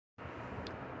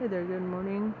Hey there, good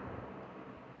morning.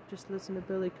 Just listened to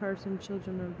Billy Carson,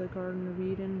 Children of the Garden of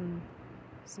Eden and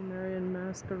Sumerian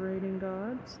Masquerading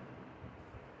Gods.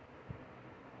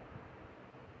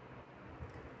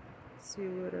 Let's see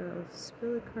what else.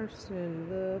 Billy Carson,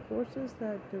 the forces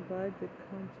that divide the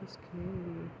conscious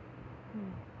community.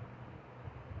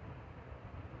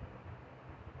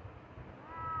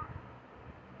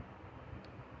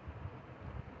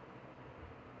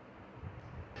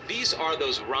 These are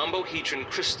those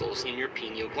rhombohedron crystals in your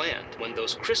pineal gland. When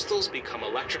those crystals become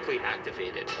electrically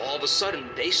activated, all of a sudden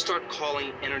they start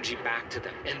calling energy back to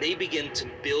them, and they begin to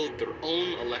build their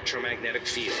own electromagnetic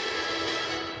field.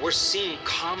 We're seeing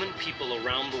common people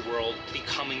around the world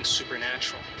becoming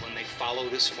supernatural when they follow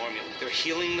this formula. They're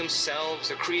healing themselves,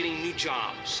 they're creating new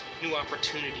jobs, new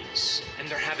opportunities, and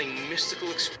they're having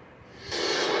mystical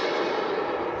experiences.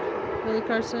 Billy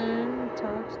Carson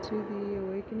talks to the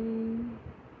awakening.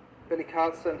 Billy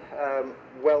Carson,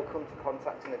 welcome to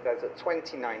Contacting the Desert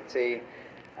 2019.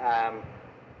 I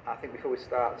think before we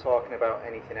start talking about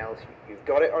anything else, you've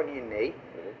got it on your knee.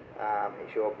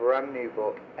 It's your brand new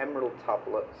book, Emerald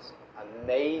Tablets,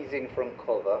 amazing front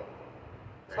cover.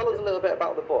 Tell us a little bit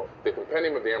about the book. The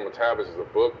Compendium of the Emerald Tablets is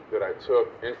a book that I took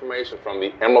information from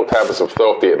the Emerald Tablets of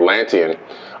Thoth the Atlantean,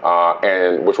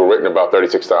 and which were written about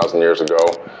 36,000 years ago.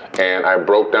 And I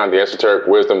broke down the esoteric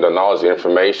wisdom, the knowledge, the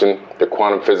information, the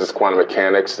quantum physics, quantum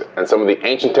mechanics, and some of the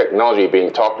ancient technology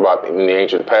being talked about in the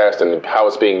ancient past and how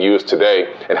it's being used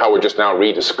today and how we're just now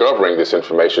rediscovering this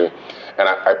information. And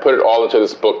I put it all into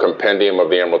this book, Compendium of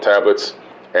the Emerald Tablets.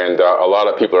 And a lot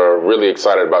of people are really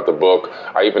excited about the book.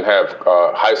 I even have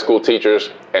high school teachers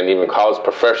and even college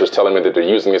professors telling me that they're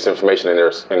using this information in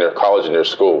their college and their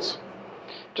schools.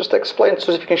 Just explain to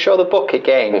us, if you can show the book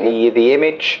again, the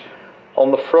image on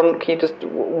the front. Can you just,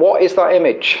 what is that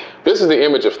image? This is the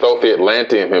image of Thoth the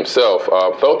Atlantean himself.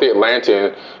 Thoth the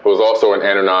Atlantean, who was also an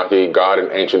Anunnaki god in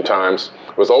ancient times,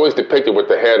 was always depicted with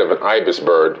the head of an ibis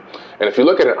bird. And if you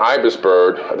look at an ibis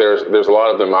bird, there's a lot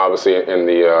of them obviously in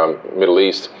the Middle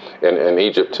East and in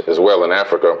Egypt as well, in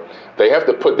Africa. They have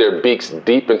to put their beaks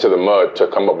deep into the mud to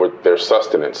come up with their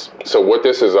sustenance. So what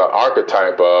this is an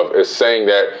archetype of is saying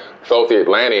that Thoth the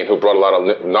Atlantean, who brought a lot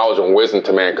of knowledge and wisdom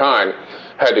to mankind,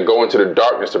 had to go into the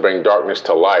darkness to bring darkness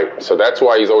to light. So that's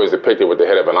why he's always depicted with the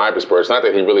head of an ibis bird. It's not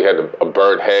that he really had a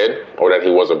bird head or that he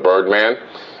was a bird man.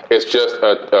 It's just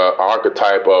an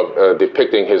archetype of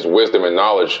depicting his wisdom and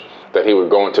knowledge, that he would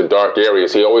go into dark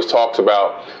areas. He always talks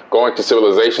about going to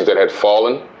civilizations that had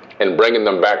fallen and bringing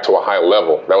them back to a high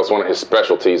level. That was one of his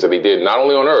specialties that he did, not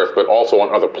only on Earth, but also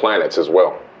on other planets as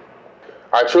well.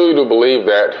 I truly do believe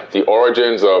that the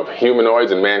origins of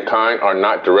humanoids and mankind are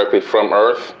not directly from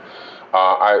Earth.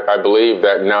 I believe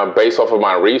that now, based off of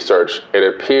my research, it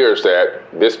appears that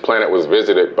this planet was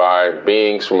visited by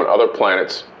beings from other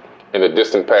planets in the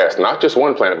distant past. Not just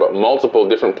one planet, but multiple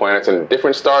different planets and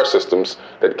different star systems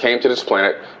that came to this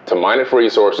planet to mine it for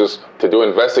resources, to do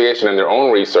investigation in their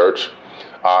own research,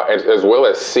 as well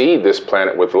as seed this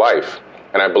planet with life.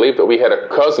 And I believe that we had a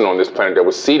cousin on this planet that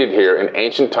was seeded here in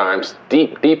ancient times,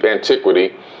 deep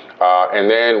antiquity, and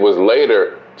then was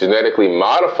later genetically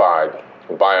modified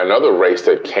by another race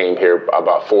that came here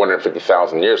about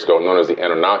 450,000 years ago, known as the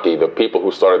Anunnaki, the people who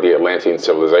started the Atlantean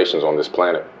civilizations on this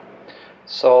planet.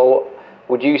 So,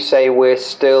 would you say we're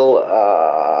still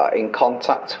in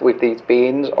contact with these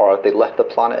beings, or have they left the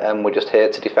planet and we're just here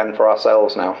to defend for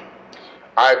ourselves now?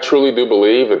 I truly do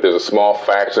believe that there's a small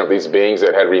faction of these beings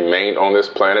that had remained on this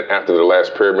planet after the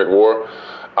last Pyramid War,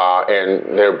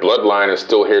 and their bloodline is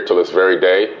still here till this very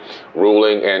day,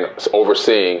 ruling and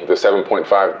overseeing the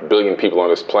 7.5 billion people on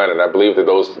this planet. I believe that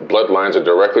those bloodlines are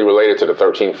directly related to the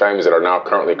 13 families that are now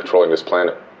currently controlling this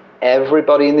planet.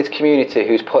 Everybody in this community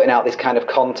who's putting out this kind of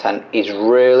content is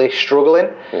really struggling.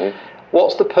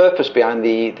 What's the purpose behind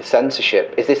the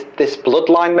censorship? Is this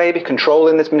bloodline maybe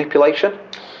controlling this manipulation?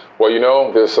 Well, you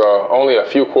know, there's only a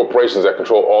few corporations that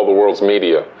control all the world's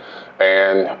media.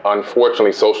 And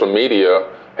unfortunately, social media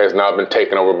has now been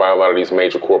taken over by a lot of these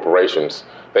major corporations.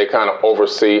 They kind of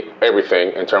oversee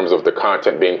everything in terms of the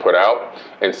content being put out.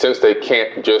 And since they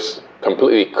can't just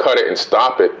completely cut it and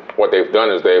stop it, what they've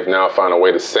done is they've now found a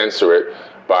way to censor it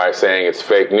by saying it's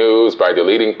fake news, by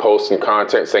deleting posts and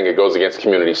content, saying it goes against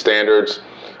community standards,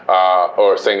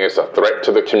 or saying it's a threat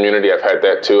to the community. I've had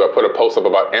that too. I put a post up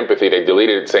about empathy. They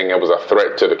deleted it saying it was a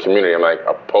threat to the community. I'm like,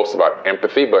 a post about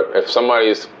empathy? But if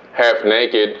somebody's half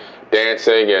naked,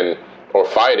 dancing or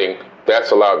fighting,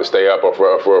 that's allowed to stay up.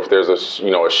 Or if there's a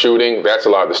shooting, that's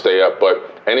allowed to stay up.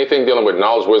 But anything dealing with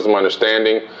knowledge, wisdom,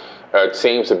 understanding,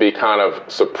 seems to be kind of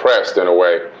suppressed in a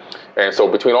way. And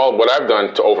so between all what I've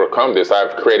done to overcome this,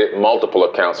 I've created multiple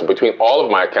accounts. And between all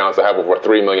of my accounts, I have over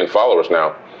 3 million followers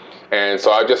now. And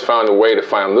so I just found a way to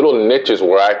find little niches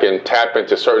where I can tap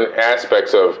into certain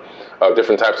aspects of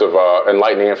different types of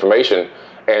enlightening information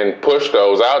and push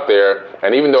those out there.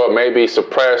 And even though it may be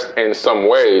suppressed in some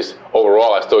ways,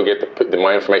 overall, I still get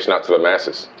my information out to the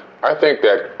masses. I think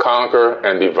that conquer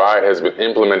and divide has been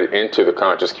implemented into the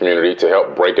conscious community to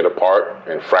help break it apart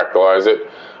and fractalize it.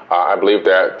 I believe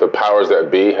that the powers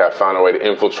that be have found a way to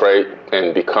infiltrate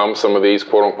and become some of these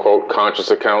quote-unquote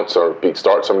conscious accounts, or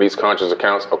start some of these conscious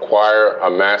accounts, acquire a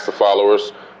mass of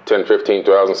followers, 10,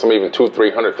 15,000, some even 200,000,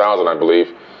 300,000, I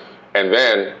believe. And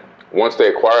then once they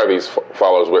acquire these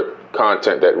followers with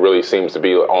content that really seems to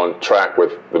be on track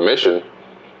with the mission,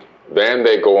 then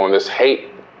they go on this hate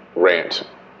rant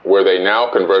where they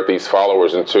now convert these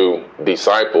followers into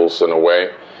disciples in a way.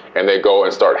 And they go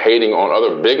and start hating on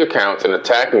other big accounts and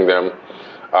attacking them,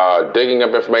 digging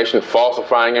up information,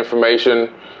 falsifying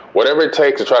information, whatever it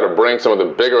takes to try to bring some of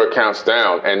the bigger accounts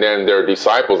down. And then their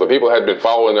disciples, the people who had been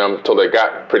following them until they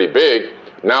got pretty big,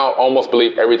 now almost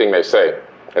believe everything they say.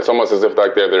 It's almost as if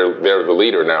like they're the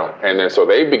leader now. And then so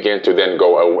they begin to then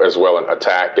go as well and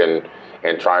attack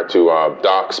and try to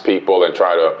dox people and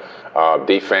try to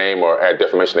defame or add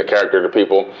defamation of character to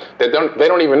people. They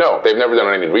don't even know. They've never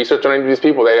done any research on any of these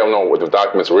people. They don't know what the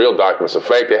documents are real, documents are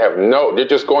fake. They're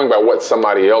just going by what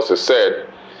somebody else has said.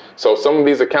 So some of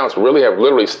these accounts really have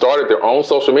literally started their own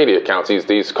social media accounts.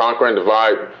 These conquer and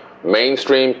divide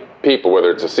mainstream people, whether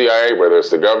it's the CIA, whether it's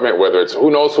the government, whether it's who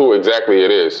knows who exactly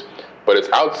it is. But it's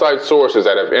outside sources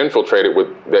that have infiltrated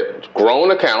that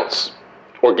grown accounts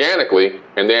organically,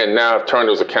 and then now have turned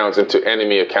those accounts into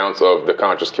enemy accounts of the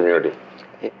conscious community.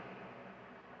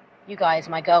 You guys,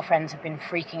 my girlfriends have been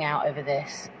freaking out over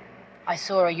this. I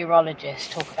saw a urologist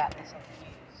talk about this on the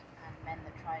news, and men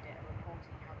that tried it are reporting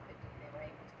how quickly they were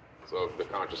able to. So the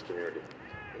conscious community.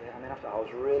 Yeah, I mean, I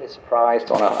was really surprised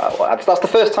on that's the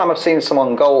first time I've seen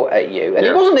someone go at you, and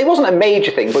yeah. it wasn't a major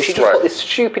thing, but she just put this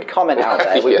stupid comment out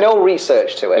there with no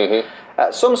research to it. Mm-hmm.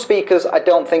 Some speakers, I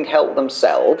don't think, help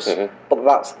themselves, but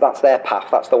that's their path.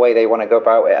 That's the way they want to go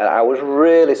about it. And I was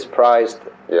really surprised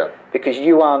because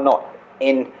you are not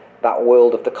in that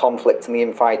world of the conflict and the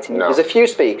infighting. No. There's a few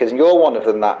speakers, and you're one of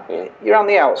them, that you're on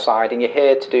the outside and you're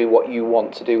here to do what you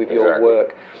want to do with your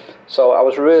work. So I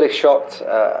was really shocked,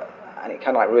 and it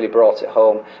kind of like really brought it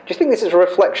home. Do you think this is a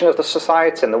reflection of the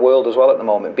society and the world as well at the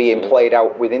moment, being played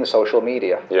out within social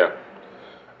media? Yeah.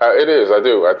 It is, I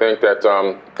do. I think that,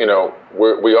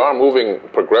 we are moving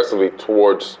progressively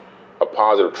towards a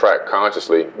positive track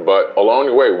consciously, but along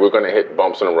the way, we're going to hit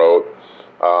bumps in the road.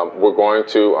 We're going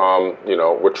to,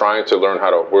 we're trying to learn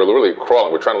we're really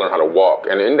crawling, we're trying to learn how to walk.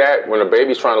 And in that, when a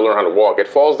baby's trying to learn how to walk, it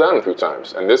falls down a few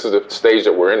times. And this is the stage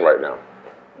that we're in right now.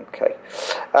 Okay.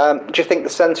 Do you think the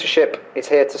censorship is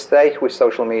here to stay with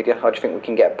social media, or do you think we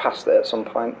can get past it at some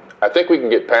point? I think we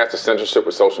can get past the censorship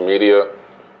with social media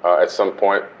at some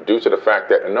point, due to the fact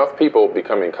that enough people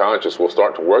becoming conscious will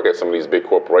start to work at some of these big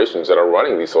corporations that are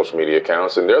running these social media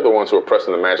accounts, and they're the ones who are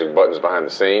pressing the magic buttons behind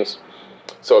the scenes.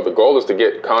 So the goal is to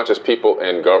get conscious people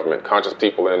in government, conscious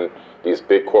people in these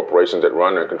big corporations that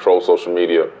run and control social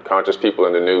media, conscious people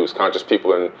in the news, conscious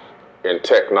people in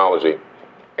technology.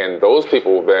 And those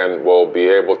people then will be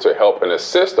able to help and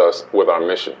assist us with our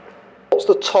mission. What's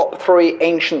the top 3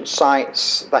 ancient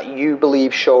sites that you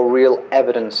believe show real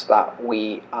evidence that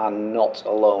we are not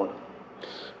alone?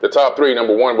 The top 3,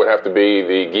 number 1, would have to be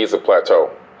the Giza Plateau.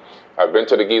 I've been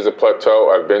to the Giza Plateau.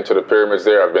 I've been to the pyramids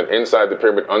there. I've been inside the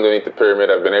pyramid, underneath the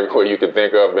pyramid. I've been everywhere you could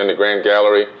think of. I've been to the Grand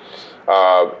Gallery.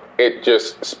 It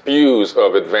just spews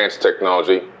of advanced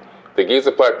technology. The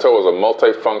Giza Plateau is a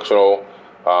multifunctional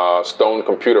stone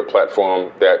computer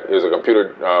platform that is a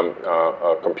computer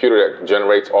that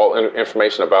generates all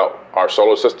information about our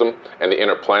solar system and the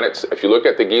inner planets. If you look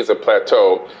at the Giza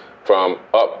Plateau from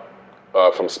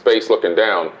space looking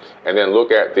down, and then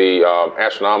look at the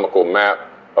astronomical map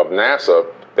of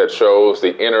NASA that shows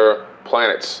the inner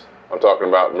planets, I'm talking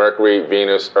about Mercury,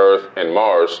 Venus, Earth, and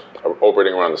Mars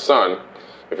orbiting around the sun.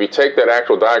 If you take that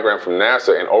actual diagram from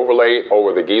NASA and overlay it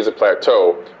over the Giza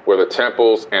Plateau, where the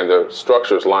temples and the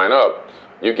structures line up,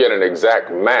 you get an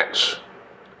exact match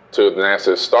to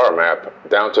NASA's star map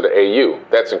down to the AU.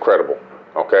 That's incredible.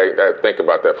 Okay, think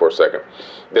about that for a second.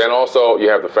 Then also you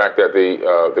have the fact that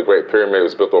the Great Pyramid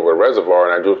was built over a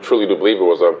reservoir, and I truly do believe it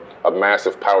was a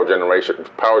massive power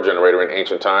generator in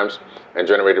ancient times, and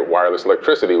generated wireless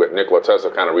electricity, what Nikola Tesla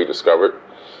kind of rediscovered.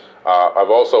 I've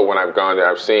also, when I've gone there,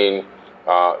 I've seen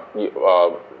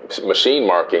machine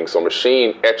markings or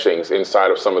machine etchings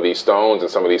inside of some of these stones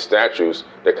and some of these statues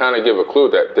that kind of give a clue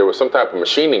that there was some type of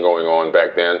machining going on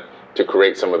back then to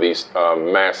create some of these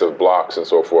massive blocks and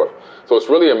so forth. So it's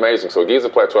really amazing. So Giza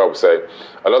Plateau, I would say.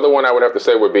 Another one I would have to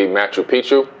say would be Machu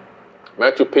Picchu.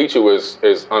 Machu Picchu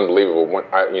is unbelievable.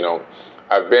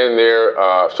 I've been there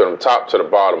from the top to the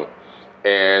bottom,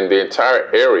 and the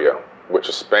entire area,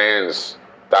 which spans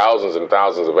thousands and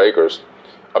thousands of acres,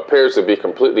 appears to be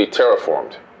completely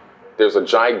terraformed. There's a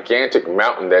gigantic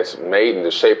mountain that's made in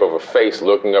the shape of a face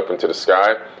looking up into the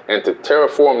sky, and to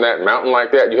terraform that mountain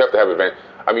like that, you have to have advanced.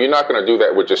 I mean, you're not going to do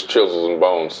that with just chisels and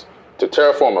bones. To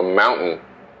terraform a mountain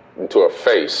into a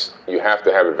face, you have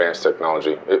to have advanced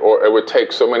technology, or it would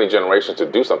take so many generations to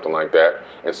do something like that,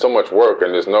 and so much work,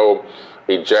 and there's no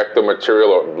ejector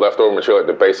material or leftover material at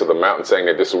the base of the mountain saying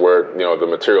that this is where the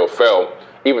material fell.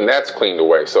 Even that's cleaned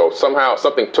away. So somehow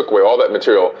something took away all that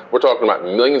material. We're talking about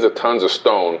millions of tons of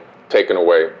stone taken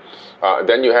away.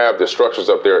 Then you have the structures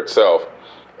up there itself.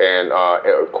 And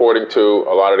according to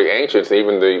a lot of the ancients,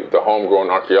 even the homegrown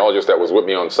archaeologist that was with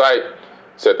me on site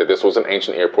said that this was an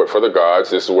ancient airport for the gods.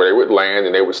 This is where they would land,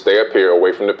 and they would stay up here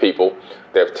away from the people.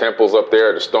 They have temples up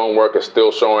there. The stonework is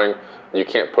still showing. You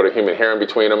can't put a human hair in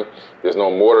between them. There's no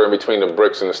mortar in between the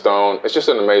bricks and the stone. It's just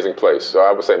an amazing place. So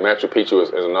I would say Machu Picchu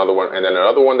is another one. And then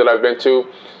another one that I've been to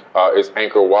is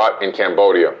Angkor Wat in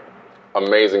Cambodia.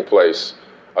 Amazing place.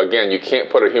 Again, you can't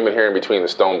put a human hair in between the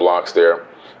stone blocks there.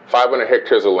 500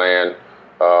 hectares of land,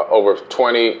 over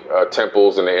 20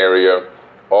 temples in the area,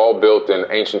 all built in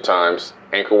ancient times.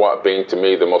 Angkor Wat being, to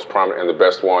me, the most prominent and the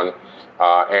best one.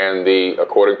 And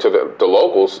according to the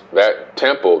locals, that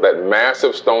temple, that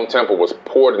massive stone temple, was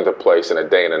poured into place in a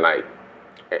day and a night.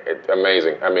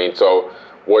 Amazing. I mean, so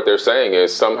what they're saying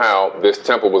is somehow this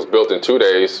temple was built in 2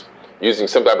 days using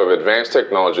some type of advanced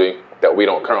technology that we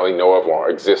don't currently know of or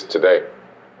exist today.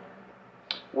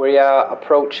 We are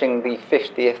approaching the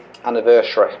 50th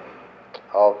anniversary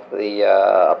of the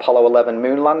Apollo 11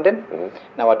 moon landing.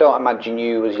 Mm-hmm. Now, I don't imagine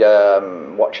you was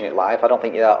watching it live. I don't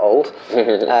think you're that old.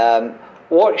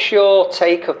 What's your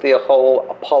take of the whole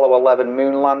Apollo 11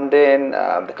 moon landing,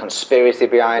 the conspiracy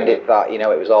behind it, that,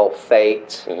 it was all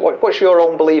faked? What's your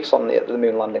own beliefs on the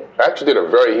moon landing? I actually did a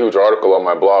very huge article on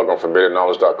my blog on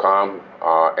forbiddenknowledge.com,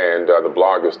 and the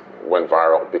blog went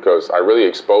viral because I really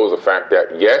exposed the fact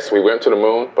that, yes, we went to the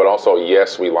moon, but also,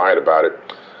 yes, we lied about it.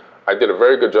 I did a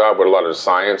very good job with a lot of the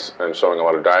science and showing a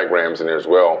lot of diagrams in there as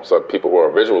well, so people who are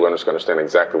visual learners can understand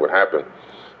exactly what happened.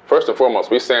 First and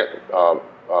foremost, we sent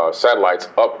satellites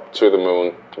up to the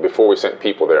moon before we sent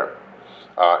people there.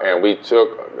 And we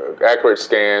took accurate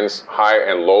scans, high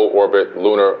and low orbit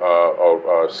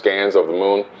lunar scans of the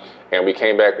moon, and we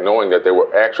came back knowing that there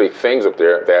were actually things up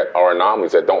there that are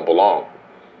anomalies that don't belong.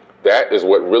 That is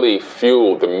what really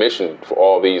fueled the mission for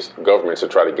all these governments to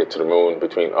try to get to the moon.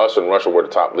 Between us and Russia were the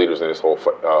top leaders in this whole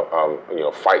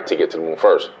fight to get to the moon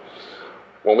first.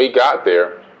 When we got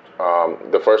there,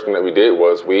 the first thing that we did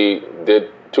was we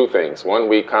did two things. One,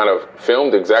 we kind of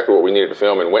filmed exactly what we needed to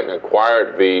film and went and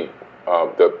acquired the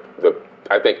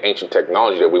I think ancient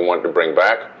technology that we wanted to bring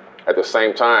back. At the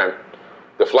same time,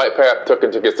 the flight path took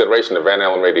into consideration the Van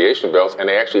Allen radiation belts, and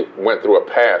they actually went through a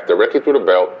path directly through the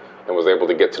belt and was able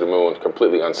to get to the moon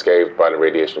completely unscathed by the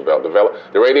radiation belt.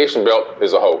 The radiation belt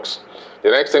is a hoax.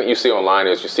 The next thing you see online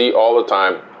is you see all the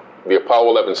time the Apollo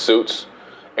 11 suits,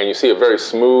 and you see a very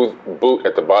smooth boot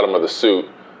at the bottom of the suit,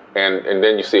 and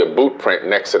then you see a boot print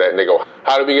next to that, and they go,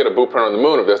 how do we get a boot print on the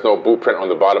moon if there's no boot print on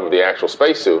the bottom of the actual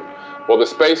spacesuit? Well, the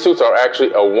spacesuits are actually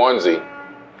a onesie,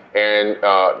 and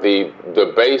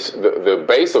the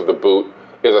base of the boot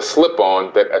is a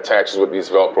slip-on that attaches with these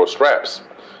Velcro straps.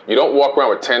 You don't walk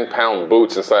around with 10-pound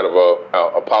boots inside of a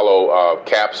Apollo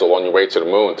capsule on your way to the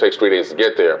moon. It takes 3 days to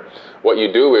get there. What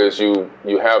you do is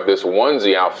you have this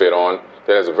onesie outfit on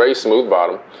that has a very smooth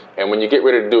bottom, and when you get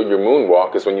ready to do your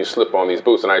moonwalk is when you slip on these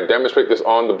boots. And I demonstrate this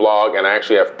on the blog, and I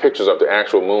actually have pictures of the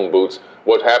actual moon boots.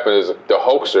 What happened is the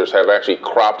hoaxers have actually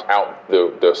cropped out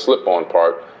the slip-on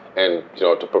part, and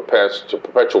to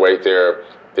perpetuate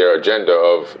their agenda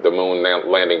of the moon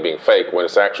landing being fake, when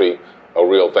it's actually a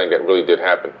real thing that really did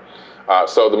happen.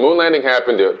 So the moon landing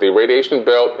happened. The radiation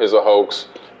belt is a hoax.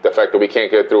 The fact that we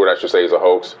can't get through it, I should say, is a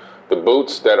hoax. The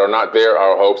boots that are not there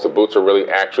are a hoax. The boots are really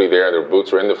actually there. The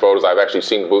boots are in the photos. I've actually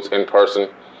seen the boots in person.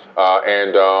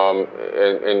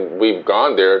 And we've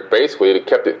gone there, basically,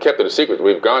 kept it a secret.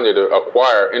 We've gone there to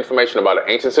acquire information about an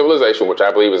ancient civilization, which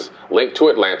I believe is linked to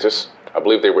Atlantis. I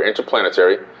believe they were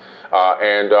interplanetary.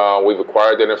 And we've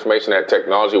acquired that information, that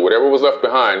technology, whatever was left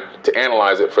behind, to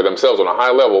analyze it for themselves on a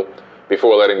high level,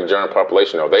 before letting the general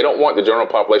population know. They don't want the general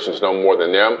population to know more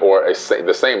than them or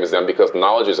the same as them, because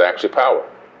knowledge is actually power.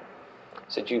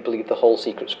 So do you believe the whole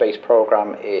secret space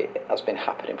program has been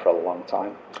happening for a long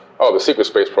time? Oh, the secret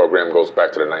space program goes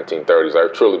back to the 1930s. I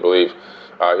truly believe,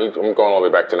 I'm going all the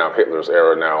way back to now Hitler's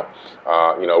era now,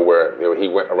 where he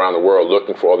went around the world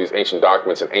looking for all these ancient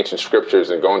documents and ancient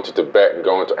scriptures, and going to Tibet and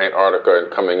going to Antarctica and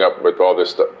coming up with all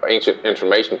this ancient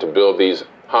information to build these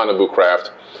Hanabu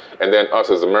craft. And then us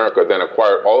as America then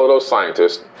acquired all of those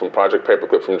scientists from Project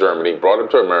Paperclip from Germany, brought them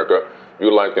to America,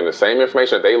 utilizing the same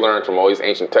information that they learned from all these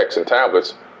ancient texts and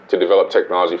tablets to develop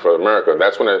technology for America.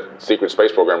 That's when the secret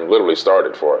space program literally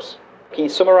started for us. Can you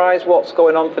summarize what's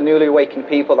going on for newly awakened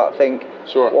people that think,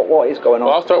 sure, what is going on?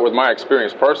 Well, I'll start with my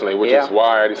experience personally, which is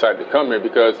why I decided to come here,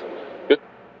 because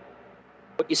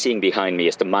what you're seeing behind me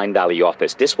is the Mind Valley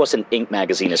office. This was in Inc.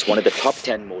 magazine as one of the top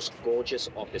 10 most gorgeous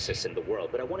offices in the world.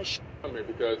 But I want to come here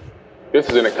because this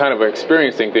is a kind of an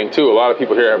experiencing thing too. A lot of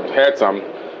people here have had some.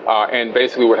 And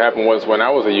basically what happened was, when I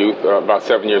was a youth, about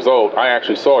 7 years old, I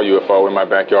actually saw a UFO in my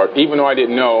backyard, even though I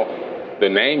didn't know the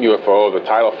name UFO, the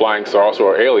title Flying Saucer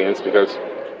or aliens, because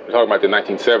we're talking about the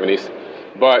 1970s.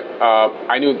 But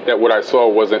I knew that what I saw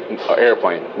wasn't an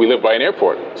airplane. We live by an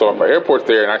airport. So if an airport's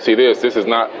there and I see this is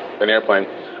not an airplane.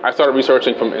 I started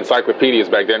researching from encyclopedias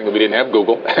back then, because we didn't have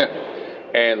Google,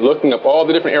 and looking up all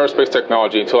the different aerospace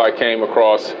technology until I came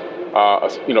across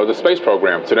the space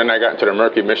program. So then I got into the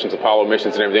Mercury missions, Apollo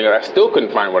missions, and everything, and I still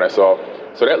couldn't find what I saw.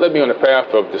 So that led me on the path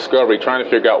of discovery, trying to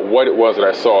figure out what it was that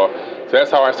I saw. So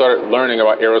that's how I started learning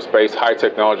about aerospace, high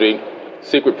technology,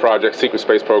 secret projects, secret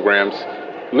space programs.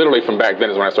 Literally from back then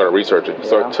is when I started researching. Yeah.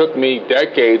 So it took me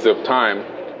decades of time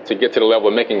to get to the level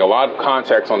of making a lot of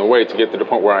contacts on the way to get to the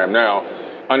point where I am now,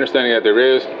 understanding that there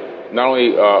is not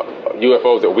only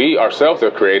UFOs that we ourselves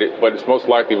have created, but it's most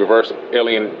likely reverse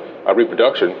alien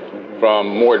reproduction from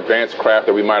more advanced craft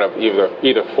that we might have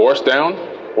either forced down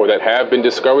or that have been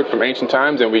discovered from ancient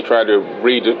times, and we try to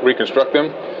reconstruct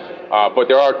them. But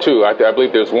there are two. I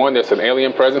believe there's one that's an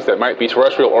alien presence that might be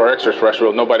terrestrial or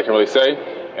extraterrestrial. Nobody can really say.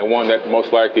 And one that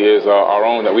most likely is our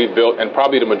own that we've built. And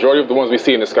probably the majority of the ones we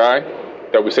see in the sky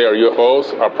that we say are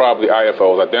UFOs are probably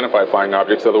IFOs, identified flying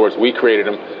objects. In other words, we created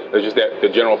them. It's just that the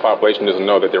general population doesn't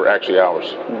know that they're actually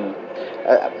ours.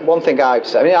 One thing I've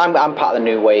said, I'm part of the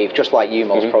new wave, just like you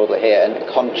most probably here, and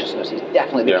consciousness is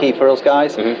definitely the key for us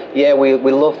guys. Yeah, we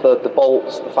love the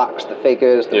bolts, the facts, the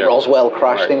figures, the Roswell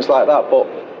crash, things like that, but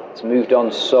it's moved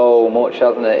on so much,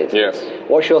 hasn't it? Yes.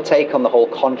 What's your take on the whole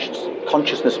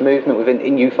consciousness movement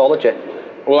in ufology?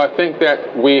 Well, I think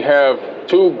that we have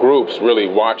two groups really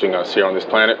watching us here on this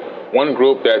planet. One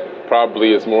group that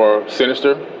probably is more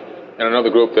sinister, and another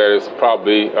group that is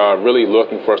probably really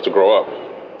looking for us to grow up.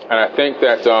 And I think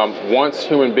that once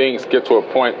human beings get to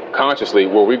a point consciously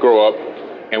where we grow up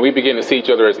and we begin to see each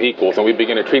other as equals, and we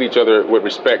begin to treat each other with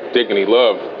respect, dignity,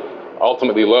 love,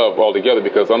 ultimately love altogether,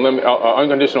 because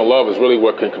unconditional love is really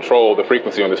what can control the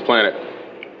frequency on this planet,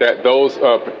 that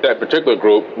that particular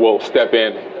group will step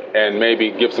in and maybe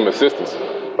give some assistance.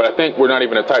 But I think we're not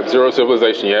even a type 0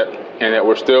 civilization yet, and that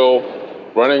we're still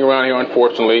running around here,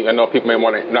 unfortunately. I know people may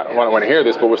not want to hear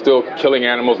this, but we're still killing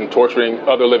animals and torturing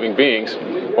other living beings.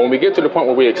 When we get to the point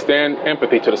where we extend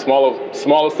empathy to the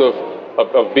smallest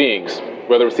of beings,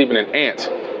 whether it's even an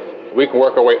ant, we can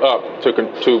work our way up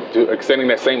to extending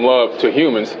that same love to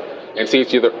humans and see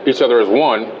each other as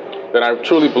one. Then I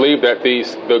truly believe that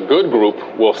the good group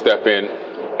will step in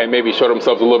and maybe show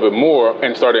themselves a little bit more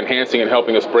and start enhancing and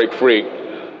helping us break free.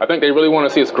 I think they really want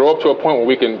to see us grow up to a point where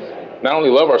we can not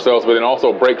only love ourselves, but then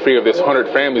also break free of this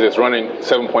 100 families that's running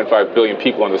 7.5 billion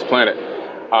people on this planet.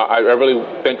 I really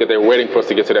think that they're waiting for us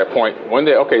to get to that point. One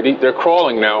day, okay, they're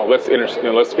crawling now. Let's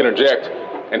interject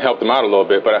and help them out a little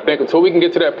bit. But I think until we can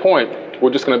get to that point,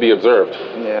 we're just going to be observed.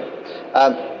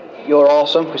 Yeah. You're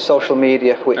awesome with social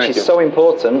media, which is so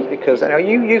important, because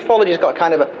ufology's got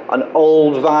kind of an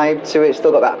old vibe to it.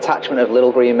 Still got that attachment of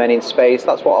little green men in space.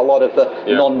 That's what a lot of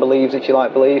the non-believers, if you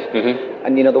like, believe.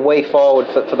 And the way forward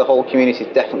for the whole community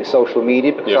is definitely social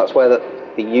media, because that's where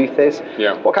the youth is.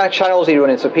 What kind of channels are you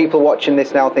running? So people watching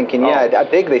this now thinking, I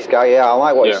dig this guy. I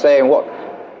like what he's saying.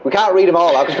 We can't read them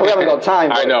all out because we haven't got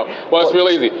time. I know. Well, it's real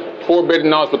easy. Forbidden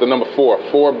Knowledge with the number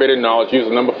 4. Forbidden Knowledge. Use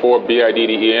the number 4,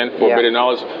 BIDDEN. Forbidden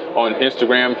Knowledge on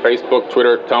Instagram, Facebook,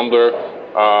 Twitter,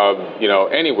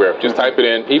 Tumblr, anywhere. Just type it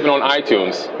in. Even on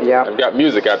iTunes. I've got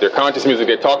music out there, conscious music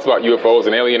that talks about UFOs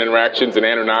and alien interactions and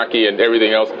Anunnaki and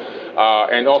everything else.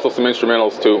 and also some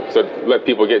instrumentals too, so let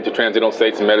people get into transcendental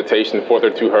states and meditation,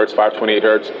 432 hertz, 528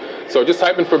 hertz. So just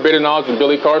type in Forbidden Knowledge with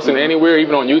Billy Carson anywhere,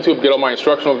 even on YouTube. Get all my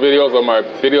instructional videos, on my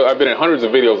video. I've been in hundreds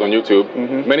of videos on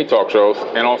YouTube, many talk shows,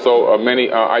 and also many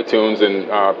iTunes and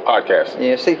podcasts.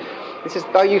 Yeah, see, this is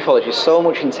about ufology. So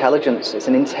much intelligence. It's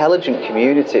an intelligent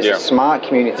community. It's a smart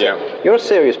community. Yeah. You're a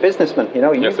serious businessman. You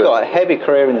know, you've got a heavy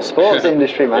career in the sports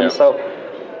industry, man. Yeah. So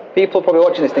people probably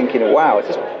watching this thinking, wow, is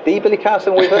this the Billy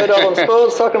Carson we've heard of on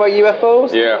sports talking about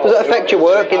UFOs? Yeah. Does it affect your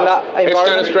work in that environment? It's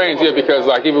kind of strange, yeah, because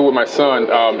like even with my son,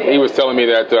 he was telling me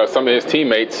that some of his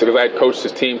teammates, because I had coached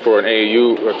his team for an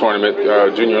AAU tournament,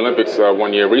 Junior Olympics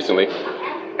 1 year recently,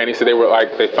 and he said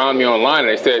they found me online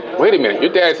and they said, wait a minute,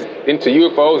 your dad's into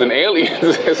UFOs and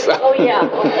aliens. So, Oh yeah,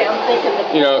 okay, I'm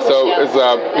thinking. you know, so it's,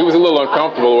 he was a little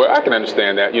uncomfortable. I can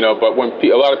understand that, you know, but when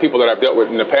a lot of people that I've dealt with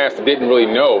in the past didn't really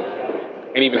know,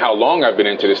 and even how long I've been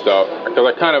into this stuff, because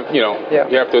I kind of, you know,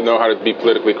 you have to know how to be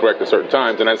politically correct at certain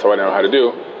times, and that's what I know how to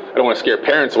do. I don't want to scare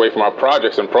parents away from our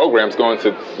projects and programs, going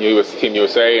to Team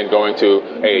USA and going to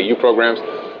AAU programs.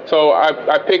 So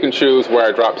I pick and choose where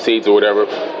I drop seeds or whatever.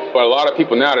 But a lot of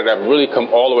people now that have really come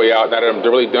all the way out, that I'm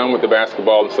really done with the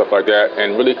basketball and stuff like that,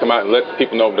 and really come out and let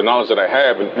people know the knowledge that I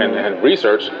have and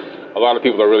research, a lot of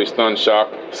people are really stunned,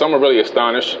 shocked. Some are really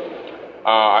astonished.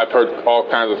 I've heard all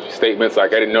kinds of statements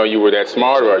like, I didn't know you were that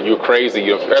smart, or you're crazy,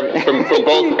 you know, from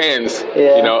both ends,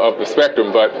 you know, of the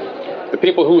spectrum. But the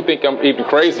people who think I'm even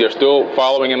crazy are still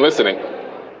following and listening.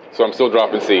 So I'm still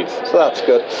dropping seeds. So that's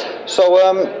good. So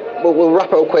we'll wrap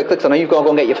it up quickly, because I know you've got to go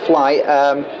and get your flight.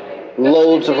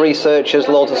 Loads of researchers,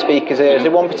 loads of speakers here. Is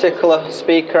there one particular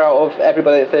speaker out of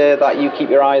everybody there that you keep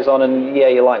your eyes on and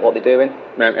you like what they're doing?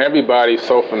 Man, everybody's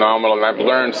so phenomenal, and I've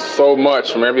learned so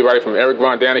much from everybody, from Eric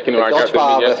Von Daniken, who I got to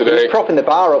meet yesterday. He was propping the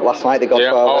bar up last night, the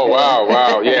Godfather. Yeah. Oh,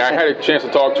 wow. Yeah, I had a chance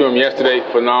to talk to him yesterday.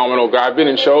 Phenomenal guy. I've been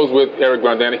in shows with Eric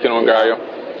Von Daniken on Gaia,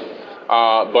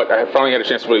 but I finally had a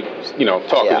chance to really, you know,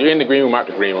 talk. Because you're in the green room, out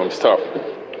the green room. It's tough.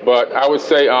 But I would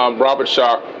say Robert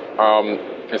Schoch,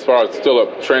 as far as still a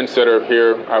trendsetter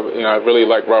here, I really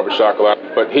like Robert Schoch a lot.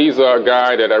 But he's a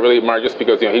guy that I really admire just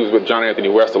because, you know, he was with John Anthony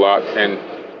West a lot, and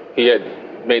he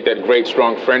had made that great,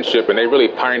 strong friendship, and they really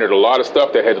pioneered a lot of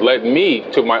stuff that had led me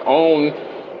to my own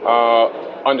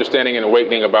understanding and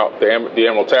awakening about the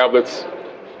Emerald Tablets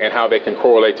and how they can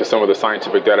correlate to some of the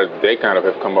scientific data that they kind of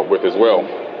have come up with as well.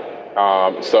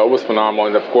 So it was phenomenal,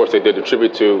 and of course they did the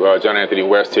tribute to John Anthony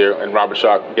West here, and Robert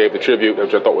Schoch gave the tribute,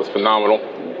 which I thought was phenomenal.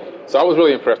 So I was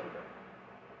really impressed.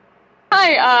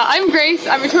 Hi, I'm Grace.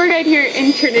 I'm a tour guide here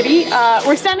in Trinity.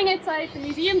 We're standing outside the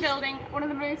museum building, one of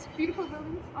the most beautiful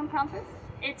buildings on campus.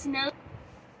 It's known.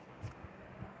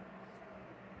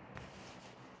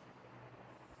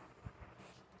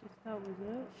 That was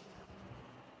it.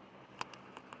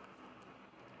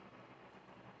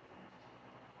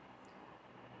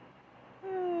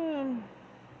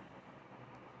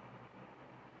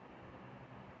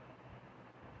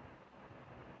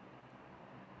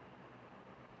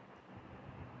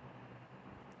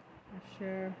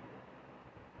 Sure.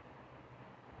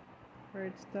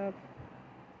 Great stuff.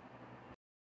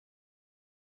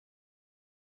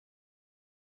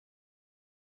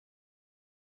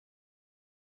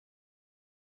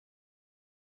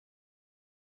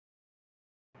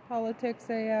 Politics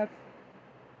AF.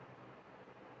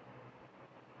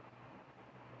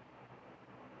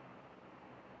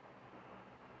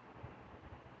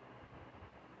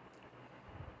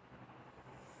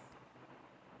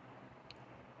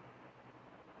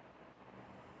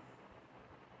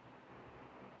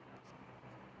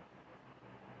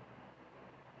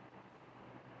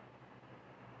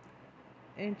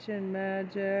 Ancient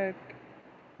magic.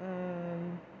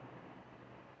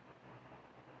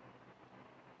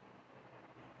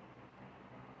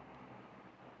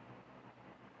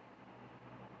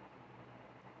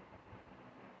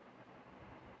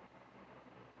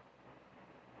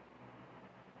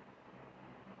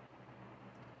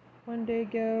 One day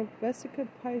ago, Vesica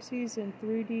Pisces in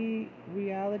 3D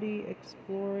reality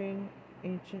exploring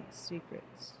ancient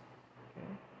secrets. Okay.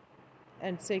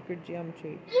 And sacred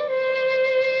geometry.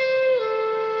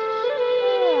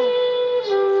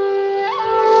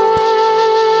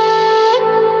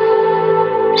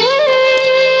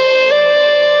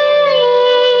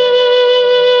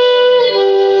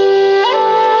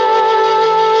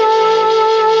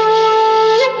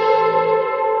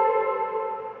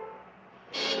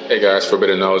 Hey guys,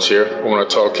 Forbidden Knowledge here. I want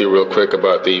to talk to you real quick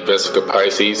about the Vesica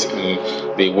Pisces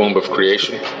and the womb of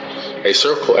creation. A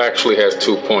circle actually has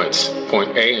 2 points,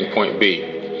 point A and point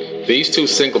B. These two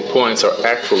single points are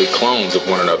actually clones of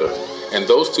one another, and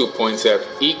those 2 points have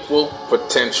equal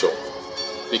potential.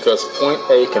 because point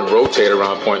A can rotate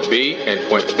around point B, and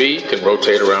point B can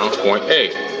rotate around point A.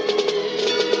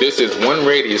 This is one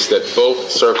radius that both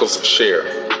circles share.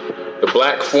 The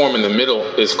black form in the middle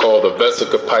is called the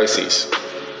vesica Pisces.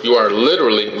 You are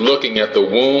literally looking at the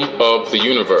womb of the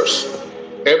universe.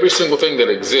 Every single thing that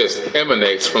exists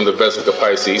emanates from the vesica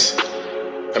Pisces.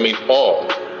 I mean, all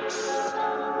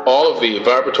of the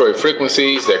vibratory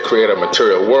frequencies that create a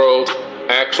material world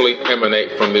actually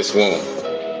emanate from this womb.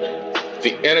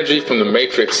 The energy from the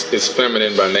matrix is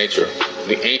feminine by nature.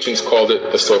 The ancients called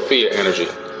it the Sophia energy.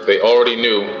 They already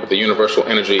knew the universal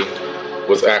energy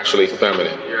was actually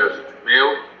feminine. You have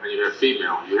male and you have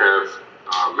female. You have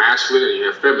masculine and you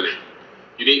have feminine.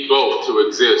 You need both to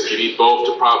exist. You need both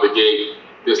to propagate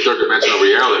this third dimensional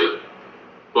reality.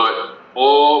 But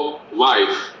all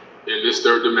life in this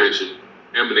third dimension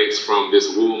emanates from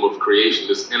this womb of creation,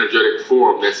 this energetic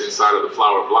form that's inside of the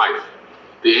flower of life.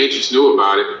 The ancients knew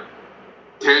about it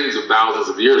tens of thousands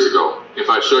of years ago. If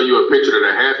I show you a picture that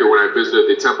I have here when I visited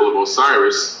the Temple of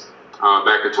Osiris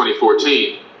back in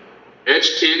 2014,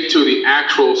 etched into the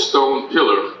actual stone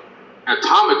pillar,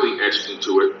 atomically etched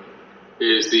into it,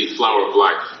 is the flower of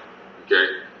life. Okay?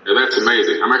 And that's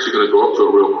amazing. I'm actually going to go up to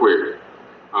it real quick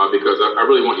because I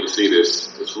really want you to see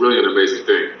this. It's really an amazing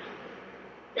thing.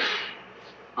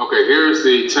 Okay, here's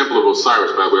the Temple of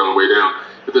Osiris, by the way, on the way down.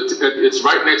 It's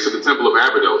right next to the Temple of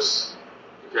Abydos.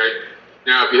 Okay?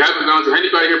 Now, if you haven't gone to,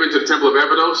 anybody here been to the Temple of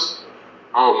Abydos?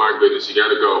 Oh my goodness, you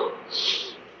gotta go.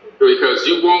 Because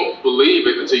you won't believe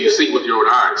it until you see it with your own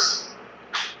eyes.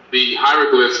 The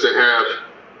hieroglyphs that have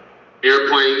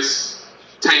airplanes,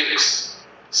 tanks,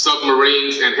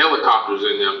 submarines, and helicopters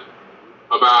in them,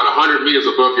 about 100 meters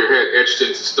above your head, etched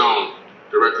into stone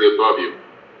directly above you.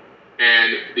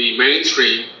 And the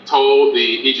mainstream told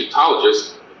the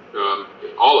Egyptologists,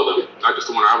 all of them, not just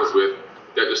the one I was with,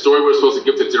 that the story we're supposed to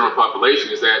give to the general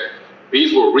population is that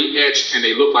these were re-etched and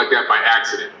they look like that by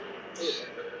accident.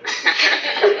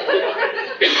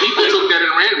 And people took that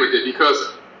and ran with it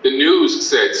because the news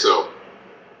said so.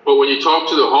 But when you talk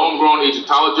to the homegrown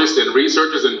Egyptologists and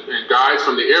researchers and guides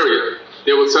from the area,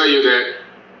 they will tell you that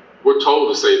we're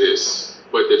told to say this.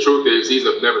 But the truth is, these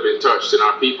have never been touched, and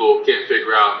our people can't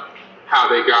figure out how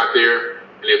they got there,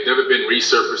 and they've never been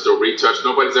resurfaced or retouched.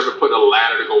 Nobody's ever put a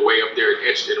ladder to go way up there and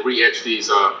etch and re-etch these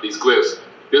glyphs.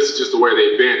 This is just the way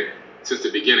they've been since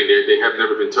the beginning. They have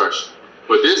never been touched.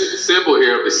 But this symbol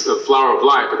here of the flower of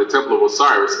life at the Temple of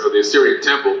Osiris, or the Assyrian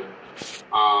temple,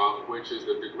 which is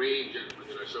the green gentleman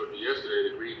that I showed you yesterday,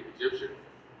 the green Egyptian.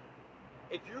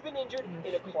 If you've been injured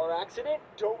in a car accident,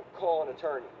 don't call an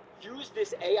attorney. Use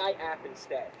this AI app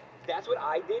instead. That's what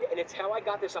I did, and it's how I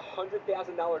got this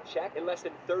 $100,000 check in less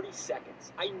than 30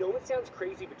 seconds. I know it sounds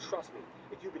crazy, but trust me,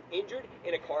 if you've been injured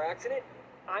in a car accident,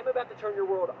 I'm about to turn your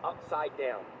world upside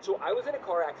down. So I was in a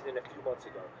car accident a few months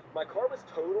ago. My car was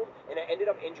totaled, and I ended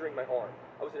up injuring my arm.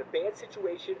 I was in a bad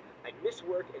situation, I missed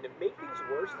work, and to make things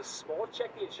worse, the small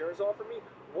check the insurance offered me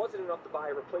wasn't enough to buy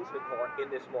a replacement car in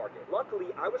this market.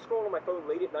 Luckily, I was scrolling on my phone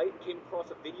late at night and came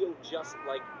across a video just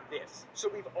like this.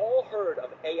 So we've all heard of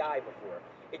AI before.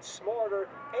 It's smarter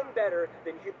and better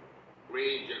than human.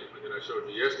 Green gentleman that I showed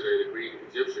you yesterday, the green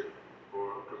Egyptian,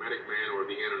 or Kemetic man, or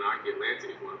the Anunnaki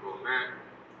Atlantean, if you want to call him that.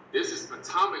 This is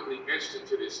atomically etched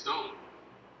into this stone,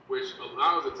 which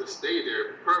allows it to stay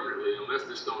there permanently unless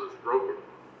the stone is broken.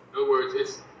 In other words,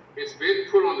 it's been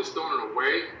put on the stone in a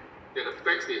way that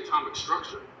affects the atomic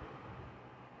structure.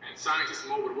 And scientists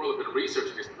from all over the world have been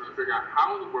researching this, trying to figure out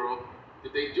how in the world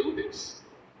did they do this.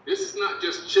 This is not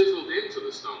just chiseled into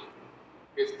the stone.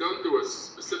 It's done through a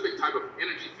specific type of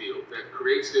energy field that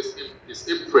creates this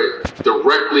imprint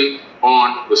directly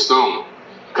on the stone.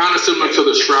 Kind of similar to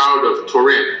the Shroud of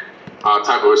Turin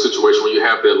type of a situation where you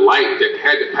have the light that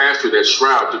had to pass through that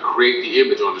shroud to create the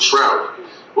image on the shroud.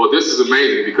 Well, this is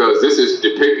amazing because this is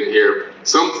depicting here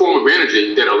some form of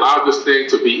energy that allowed this thing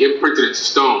to be imprinted into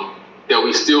stone that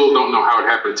we still don't know how it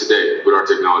happened today with our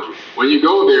technology. When you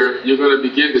go there, you're going to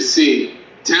begin to see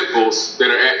temples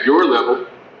that are at your level.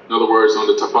 In other words, on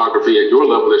the topography at your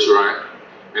level that you're at.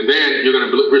 And then you're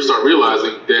going to start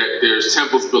realizing that there's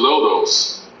temples below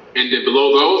those. And then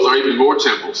below those are even more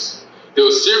temples. The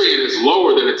Assyrian is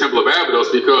lower than the Temple of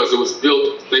Abydos because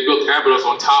they built Abydos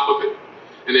on top of it.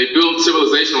 And they built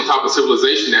civilization on top of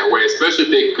civilization that way, especially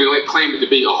if they claim it to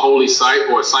be a holy site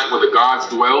or a site where the gods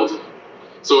dwelled.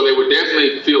 So they would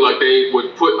definitely feel like they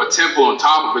would put a temple on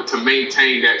top of it to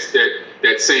maintain that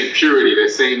same purity,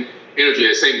 that same energy,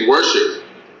 that same worship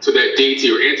to that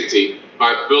deity or entity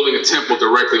by building a temple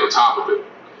directly on top of it.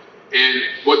 And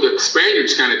what the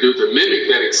Spaniards kind of do to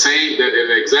mimic that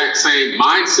exact same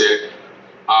mindset,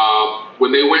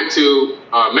 when they went to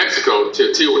Mexico,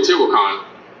 Teotihuacan,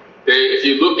 if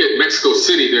you look at Mexico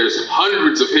City, there's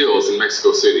hundreds of hills in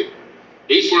Mexico City.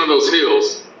 Each one of those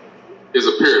hills is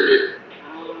a pyramid.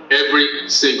 Every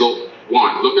single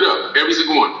one. Look it up. Every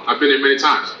single one. I've been there many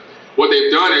times. What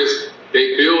they've done is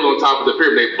they build on top of the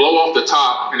pyramid. They blow off the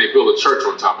top and they build a church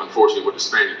on top, unfortunately, what the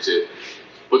Spaniards did.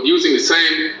 But using the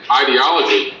same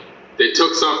ideology, they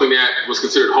took something that was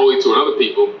considered holy to another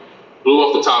people, blew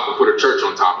off the top and put a church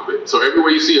on top of it. So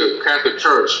everywhere you see a Catholic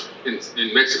church in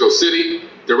Mexico City,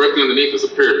 directly underneath is a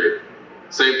pyramid.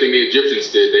 Same thing the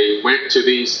Egyptians did. They went to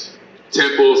these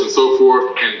temples and so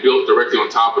forth and built directly on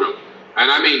top of them.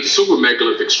 And I mean super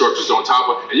megalithic structures on top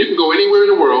of, and you can go anywhere in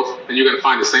the world and you're going to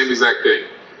find the same exact thing.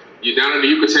 You're down in the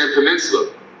Yucatan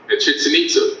Peninsula at Chichen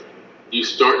Itza. You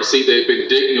start to see they've been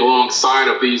digging alongside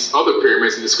of these other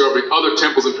pyramids and discovering other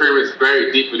temples and pyramids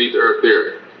buried deep beneath the earth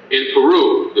there. In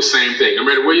Peru, the same thing. No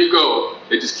matter where you go,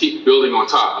 they just keep building on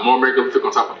top, more megalithic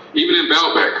on top. Even in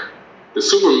Baalbek, the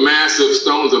super massive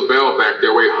stones of Baalbek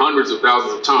that weigh hundreds of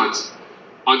thousands of tons,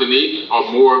 underneath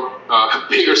are more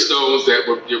bigger stones that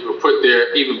were put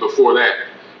there even before that.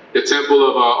 The temple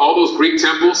of all those Greek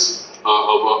temples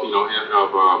of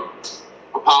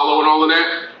Apollo and all of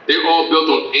that, they're all built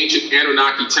on ancient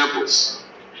Anunnaki temples.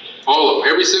 All of them.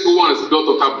 Every single one is built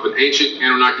on top of an ancient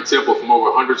Anunnaki temple from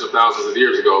over hundreds of thousands of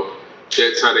years ago.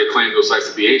 That's how they claim those sites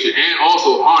to be ancient, and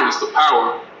also harness the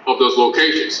power of those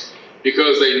locations,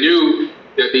 because they knew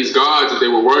that these gods that they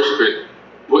were worshiping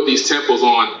put these temples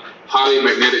on highly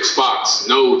magnetic spots,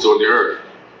 nodes on the earth.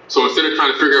 So instead of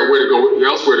trying to figure out where to go,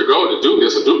 elsewhere to go to do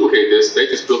this or duplicate this, they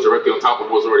just built directly on top of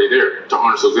what's already there to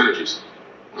harness those energies.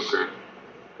 Okay.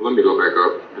 Well, let me go back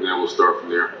up, and then we'll start from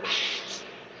there,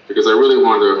 because I really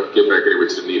wanted to get back anyway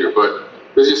to the meter, but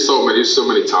there's just so many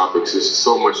topics, there's just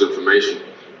so much information.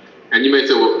 And you may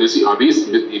say, well, these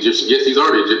Egyptians, yes, these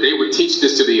are the Egyptians. They would teach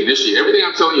this to the initiate. Everything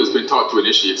I'm telling you has been taught to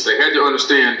initiates. They had to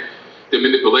understand the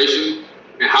manipulation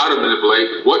and how to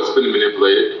manipulate, what's been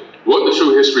manipulated, what the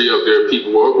true history of their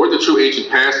people were, what the true ancient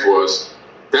past was.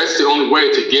 That's the only way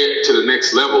to get to the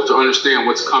next level, to understand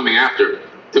what's coming after,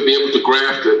 to be able to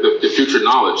grasp the future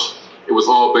knowledge. It was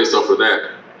all based off of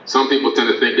that. Some people tend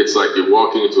to think it's like you're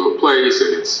walking into a place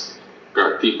and it's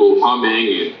got people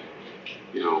humming and,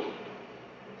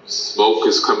 smoke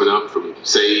is coming up from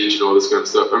sage and all this kind of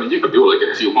stuff. I mean, you can do it like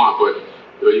that if you want, but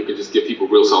you can just give people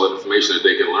real solid information that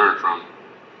they can learn from.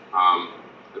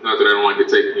 Not that I don't like to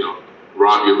take,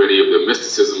 rob you of any of the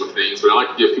mysticism of things, but I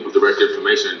like to give people direct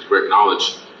information and direct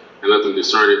knowledge and let them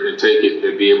discern it and take it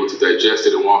and be able to digest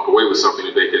it and walk away with something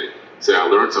that they can say, I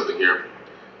learned something here.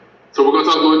 So we're going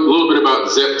to talk a little bit about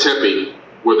Zep Tepi,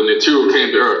 where the Natiru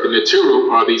came to Earth. The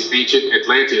Natiru are these ancient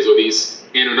Atlanteans, or these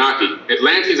Anunnaki.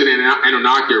 Atlanteans and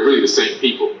Anunnaki are really the same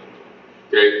people.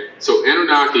 Okay, so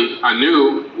Anunnaki,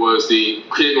 Anu, was the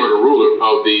king or the ruler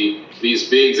of these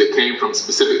beings that came from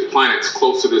specific planets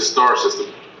close to this star system.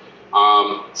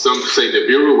 Some say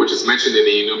Nibiru, which is mentioned in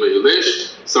the Enuma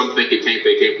Elish. Some think they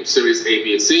came from Sirius A,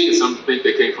 B, and C. And some think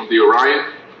they came from the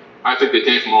Orion. I think they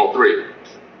came from all three.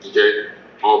 Okay,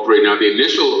 all three. Now, the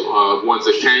initial ones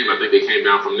that came, I think they came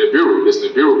down from Nibiru. This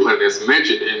Nibiru planet that's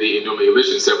mentioned in the Enuma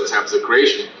Elish and Seven Tablets of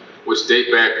Creation, which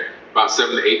date back about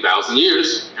 7,000 to 8,000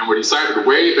 years, and were deciphered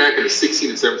way back in the 16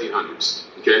 and 1700s.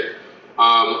 Okay,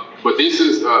 but this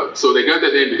is so they got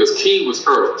that name because Ki was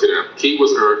Earth to them. Ki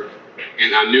was Earth,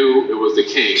 and Anu, it was the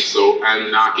king. So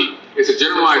Anunnaki. It's a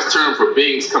generalized term for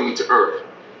beings coming to Earth,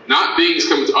 not beings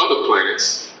coming to other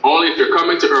planets. Only if they're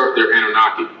coming to Earth, they're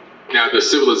Anunnaki. Now, the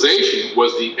civilization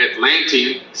was the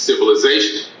Atlantean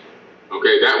civilization.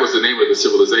 Okay, that was the name of the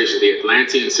civilization, the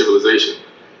Atlantean civilization.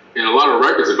 And a lot of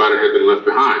records about it have been left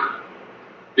behind.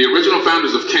 The original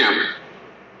founders of Kem,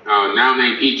 now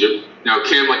named Egypt. Now,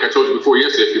 Kem, like I told you before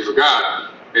yesterday, if you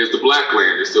forgot, is the Black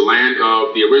Land. It's the land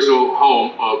of the original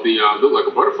home of the, look like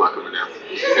a butterfly coming down.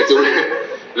 It's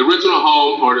the original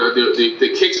home, or the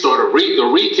Kickstarter,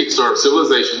 the re-Kickstarter of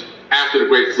civilization after the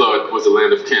Great Flood was the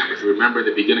land of Kem. If you remember in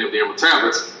the beginning of the Emerald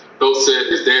Tablets, those said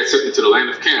his dad sent them to the land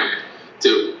of Kem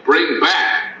to bring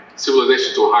back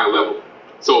civilization to a high level.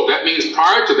 So that means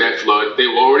prior to that flood, they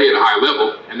were already at a high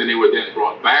level, and then they were then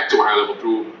brought back to a high level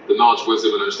through the knowledge,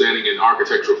 wisdom, and understanding and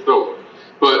architecture of Thoth.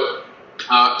 But,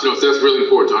 so that's really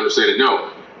important to understand and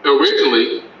know.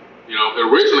 Originally,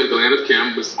 the land of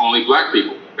Kem was only black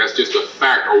people. That's just a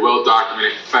fact, a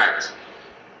well-documented fact.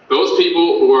 Those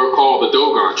people were called the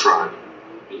Dogon tribe,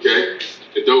 okay?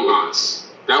 The Dogons.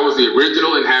 That was the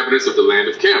original inhabitants of the land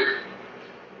of Kem.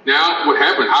 Now, what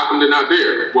happened? How come they're not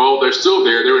there? Well, they're still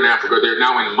there. They're in Africa. They're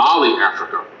now in Mali,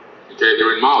 Africa. Okay,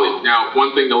 they're in Mali. Now,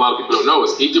 one thing that a lot of people don't know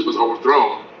is Egypt was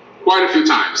overthrown quite a few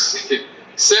times.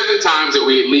 7 times that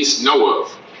we at least know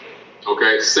of.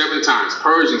 Okay, 7 times.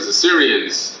 Persians,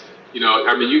 Assyrians,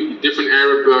 different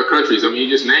Arab countries. You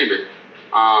just name it.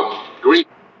 Greek.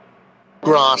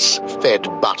 Grass-fed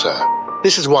butter.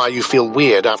 This is why you feel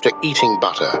weird after eating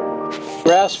butter.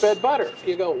 Grass-fed butter.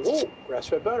 You go, whoa,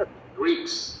 grass-fed butter.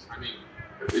 Greeks.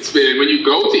 It's been, when you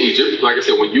go to Egypt, like I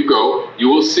said, when you go, you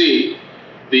will see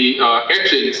the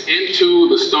etchings into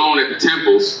the stone at the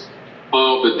temples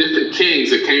of the different kings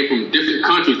that came from different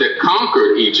countries that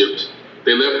conquered Egypt.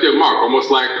 They left their mark, almost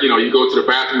like, you go to the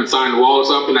bathroom and sign the wall or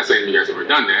something. I'm not saying you guys have ever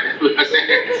done that. But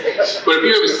if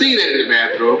you ever seen that in the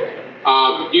bathroom,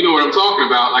 you know what I'm talking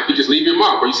about. Like, you just leave your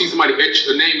mark, or you see somebody etch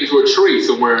a name into a tree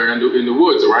somewhere in the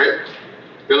woods, right?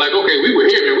 They're like, okay, we were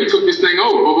here, man. We took this thing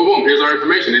over. Boom, boom, boom. Here's our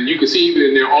information. And you can see even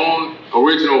in their own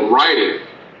original writing,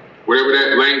 whatever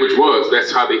that language was,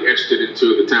 that's how they etched it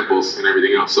into the temples and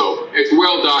everything else. So it's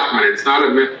well documented. It's not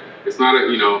a myth. It's not a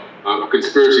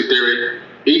conspiracy theory.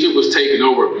 Egypt was taken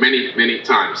over many, many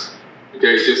times.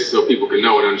 Okay, just so people can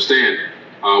know and understand.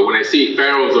 When I see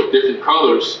pharaohs of different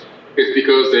colors, it's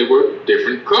because they were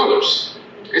different colors.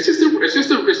 It's just reality.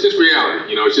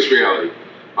 It's just reality.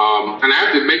 And I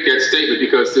have to make that statement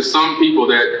because there's some people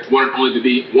that want it only to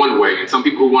be one way, and some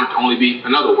people who want it to only be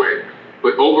another way.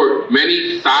 But over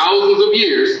many thousands of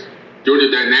years, during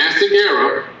the dynastic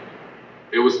era,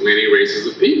 it was many races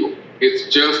of people. It's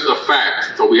just a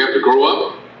fact. So we have to grow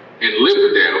up and live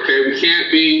with that. Okay, we can't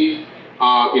be,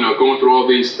 going through all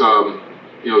these,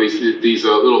 these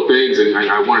little things, and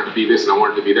I want it to be this and I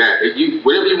want it to be that.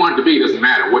 Whatever you want it to be doesn't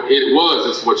matter. What it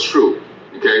was is what's true.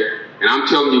 Okay. And I'm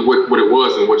telling you what it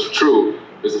was and what's true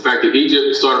is the fact that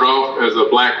Egypt started off as a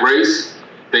black race.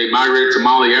 They migrated to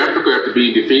Mali, Africa after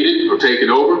being defeated or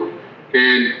taken over.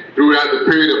 And throughout the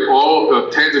period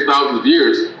of tens of thousands of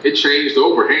years, it changed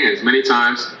over hands many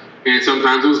times. And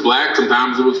sometimes it was black,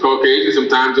 sometimes it was Caucasian,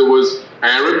 sometimes it was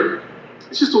Arab.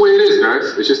 It's just the way it is,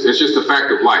 guys. It's just a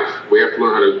fact of life. We have to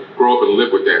learn how to grow up and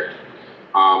live with that.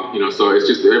 So it's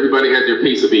just everybody has their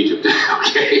piece of Egypt.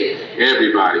 Okay,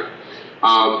 everybody.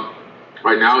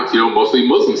 Right now, it's, mostly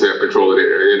Muslims have control of that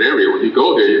area. When you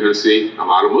go there, you're going to see a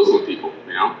lot of Muslim people,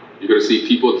 You're going to see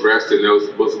people dressed in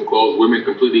those Muslim clothes, women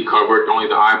completely covered, only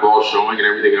the eyeballs showing and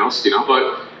everything else,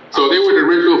 But, so they were the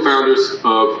original founders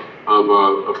of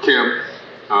Chem.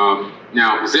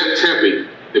 Now, Zep Tepi,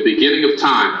 the beginning of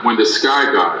time, when the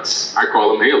sky gods, I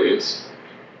call them aliens,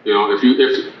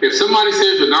 if somebody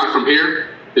says you're not from here,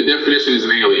 the definition is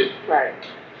an alien. Right.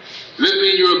 Doesn't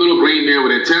mean you're a little green man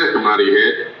with antenna coming out of your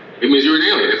head. It means you're an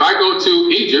alien. If I go to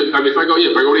Egypt, if I go to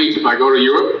Egypt, if I go to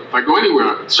Europe, if I go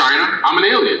anywhere, China, I'm an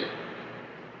alien.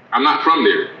 I'm not from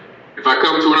there. If I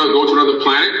go to another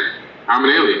planet, I'm an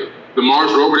alien. The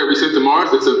Mars rover that we sent to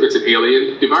Mars, it's an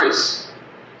alien device.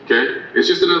 Okay? It's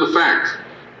just another fact.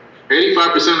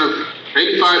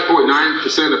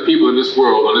 85.9% of people in this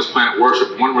world, on this planet,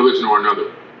 worship one religion or another.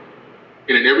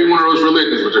 And in every one of those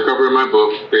religions, which I cover in my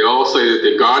book, they all say that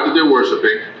the God that they're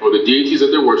worshiping, or the deities that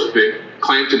they're worshiping,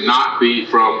 claim to not be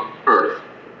from Earth.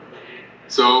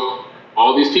 So,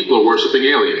 all these people are worshiping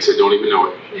aliens and don't even know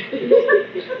it.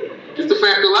 It's a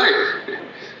fact of life.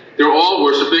 They're all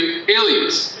worshiping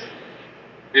aliens.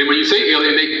 And when you say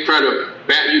alien, they try to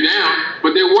bat you down,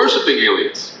 but they're worshiping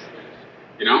aliens.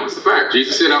 It's a fact.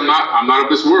 Jesus said, I'm not of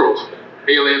this world.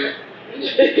 Alien.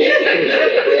 Okay?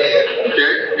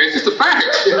 It's just a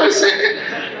fact.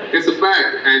 It's a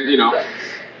fact. And,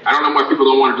 I don't know why people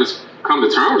don't want to just come to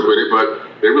terms with it, but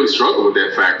they really struggle with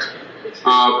that fact.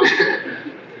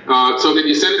 So they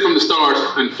descended from the stars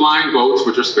in flying boats,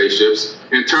 which are spaceships,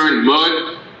 and turned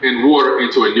mud and water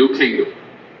into a new kingdom.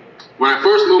 When I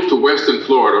first moved to Western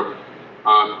Florida,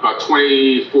 about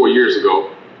 24 years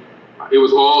ago, it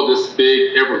was all this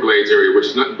big Everglades area, which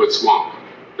is nothing but swamp.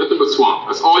 Nothing but swamp.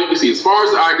 That's all you can see. As far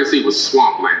as the eye could see was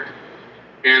swampland.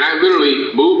 And I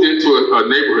literally moved into a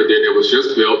neighborhood there that was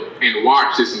just built and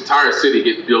watched this entire city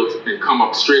get built and come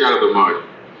up straight out of the mud.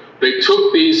 They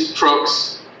took these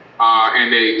trucks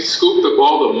and they scooped up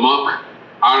all the muck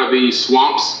out of these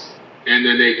swamps, and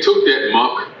then they took that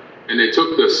muck and they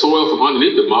took the soil from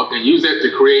underneath the muck and used that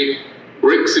to create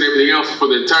bricks and everything else for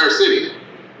the entire city.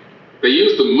 They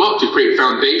used the muck to create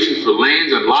foundations for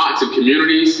lands and lots and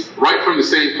communities right from the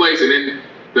same place, and then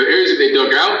the areas that they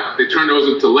dug out, they turned those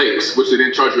into lakes, which they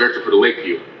then charge you extra for the lake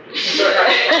view.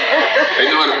 They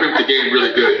know how to pimp the game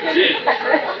really good.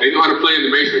 They know how to play in the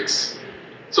Matrix.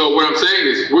 So what I'm saying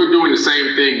is we're doing the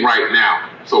same thing right now.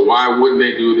 So why wouldn't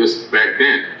they do this back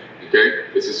then? Okay?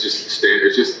 This is just standard.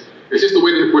 It's just the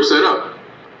way that we're set up.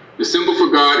 The symbol for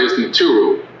God is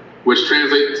Naturu, which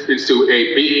translates into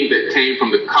a being that came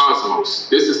from the cosmos.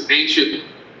 This is ancient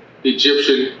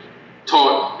Egyptian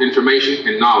taught information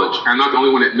and knowledge. I'm not the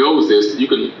only one that knows this. You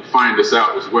can find this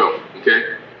out as well,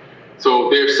 okay? So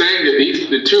they're saying that these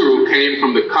Naturu came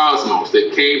from the cosmos. They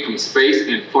came from space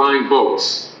in flying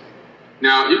boats.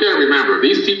 Now, you got to remember,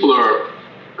 these people are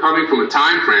coming from a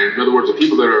time frame, in other words, the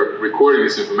people that are recording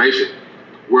this information,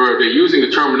 where they're using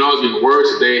the terminology and words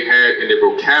that they had in their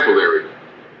vocabulary.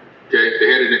 Okay,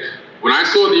 they had it. When I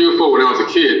saw the UFO when I was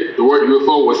a kid, the word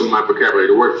UFO wasn't in my vocabulary.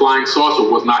 The word flying saucer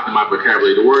was not in my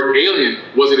vocabulary. The word alien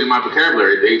wasn't in my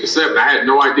vocabulary at the age of 7. I had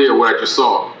no idea what I just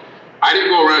saw. I didn't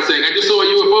go around saying, I just saw a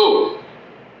UFO.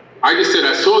 I just said,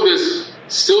 I saw this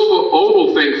silver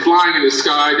oval thing flying in the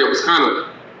sky that was kind of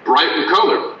bright in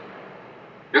color.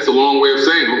 That's a long way of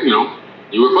saying,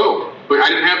 UFO. But I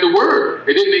didn't have the word.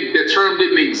 That term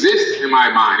didn't exist in my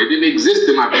mind. It didn't exist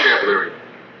in my vocabulary.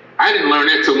 I didn't learn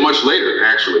that till much later,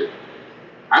 actually.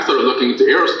 I started looking into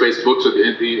aerospace books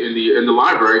in the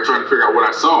library, trying to figure out what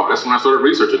I saw. That's when I started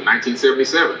researching in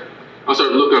 1977. I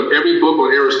started looking up every book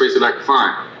on aerospace that I could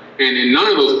find. And in none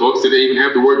of those books did they even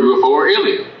have the word UFO or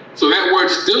alien. So that word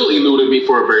still eluded me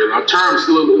for a very long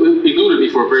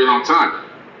time.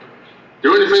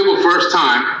 During the fabled first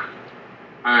time,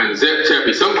 and Zep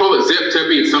Tepi, some call it Zep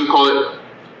Tepi and some call it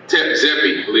Tep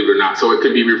Zepi, believe it or not. So it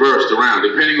can be reversed around,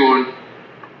 depending on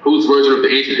whose version of the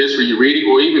ancient history you're reading,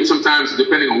 or even sometimes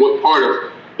depending on what part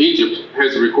of Egypt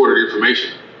has the recorded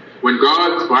information. When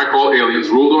gods, what I call aliens,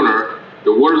 ruled on earth,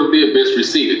 the waters of the abyss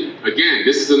receded. Again,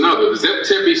 this is another. The Zep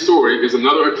Tepi story is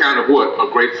another account of what?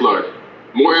 A great flood.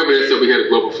 More evidence that we had a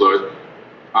global flood.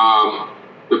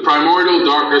 The primordial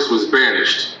darkness was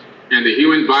banished, and the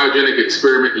human biogenic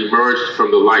experiment emerged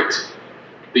from the light.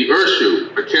 The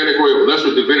Urshu, a category of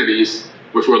lesser divinities,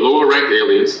 which were lower-ranked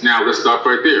aliens. Now, let's stop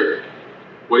right there.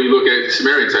 When you look at the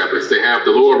Sumerian tablets, they have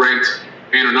the lower-ranked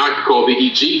Anunnaki called the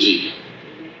Ijiji,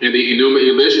 in the Enuma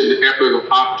Elish, in the Epic of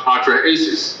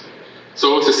Atrahasis.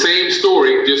 So it's the same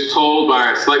story, just told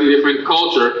by a slightly different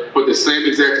culture, but the same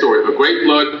exact story. A great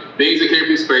flood, beings that came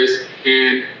from space,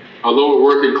 and a lower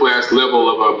working class level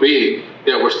of a being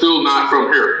that were still not from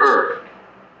Earth.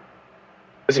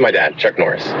 This is my dad, Chuck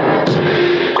Norris.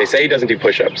 They say he doesn't do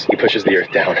push-ups. He pushes the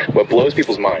earth down. What blows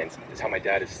people's minds is how my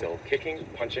dad is still kicking,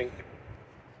 punching.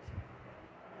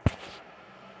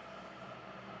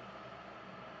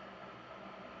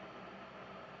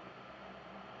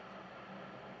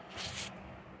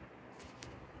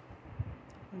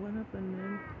 What happened,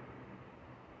 man?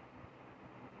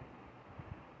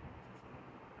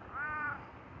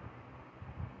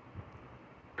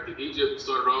 Egypt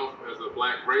started off as a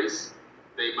black race.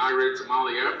 They migrated to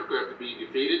Mali, Africa after being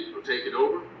defeated or taken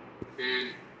over.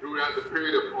 And throughout the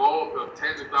period of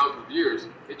tens of thousands of years,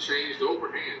 it changed over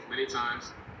hands many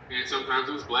times. And sometimes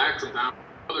it was black, sometimes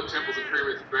other temples and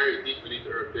pyramids buried deep beneath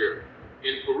the earth there.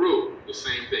 In Peru, the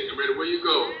same thing. No matter where you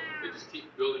go, they just keep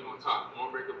building on top.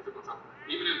 More makeup on top.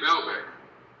 Even in Baalbek,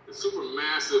 the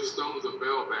supermassive stones of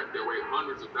Baalbek that weigh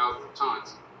hundreds of thousands of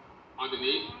tons,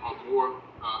 underneath are more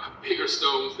bigger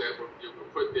stones that were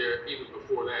put there even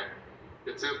before that.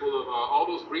 The temple of all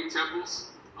those Greek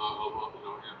temples of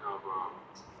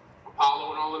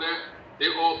Apollo and all of that,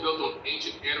 they're all built on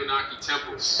ancient Anunnaki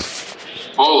temples.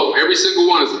 All of them. Every single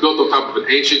one is built on top of an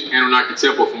ancient Anunnaki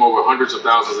temple from over hundreds of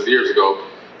thousands of years ago.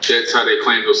 That's how they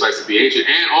claim those sites to be ancient,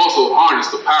 and also harness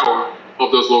the power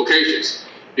of those locations,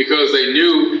 because they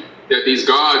knew that these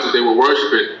gods that they were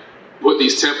worshiping put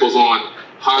these temples on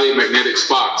highly magnetic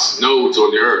spots, nodes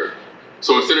on the earth.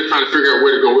 So instead of trying to figure out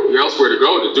elsewhere to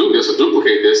go to do this or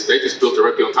duplicate this, they just built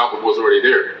directly on top of what's already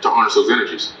there to harness those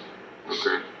energies.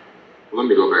 Okay. Well, let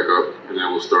me go back up, and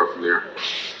then we'll start from there,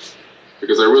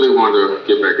 because I really want to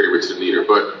get back anyway to the meter.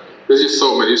 But there's just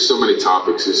so many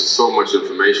topics. There's so much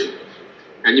information.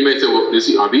 And you may say, well, these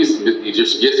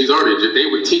Egyptians? Yes, these are the Egyptians. They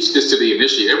would teach this to the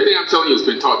initiate. Everything I'm telling you has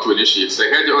been taught to initiates.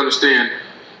 They had to understand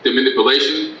the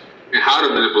manipulation and how to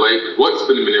manipulate, what's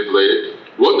been manipulated,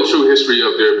 what the true history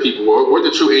of their people were, what the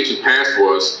true ancient past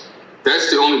was. That's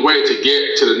the only way to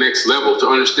get to the next level, to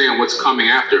understand what's coming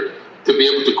after, to be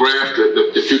able to grasp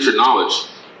the future knowledge.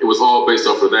 It was all based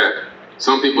off of that.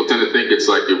 Some people tend to think it's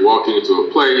like you're walking into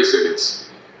a place and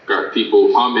it's got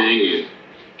people humming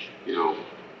and,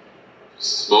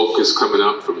 smoke is coming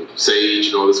up from sage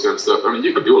and all this kind of stuff. I mean,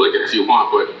 you can do it like that if you want,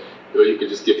 but you can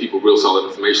just give people real solid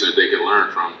information that they can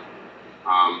learn from.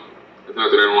 It's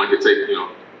not that I don't like to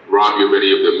rob you of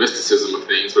any of the mysticism of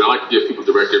things, but I like to give people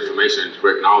direct information and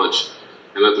direct knowledge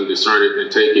and let them discern it and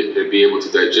take it and be able to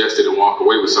digest it and walk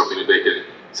away with something that they can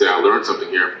say, I learned something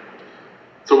here.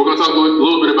 So we're going to talk a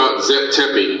little bit about Zep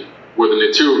Tepi, where the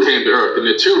Naturu came to Earth. The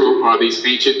Naturu are these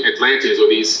ancient Atlanteans, or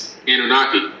these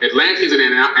Anunnaki. Atlanteans and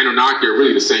Anunnaki are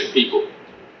really the same people.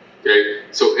 Okay,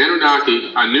 so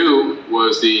Anunnaki, Anu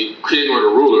was the king or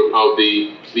the ruler of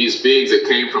these beings that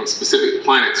came from specific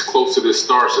planets close to this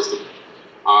star system.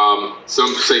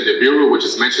 Some say Nibiru, which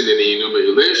is mentioned in the Enuma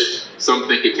Elish. Some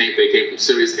think they came from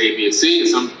Sirius A, B, and C. And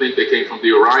some think they came from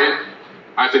the Orion.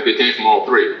 I think they came from all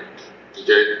three.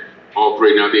 Okay, all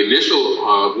three. Now, the initial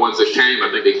ones that came,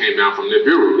 I think they came down from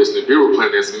Nibiru. This Nibiru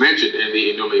planet is mentioned in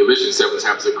the Enuma Elish in Seven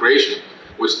Tablets of Creation,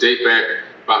 which date back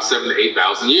about 7,000 to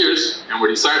 8,000 years, and were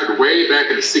deciphered way back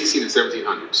in the 16 and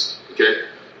 1700s. Okay,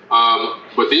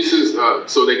 but this is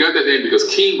so they got that name because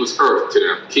Ki was Earth to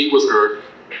them. Ki was Earth,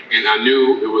 and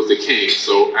Anu, it was the king.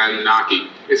 So Anunnaki.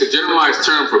 It's a generalized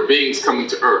term for beings coming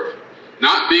to Earth,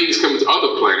 not beings coming to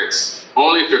other planets.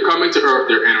 Only if they're coming to Earth,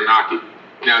 they're Anunnaki.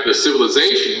 Now, the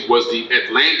civilization was the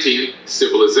Atlantean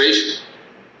civilization.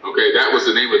 Okay, that was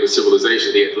the name of the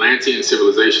civilization, the Atlantean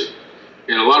civilization.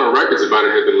 And a lot of records about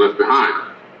it have been left behind.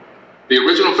 The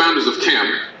original founders of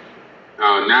Chem,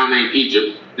 now named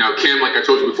Egypt. Now, Chem, like I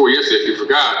told you before yesterday, if you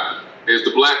forgot, is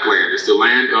the Black Land. It's the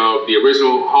land of the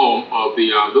original home of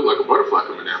the, look like a butterfly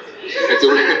coming down. It's the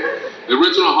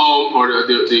original home, or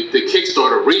the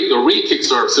kickstarter, the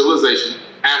re-kickstart of civilization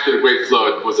after the Great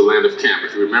Flood was the land of Chem.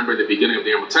 If you remember in the beginning of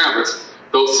the Emerald Tablets,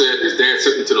 Thoth said his dad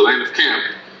sent him to the land of Chem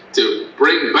to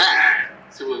bring back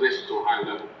civilization to a high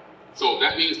level. So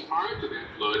that means prior to that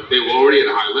flood, they were already at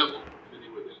a high level. And they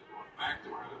were then going back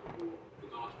to a high level with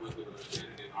knowledge, wisdom, and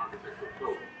understanding and architecture of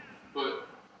Thoth. But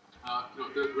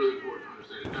that's really important to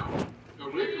understand now.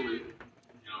 Originally,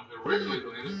 the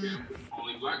land of Chem was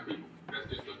only black people. That's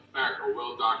just a fact, or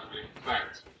well-documented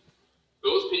fact.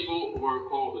 Those people were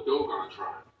called the Dogon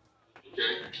tribe.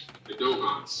 Okay? The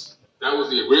Dogons. That was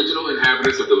the original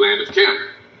inhabitants of the land of Chem.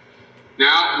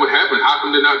 Now, what happened? How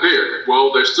come they're not there?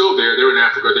 Well, they're still there. They're in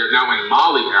Africa. They're now in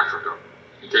Mali, Africa.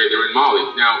 Okay, they're in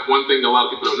Mali. Now, one thing that a lot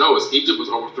of people don't know is Egypt was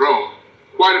overthrown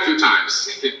quite a few times.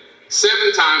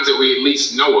 7 times that we at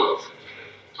least know of.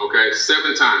 Okay,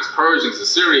 7 times. Persians,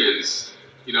 Assyrians,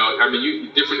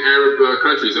 different Arab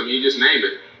countries. You just name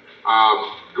it.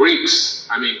 Greeks.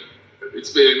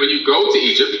 It's been, when you go to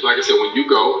Egypt, like I said, when you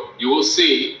go, you will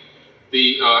see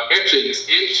the etchings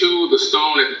into the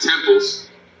stone at the temples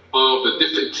of the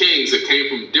different kings that came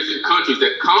from different countries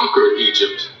that conquered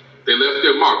Egypt. They left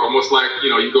their mark, almost like,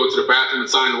 you go to the bathroom and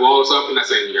sign the wall or something. I'm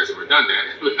not saying you guys have ever done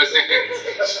that. But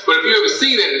if you ever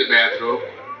seen that in the bathroom,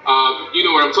 you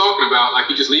know what I'm talking about. Like,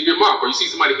 you just leave your mark, or you see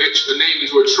somebody etch the name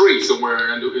into a tree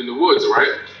somewhere in the woods,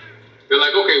 right? They're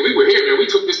like, okay, we were here, man. We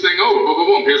took this thing over. Boom, boom,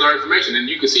 boom. Here's our information. And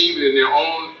you can see even in their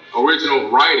own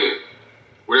original writing,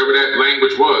 whatever that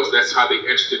language was, that's how they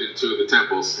etched it into the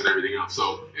temples and everything else.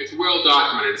 So it's well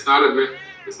documented. It's not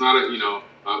a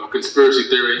conspiracy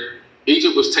theory.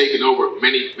 Egypt was taken over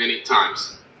many, many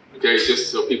times. Okay,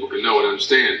 just so people can know and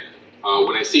understand.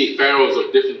 When I see pharaohs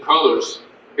of different colors,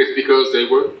 it's because they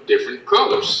were different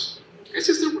colors. It's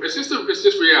just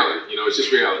reality. It's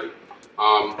just reality.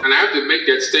 And I have to make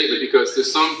that statement because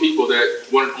there's some people that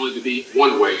want it only to be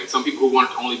one way, and some people who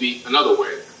want it to only be another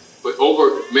way. But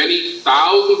over many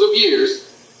thousands of years,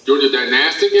 during the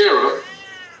dynastic era,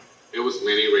 it was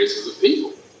many races of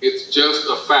people. It's just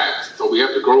a fact. So we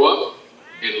have to grow up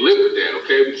and live with that,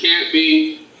 okay? We can't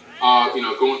be,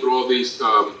 going through all these,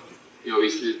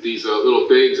 these little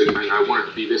things, and I want it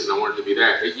to be this and I want it to be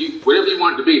that. Whatever you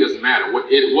want it to be doesn't matter.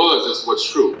 What it was is what's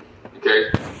true, okay?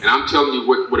 And I'm telling you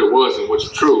what it was and what's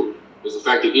true is the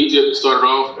fact that Egypt started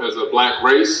off as a black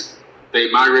race. They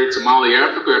migrated to Mali,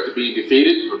 Africa after being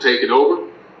defeated or taken over.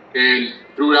 And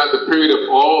throughout the period of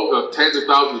all tens of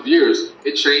thousands of years,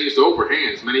 it changed over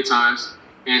hands many times.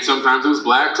 And sometimes it was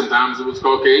black, sometimes it was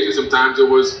Caucasian, sometimes it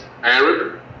was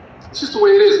Arab. It's just the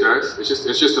way it is, guys. It's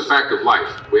just a fact of life.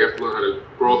 We have to learn how to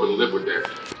grow up and live with that.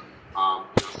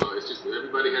 So it's just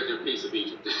everybody has their piece of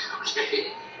Egypt.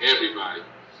 Okay? Everybody.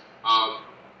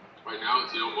 Right now,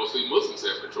 mostly Muslims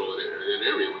have control of that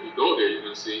area. When you go there, you're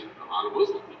going to see a lot of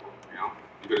Muslim people.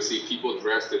 You're going to see people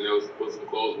dressed in those Muslim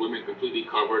clothes, women completely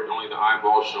covered, only the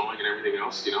eyeballs showing and everything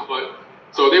else. But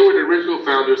so they were the original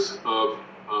founders of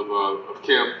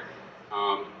Chem.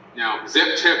 Now,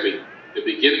 Zep Tepi, the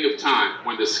beginning of time,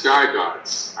 when the sky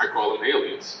gods, I call them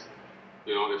aliens.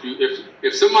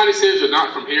 If somebody says you're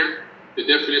not from here, the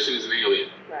definition is an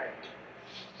alien. Right.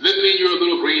 Doesn't mean you're a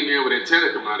little green man with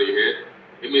antenna coming out of your head.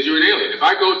 It means you're an alien. If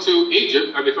I go to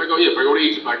Egypt, if I go to Egypt,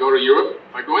 if I go to Europe,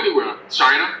 if I go anywhere,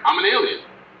 China, I'm an alien.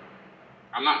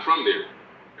 I'm not from there.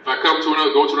 If I go to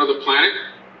another planet,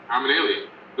 I'm an alien.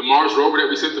 The Mars rover that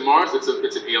we sent to Mars, it's an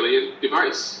alien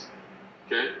device.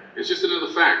 Okay? It's just another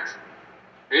fact.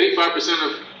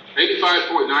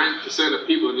 85.9% of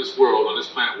people in this world, on this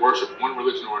planet, worship one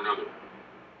religion or another.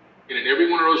 And in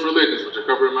every one of those religions, which I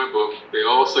cover in my book, they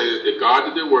all say that the God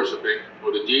that they're worshiping,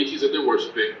 or the deities that they're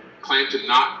worshiping, claim to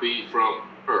not be from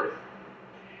Earth.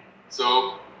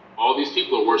 So, all these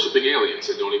people are worshiping aliens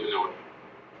and don't even know it.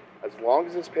 As long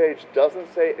as this page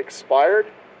doesn't say expired,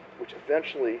 which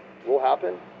eventually will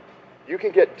happen, you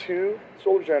can get 2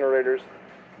 solar generators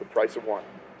for the price of 1.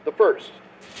 The first,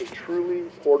 a truly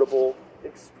portable,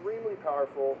 extremely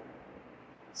powerful.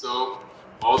 So,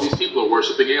 all these people are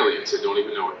worshiping aliens and don't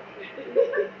even know it.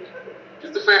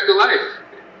 It's the fact of life.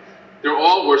 They're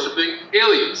all worshiping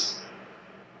aliens.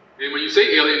 And when you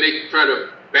say alien, they try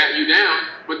to bat you down,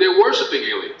 but they're worshiping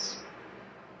aliens.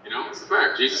 You know, it's the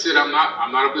fact. Jesus said, I'm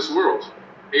not of this world.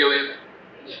 Alien.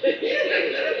 Okay?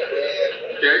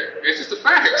 It's just a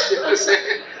fact.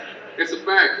 It's a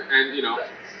fact. And, you know,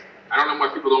 I don't know why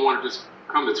people don't want to just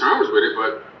come to terms with it,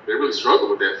 but they really struggle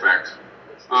with that fact.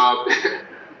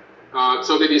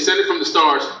 So they descended from the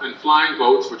stars in flying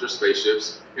boats, which are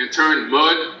spaceships, and turned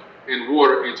mud and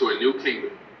water into a new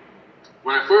kingdom.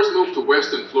 When I first moved to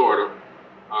Western Florida,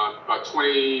 about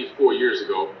 24 years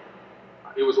ago,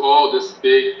 it was all this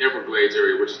big Everglades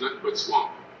area, which is nothing but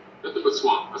swamp. Nothing but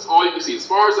swamp. That's all you can see. As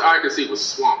far as the eye could see was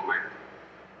swampland.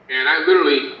 And I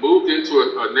literally moved into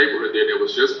a neighborhood there that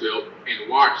was just built and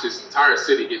watched this entire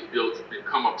city get built and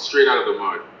come up straight out of the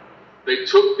mud. They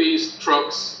took these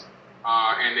trucks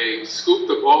and they scooped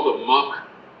up all the muck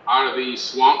out of these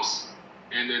swamps,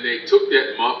 and then they took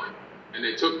that muck and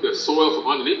they took the soil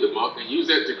from underneath the muck and used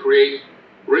that to create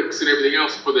bricks and everything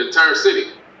else for the entire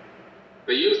city.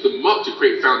 They used the muck to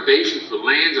create foundations for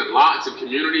lands and lots and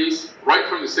communities right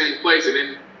from the same place, and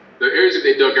then the areas that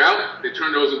they dug out, they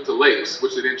turned those into lakes,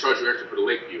 which they then charge you extra for the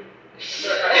lake view.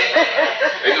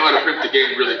 They know how to pimp the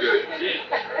game really good.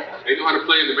 They know how to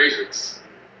play in the matrix.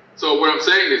 So what I'm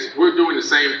saying is, we're doing the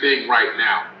same thing right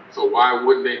now. So why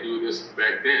wouldn't they do this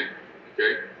back then?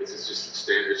 Okay, this is just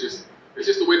standard. It's just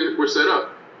the way that we're set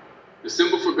up. The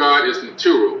symbol for God is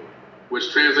Naturu,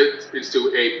 which translates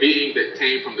into a being that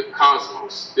came from the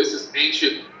cosmos. This is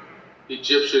ancient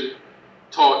Egyptian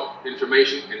taught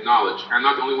information and knowledge. I'm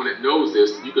not the only one that knows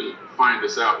this. You can find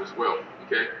this out as well.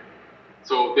 Okay,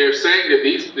 so they're saying that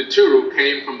these Naturu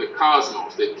came from the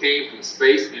cosmos. They came from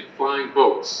space in flying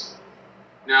boats.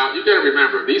 Now, you got to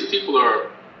remember, these people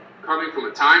are coming from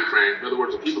a time frame, in other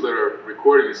words, the people that are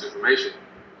recording this information,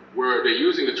 where they're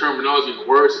using the terminology and the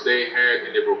words that they had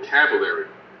in their vocabulary.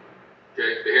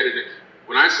 Okay, they had it.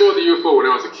 When I saw the UFO when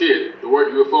I was a kid, the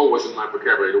word UFO wasn't in my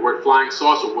vocabulary. The word flying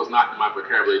saucer was not in my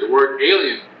vocabulary. The word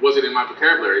alien wasn't in my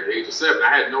vocabulary at the age of 7.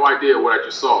 I had no idea what I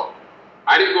just saw.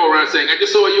 I didn't go around saying, I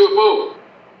just saw a UFO.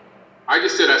 I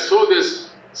just said, I saw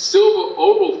this silver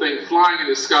oval thing flying in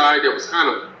the sky that was kind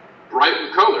of bright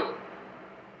in color.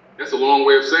 That's a long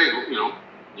way of saying, you know,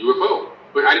 UFO.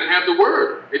 But I didn't have the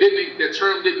word. That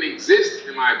term didn't exist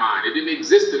in my mind. It didn't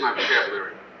exist in my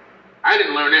vocabulary. I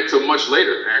didn't learn that till much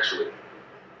later, actually.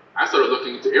 I started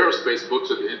looking into aerospace books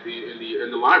in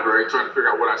the library trying to figure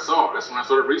out what I saw. That's when I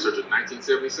started researching in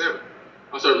 1977.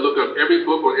 I started looking up every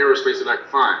book on aerospace that I could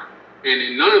find. And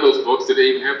in none of those books did they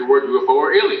even have the word UFO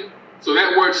or alien. So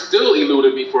that word still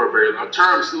eluded me for a very long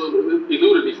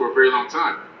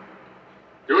time.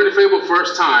 During the fabled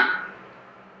first time,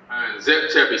 Zep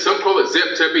Tepi, some call it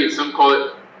Zep Tepi and some call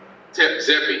it Tep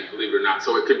Zepi, believe it or not.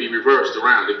 So it could be reversed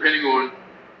around, depending on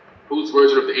whose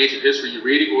version of the ancient history you're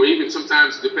reading, or even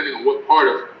sometimes depending on what part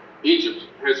of Egypt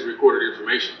has recorded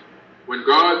information. When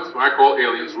gods, what I call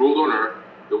aliens, ruled on earth,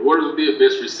 the waters of the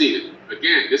abyss receded.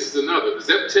 Again, this is another. The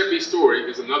Zep Tepi story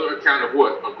is another account of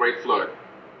what? A great flood.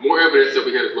 More evidence that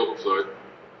we had a global flood.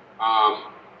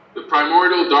 The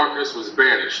primordial darkness was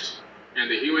banished, and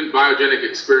the human biogenic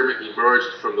experiment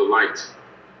emerged from the light.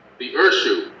 The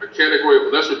Urshu, a category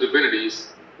of lesser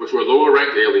divinities, which were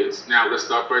lower-ranked aliens. Now, let's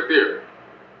stop right there.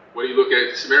 When you look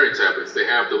at Sumerian tablets, they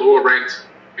have the lower-ranked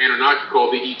Anunnaki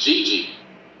called the Igigi,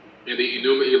 in the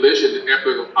Enuma Elish and the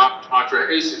Epic of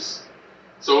Atrahasis.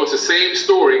 So it's the same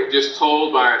story, just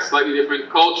told by a slightly different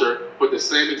culture, but the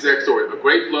same exact story. A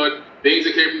great flood, beings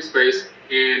that came from space,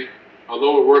 and a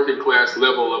lower working class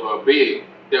level of a being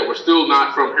that were still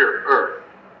not from Earth.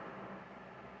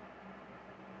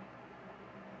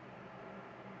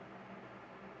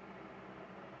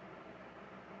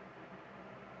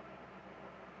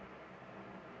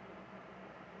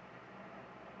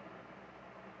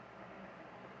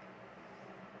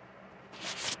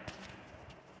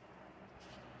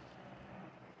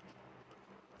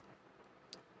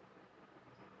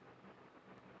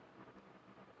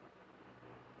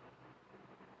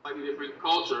 Slightly different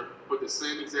culture, but the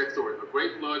same exact story. A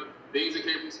great flood, beings that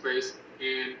came from space,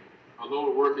 and a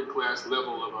lower working class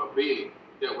level of a being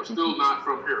Yeah, we're still not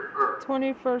from here, Earth.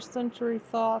 21st century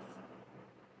thought.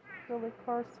 Billy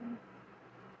Carson.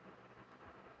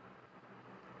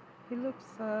 He looks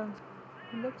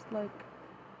like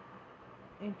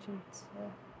ancient.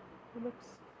 He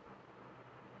looks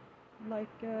like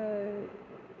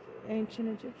ancient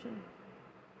Egyptian.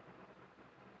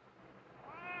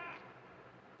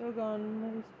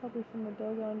 Dogon. He's probably from the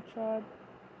Dogon tribe.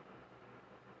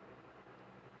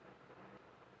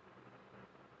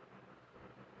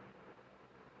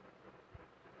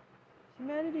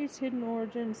 Humanity's Hidden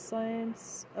Origin,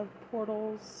 Science of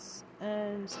Portals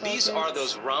and Stargates. These are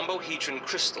those rhombohedron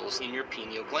crystals in your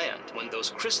pineal gland. When those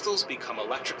crystals become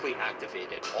electrically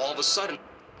activated, all of a sudden...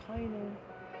 Pineal.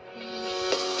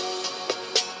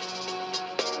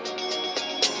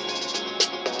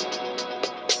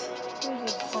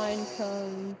 There's a pine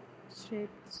cone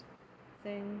shaped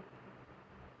thing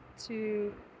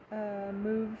to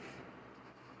move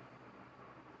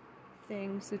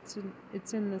things.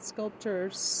 It's in the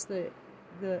sculptures,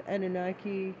 the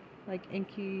Anunnaki, like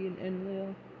Enki and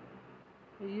Enlil.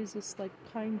 They use this like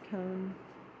pine cone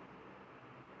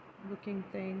looking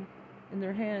thing in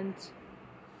their hands.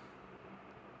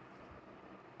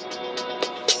 We'll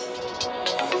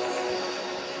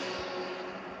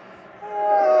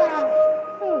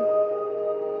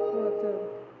have to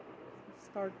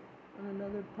start on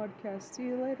another podcast. See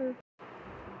you later.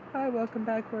 Hi, welcome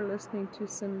back. We're listening to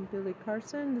some Billy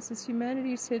Carson. This is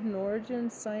Humanity's Hidden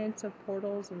Origins, Science of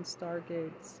Portals and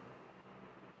Stargates.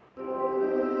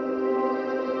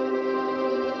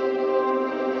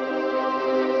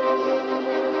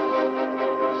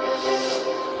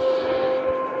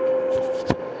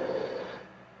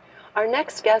 Our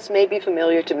next guest may be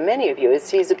familiar to many of you as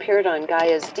he's appeared on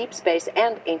Gaia's Deep Space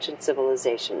and Ancient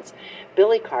Civilizations.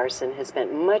 Billy Carson has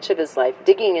spent much of his life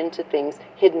digging into things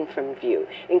hidden from view,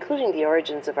 including the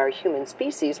origins of our human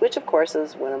species, which of course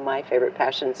is one of my favorite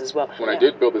passions as well. When I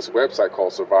did build this website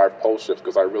called Survive Pole Shifts,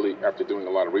 because I really, after doing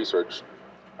a lot of research,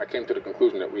 I came to the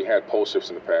conclusion that we had pole shifts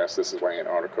in the past. This is why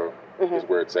Antarctica is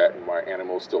where it's at, and why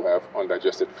animals still have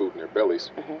undigested food in their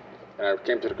bellies. And I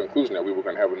came to the conclusion that we were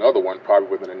going to have another one probably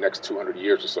within the next 200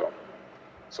 years or so.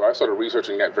 So I started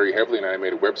researching that very heavily, and I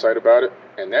made a website about it,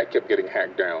 and that kept getting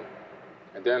hacked down.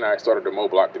 And then I started a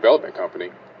mobile app development company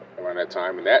around that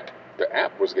time, and the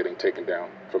app was getting taken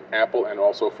down from Apple and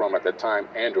also from, at that time,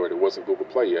 Android. It wasn't Google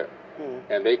Play yet.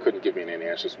 And they couldn't give me any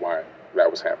answers why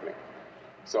that was happening.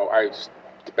 So I just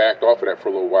backed off of that for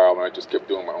a little while, and I just kept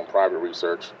doing my own private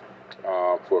research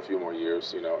for a few more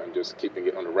years, and just keeping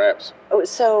it under wraps. Oh,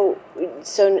 so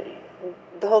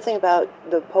the whole thing about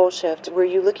the pole shift, were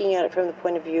you looking at it from the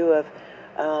point of view of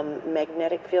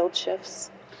magnetic field shifts?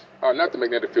 Not the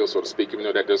magnetic field, so to speak, even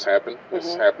though that does happen.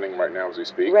 It's happening right now as we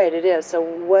speak. Right, it is. So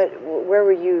where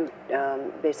were you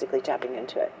basically tapping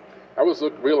into it? I was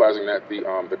realizing that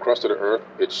the crust of the Earth,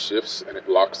 it shifts and it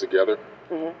locks together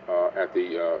at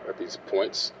these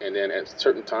points, and then at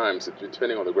certain times,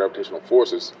 depending on the gravitational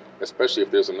forces, especially if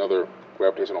there's another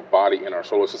gravitational body in our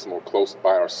solar system or close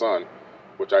by our sun,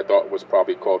 which I thought was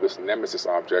probably called this nemesis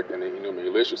object, and in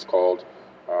English it's called,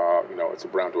 it's a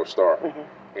brown dwarf star.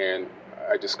 And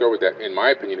I discovered that, in my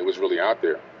opinion, it was really out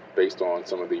there, based on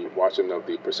some of the watching of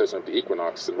the precession of the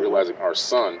equinox and realizing our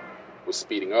sun was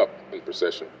speeding up in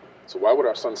precession. So why would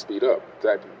our sun speed up?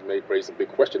 That raised a big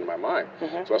question in my mind.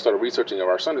 So I started researching if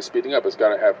our sun is speeding up, it's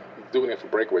got to have doing it for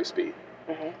breakaway speed.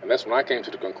 And that's when I came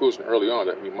to the conclusion early on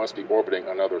that we must be orbiting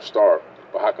another star.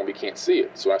 But how come we can't see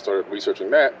it? So I started researching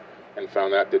that and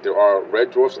found out that there are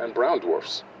red dwarfs and brown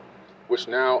dwarfs, which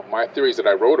now my theories that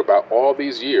I wrote about all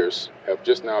these years have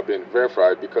just now been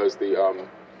verified because the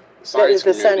science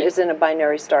the sun community, is in a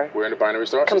binary star. We're in a binary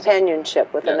star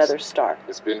Companionship with another star.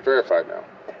 It's been verified now.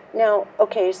 Now,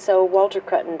 okay, so Walter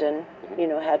Cruttenden,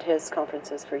 had his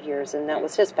conferences for years, and that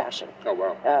was his passion. Oh,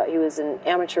 wow. He was an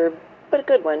amateur, but a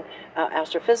good one,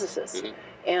 astrophysicist.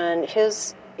 And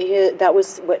that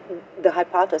was what the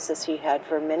hypothesis he had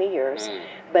for many years.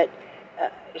 But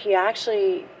he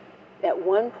actually, at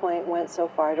one point, went so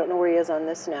far, I don't know where he is on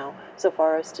this now, so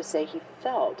far as to say he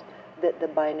felt that the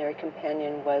binary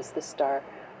companion was the star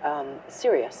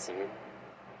Sirius.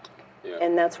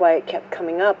 And that's why it kept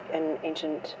coming up in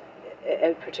ancient,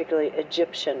 particularly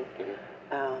Egyptian,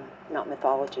 not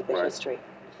mythology, but history.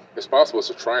 It's possible it's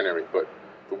a trinary, but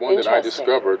the one that I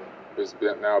discovered has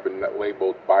now been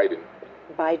labeled Biden.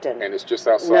 Biden. And it's just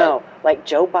outside. No, like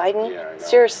Joe Biden? Yeah, I know.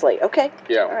 Seriously, okay.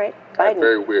 Yeah. All right, Biden.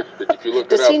 Very weird. If you look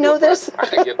Does it up, he know this? I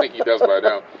think he does by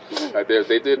now.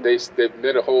 They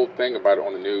did a whole thing about it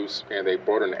on the news, and they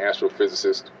brought in an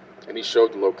astrophysicist, and he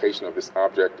showed the location of this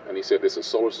object, and he said there's a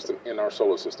solar system in our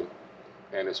solar system.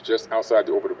 and it's just outside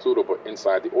the orbit of Pluto, but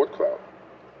inside the Oort cloud.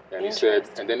 And he said,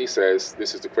 and then he says,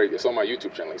 this is the crazy. It's on my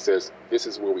YouTube channel. He says, "This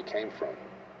is where we came from."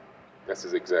 That's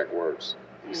his exact words.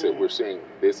 He said, "We're seeing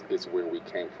this is where we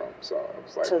came from." So I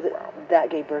was like, so wow. That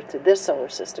gave birth to this solar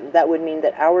system. That would mean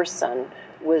that our sun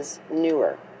was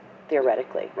newer,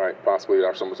 theoretically. Right, possibly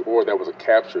our sun was, or that was a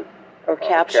captured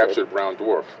brown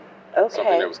dwarf. Okay.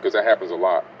 Something that was, because that happens a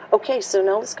lot. Okay, so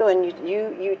now let's go. And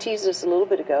you teased us a little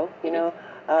bit ago. You know,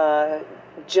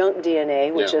 junk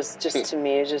DNA, which is just to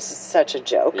me is just such a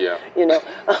joke. Yeah. You know,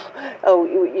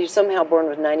 you're somehow born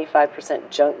with 95%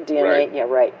 junk DNA. Right. Yeah,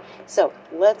 right. So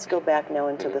let's go back now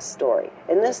into the story,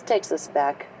 and this takes us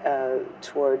back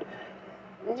toward,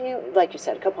 like you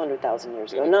said, a couple 100,000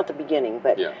 years ago. Not the beginning,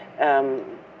 but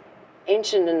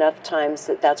ancient enough times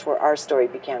that's where our story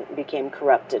became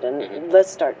corrupted. And let's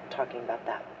start talking about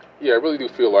that. Yeah, I really do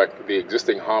feel like the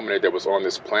existing hominid that was on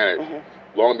this planet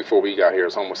long before we got here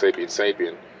as Homo sapiens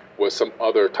sapien was some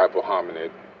other type of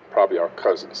hominid, probably our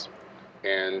cousins.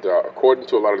 And according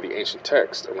to a lot of the ancient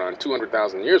texts, around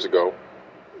 200,000 years ago,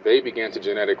 they began to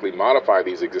genetically modify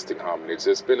these existing hominids.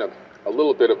 There's been a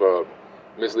little bit of a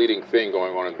misleading thing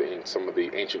going on in some of the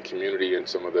ancient community and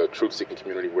some of the truth-seeking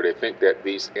community where they think that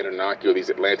these Anunnaki or these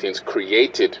Atlanteans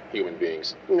created human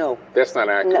beings. No. That's not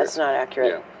accurate. That's not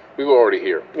accurate. Yeah. We were already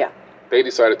here. Yeah. They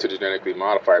decided to genetically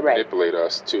modify, manipulate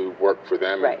us to work for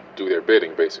them and do their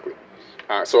bidding, basically.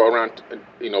 So around,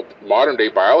 modern-day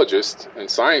biologists and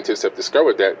scientists have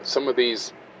discovered that some of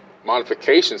these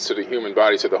modifications to the human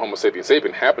body, to the Homo sapiens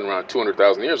sapien, happened around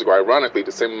 200,000 years ago. Ironically,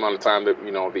 the same amount of time that,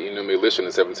 the Enuma Elish and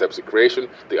the Seven Steps of Creation,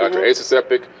 the Atrahasis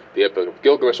epic, the Epic of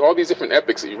Gilgamesh, all these different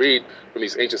epics that you read from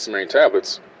these ancient Sumerian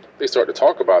tablets, they start to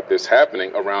talk about this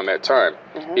happening around that time.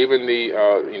 Even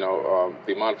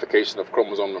the modification of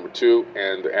chromosome number 2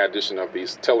 and the addition of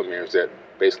these telomeres that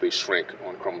basically shrink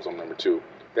on chromosome number 2.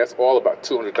 That's all about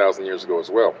 200,000 years ago as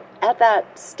well. At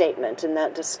that statement and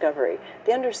that discovery,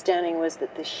 the understanding was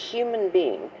that the human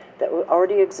being that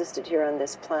already existed here on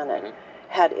this planet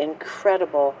had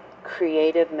incredible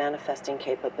creative manifesting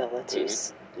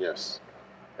capabilities. Yes,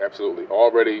 absolutely.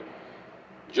 Already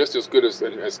just as good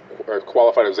as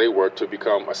qualified as they were to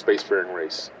become a spacefaring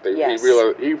race.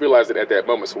 He realized it at that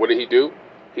moment. So what did he do?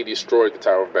 He destroyed the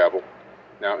Tower of Babel.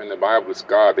 Now, in the Bible, it's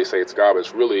God. They say it's God, but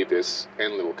it's really this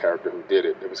Enlil character who did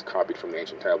it. It was copied from the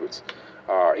ancient tablets.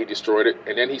 He destroyed it,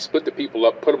 and then he split the people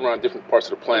up, put them around different parts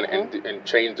of the planet, and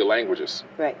changed the languages.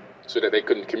 Right. So that they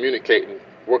couldn't communicate and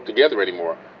work together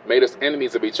anymore. Made us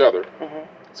enemies of each other.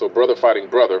 So brother fighting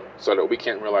brother, so that we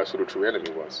can't realize who the true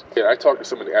enemy was. Yeah, I talked to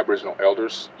some of the Aboriginal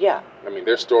elders. Yeah. I mean,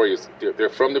 their story is, they're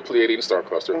from the Pleiadian star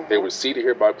cluster. They were seeded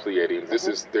here by Pleiadians. This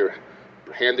is their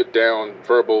handed down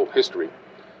verbal history.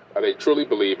 They truly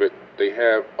believe it. They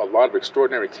have a lot of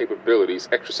extraordinary capabilities,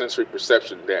 extrasensory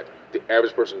perception that the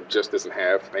average person just doesn't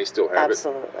have. They still have it.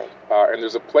 Absolutely. And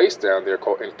there's a place down there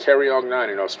called in Carryong 9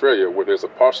 in Australia where there's a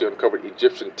partially uncovered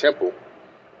Egyptian temple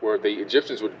where the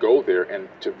Egyptians would go there and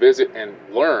to visit and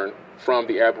learn from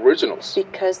the Aboriginals.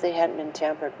 Because they hadn't been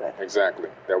tampered with. Exactly.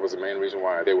 That was the main reason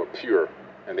why. They were pure.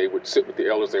 And they would sit with the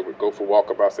elders, they would go for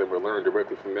walkabouts, they would learn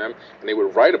directly from them, and they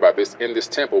would write about this in this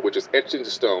temple, which is etched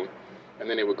into stone, and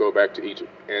then they would go back to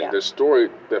Egypt. And the story,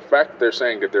 the fact that they're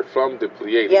saying that they're from the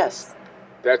Pleiadians,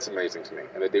 that's amazing to me,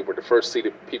 and that they were the first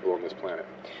seeded people on this planet.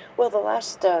 Well, the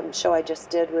last show I just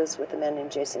did was with a man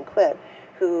named Jason Quitt,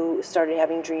 who started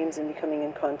having dreams and coming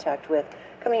in contact with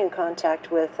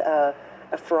a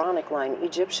pharaonic line,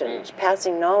 Egyptian,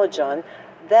 passing knowledge on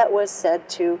that was said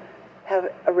to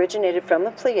have originated from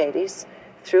the Pleiades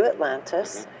through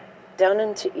Atlantis, down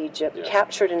into Egypt,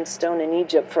 captured in stone in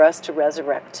Egypt for us to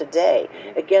resurrect today.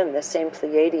 Again, the same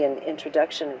Pleiadian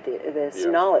introduction of this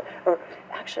knowledge. Or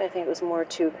actually, I think it was more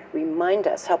to remind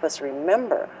us, help us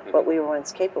remember what we were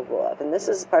once capable of. And this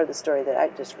is part of the story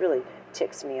that just really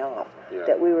ticks me off,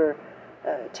 that we were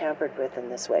tampered with in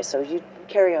this way. So you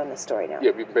carry on the story now.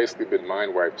 Yeah, we've basically been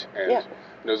mind wiped. And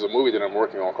there's a movie that I'm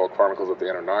working on called Chronicles of the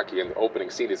Anunnaki, and the opening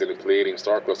scene is in the Pleiadian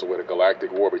star cluster with a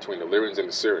galactic war between the Lyrians and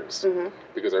the Sirians.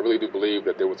 Because I really do believe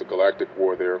that there was a galactic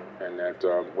war there, and that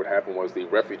what happened was the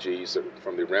refugees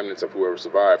from the remnants of whoever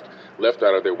survived left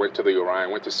out of there, went to the Orion,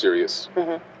 went to Sirius,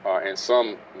 and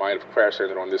some might have crash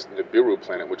landed on this Nibiru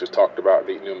planet, which is talked about,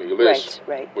 the Enuma Elish,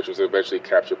 which was eventually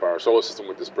captured by our solar system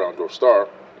with this brown dwarf star.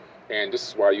 And this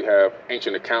is why you have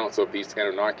ancient accounts of these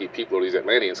Anunnaki people or these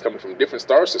Atlanteans coming from different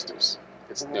star systems.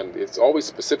 It's always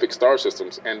specific star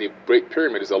systems, and the Great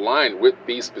Pyramid is aligned with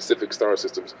these specific star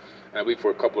systems. And I believe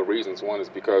for a couple of reasons. One is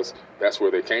because that's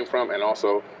where they came from, and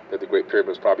also that the Great Pyramid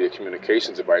was probably a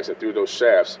communications device, that through those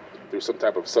shafts, through some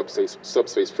type of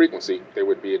subspace frequency, they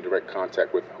would be in direct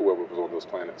contact with whoever was on those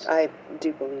planets. I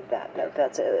do believe that.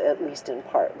 That's at least in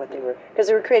part what they were, because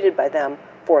they were created by them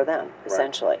for them,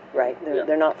 essentially, right?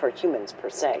 They're not for humans per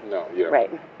se. No, yeah. Right.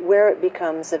 Where it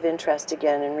becomes of interest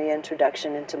again in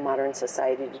reintroduction into modern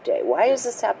society today. Why is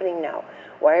this happening now?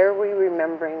 Why are we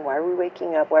remembering? Why are we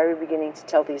waking up? Why are we beginning to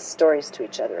tell these stories to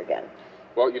each other again?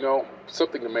 Well, you know,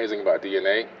 something amazing about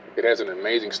DNA, it has an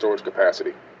amazing storage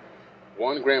capacity.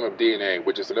 1 gram of DNA,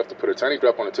 which is enough to put a tiny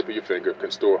drop on the tip of your finger,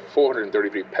 can store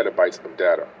 433 petabytes of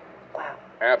data. Wow.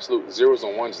 Absolute zeros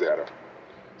and ones data.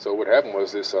 So what happened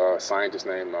was this scientist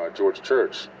named George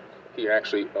Church, he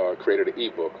actually created an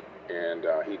ebook, and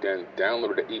he then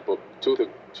downloaded the ebook to the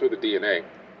DNA.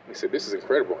 He said, this is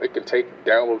incredible. It can take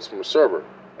downloads from a server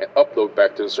and upload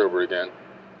back to the server again.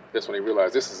 That's when he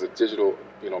realized this is a digital,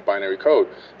 binary code.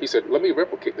 He said, let me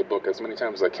replicate the book as many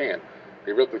times as I can.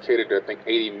 He replicated it, I think,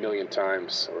 80 million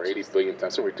times or 80 billion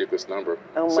times, some ridiculous number.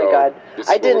 Oh my God!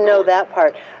 I didn't know that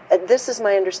part. This is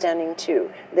my understanding too.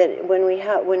 That when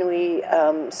we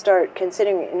start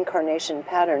considering incarnation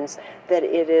patterns, that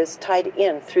it is tied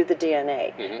in through the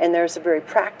DNA, and there's a very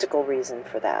practical reason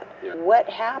for that. Yeah. What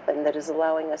happened that is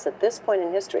allowing us at this point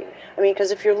in history? I mean,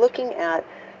 because if you're looking at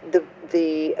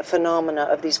the phenomena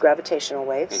of these gravitational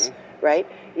waves, right?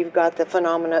 You've got the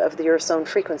phenomena of the Earth's own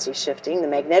frequency shifting, the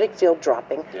magnetic field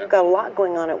dropping. Yeah. You've got a lot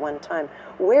going on at one time.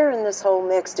 Where in this whole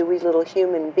mix do we little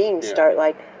human beings start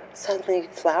suddenly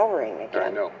flowering again? I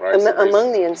know, right?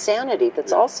 Among the insanity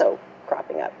that's also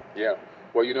cropping up. Yeah.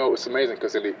 Well, it's amazing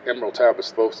because in the Emerald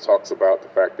Tablets, Thoth talks about the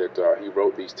fact that he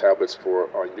wrote these tablets for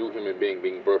a new human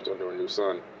being birthed under a new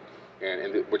sun,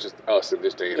 which is us in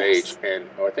this day and age. And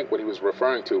I think what he was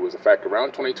referring to was the fact around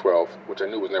 2012, which I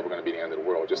knew was never going to be the end of the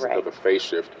world, just another phase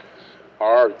shift,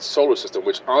 our solar system,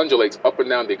 which undulates up and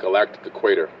down the galactic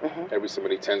equator every so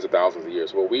many tens of thousands of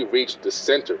years. Well, we reached the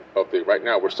center right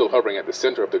now, we're still hovering at the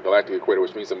center of the galactic equator,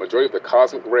 which means the majority of the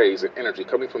cosmic rays and energy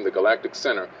coming from the galactic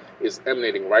center is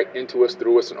emanating right into us,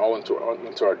 through us, and all into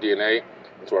our DNA,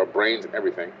 into our brains and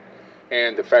everything.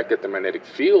 And the fact that the magnetic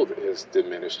field is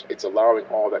diminished, it's allowing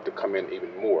all that to come in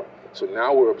even more. So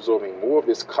now we're absorbing more of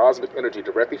this cosmic energy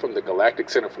directly from the galactic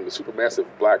center, from the supermassive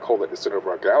black hole at the center of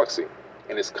our galaxy.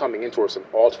 And it's coming into us and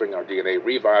altering our DNA,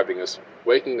 reviving us,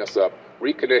 waking us up,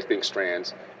 reconnecting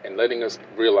strands, and letting us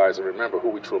realize and remember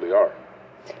who we truly are.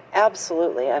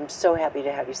 Absolutely. I'm so happy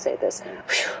to have you say this.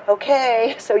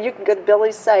 Okay, so you can go to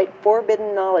Billy's site,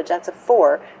 Forbidden Knowledge. That's a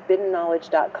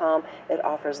 4biddenknowledge.com. It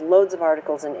offers loads of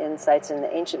articles and insights in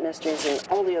the ancient mysteries and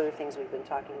all the other things we've been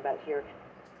talking about here.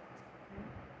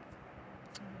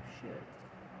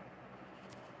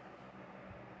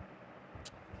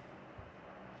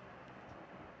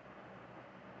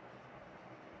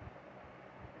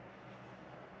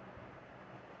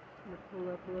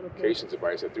 Communications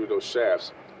device, that through those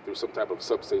shafts, through some type of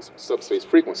subspace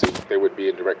frequency, they would be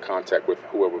in direct contact with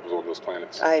whoever was on those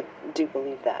planets. I do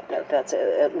believe that. That's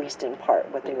at least in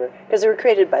part what they were, because they were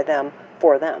created by them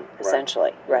for them,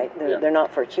 essentially, right? They're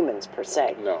not for humans per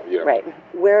se. No, yeah. Right.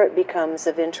 Where it becomes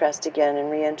of interest again in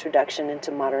reintroduction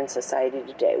into modern society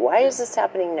today. Why is this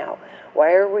happening now?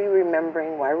 Why are we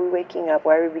remembering? Why are we waking up?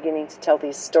 Why are we beginning to tell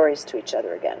these stories to each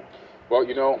other again?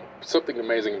 Well, something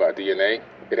amazing about DNA,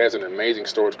 it has an amazing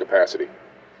storage capacity.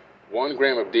 1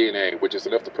 gram of DNA, which is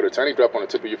enough to put a tiny drop on the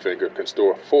tip of your finger, can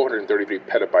store 433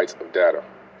 petabytes of data.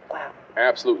 Wow.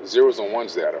 Absolute zeros and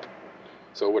ones data.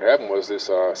 So what happened was this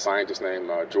scientist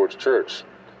named George Church,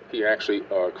 he actually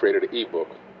created an ebook,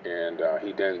 and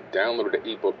he then downloaded the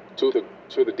ebook to the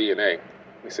DNA.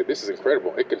 He said, this is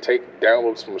incredible. It can take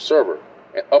downloads from a server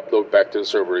and upload back to the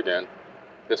server again.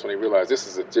 That's when he realized this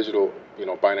is a digital,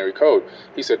 binary code.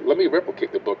 He said, let me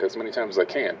replicate the book as many times as I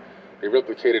can. They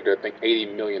replicated it, I think,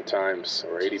 80 million times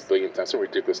or 80 billion times, some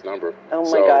ridiculous number. Oh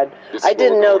my God! I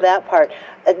didn't know that part.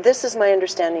 This is my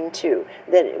understanding too.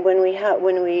 That when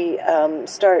we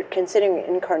start considering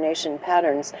incarnation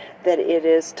patterns, that it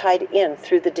is tied in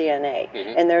through the DNA,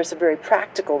 and there's a very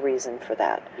practical reason for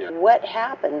that. Yeah. What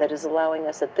happened that is allowing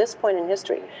us at this point in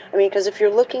history? I mean, because if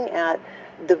you're looking at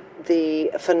the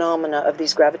phenomena of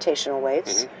these gravitational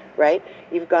waves, right?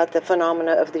 You've got the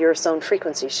phenomena of the Earth's own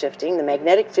frequency shifting, the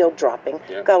magnetic field dropping.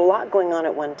 Yeah. You've got a lot going on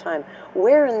at one time.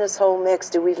 Where in this whole mix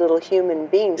do we little human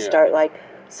beings start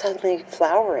suddenly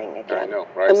flowering again? I know,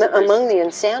 right? Among the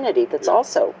insanity that's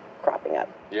also cropping up.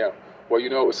 Yeah. Well,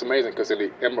 it's amazing because in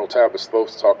the Emerald Tablets,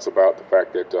 Thoth talks about the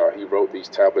fact that he wrote these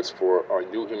tablets for a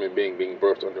new human being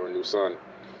birthed under a new sun,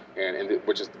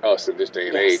 which is us in this day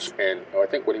and age. And I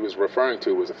think what he was referring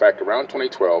to was the fact around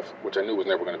 2012, which I knew was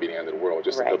never going to be the end of the world,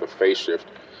 just another phase shift,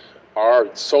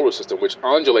 our solar system, which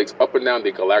undulates up and down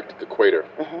the galactic equator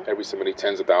every so many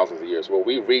tens of thousands of years. Well,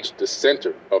 we reached the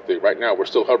center of right now we're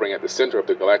still hovering at the center of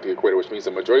the galactic equator, which means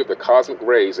the majority of the cosmic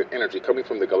rays and energy coming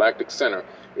from the galactic center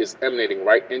is emanating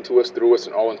right into us, through us,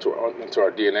 and all into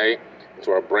our DNA,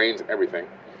 into our brains and everything.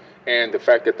 And the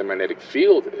fact that the magnetic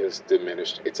field is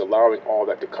diminished, it's allowing all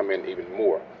that to come in even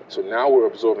more. So now we're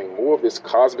absorbing more of this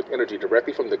cosmic energy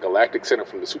directly from the galactic center,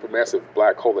 from the supermassive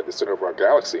black hole at the center of our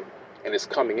galaxy. And it's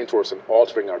coming into us and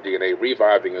altering our DNA,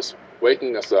 reviving us,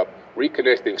 waking us up,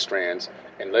 reconnecting strands,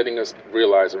 and letting us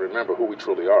realize and remember who we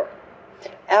truly are.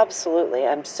 Absolutely.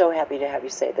 I'm so happy to have you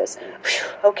say this.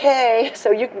 Whew. Okay, so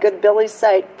you can go to Billy's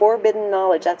site, Forbidden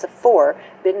Knowledge. That's a 4,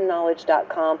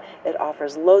 biddenknowledge.com. It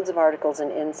offers loads of articles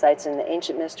and insights in the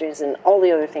ancient mysteries and all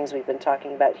the other things we've been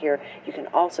talking about here. You can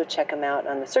also check him out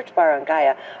on the search bar on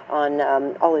Gaia on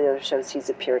all the other shows he's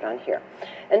appeared on here.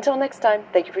 Until next time,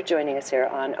 thank you for joining us here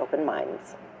on Open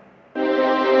Minds.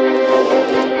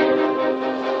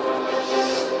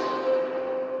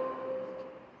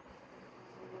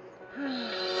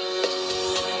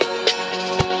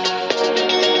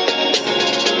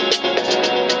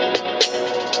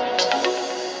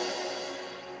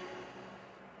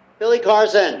 Billy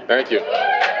Carson. Thank you.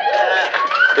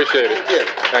 Appreciate it.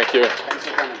 Thank you. Thank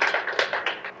you.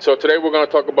 So today we're going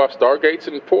to talk about stargates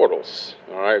and portals.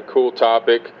 All right, cool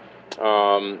topic.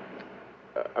 I'm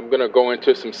going to go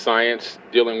into some science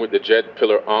dealing with the Jet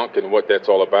Pillar Ankh and what that's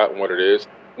all about and what it is.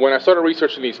 When I started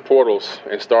researching these portals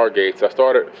and stargates, I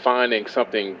started finding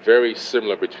something very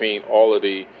similar between all of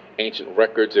the ancient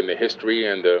records and the history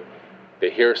and the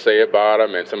hearsay about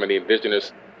them and some of the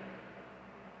indigenous.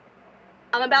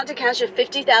 I'm about to cash a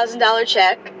 $50,000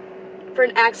 check for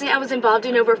an accident I was involved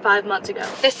in over 5 months ago.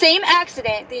 The same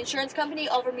accident, the insurance company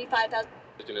offered me $5,000.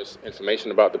 Indigenous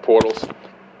information about the portals.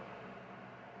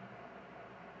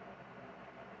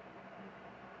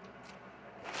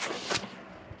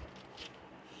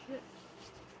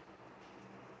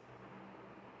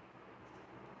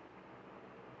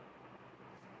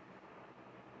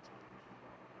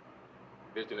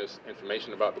 Indigenous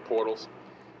information about the portals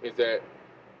is that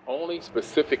only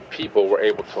specific people were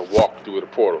able to walk through the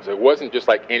portals. It wasn't just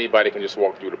like anybody can just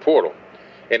walk through the portal.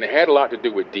 And it had a lot to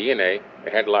do with DNA,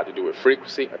 it had a lot to do with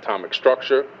frequency, atomic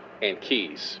structure, and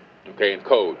keys, okay, and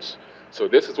codes. So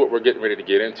this is what we're getting ready to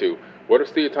get into. What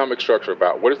is the atomic structure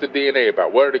about? What is the DNA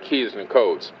about? What are the keys and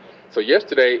codes? So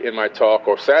yesterday in my talk,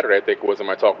 or Saturday I think it was in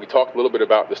my talk, we talked a little bit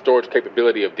about the storage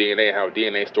capability of DNA, how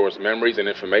DNA stores memories and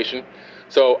information.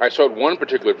 So I showed one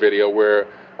particular video where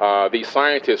these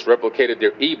scientists replicated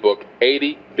their ebook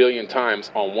 80 billion times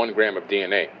on 1 gram of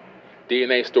DNA.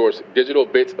 DNA stores digital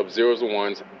bits of zeros and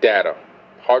ones, data.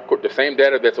 Hardcore, the same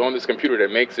data that's on this computer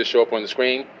that makes this show up on the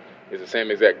screen is the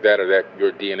same exact data that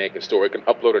your DNA can store. It can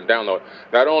upload and download,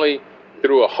 not only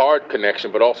through a hard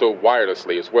connection, but also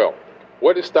wirelessly as well.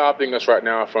 What is stopping us right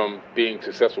now from being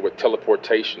successful with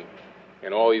teleportation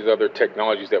and all these other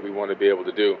technologies that we want to be able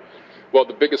to do? Well,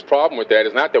 the biggest problem with that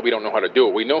is not that we don't know how to do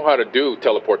it. We know how to do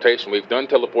teleportation. We've done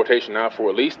teleportation now for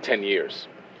at least 10 years.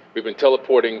 We've been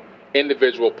teleporting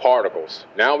individual particles.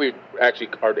 Now we actually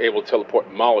are able to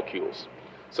teleport molecules.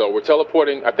 So we're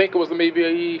teleporting, I think it was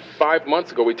maybe 5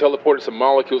 months ago, we teleported some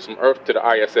molecules from Earth to the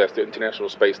ISS, the International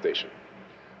Space Station.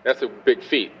 That's a big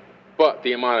feat. But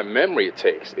the amount of memory it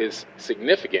takes is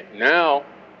significant. Now,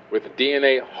 with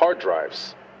DNA hard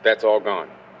drives, that's all gone.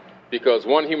 Because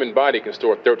one human body can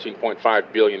store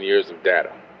 13.5 billion years of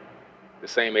data, the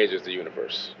same age as the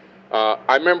universe.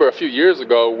 I remember a few years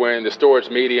ago when the storage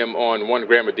medium on 1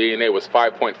 gram of DNA was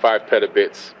 5.5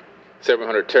 petabits,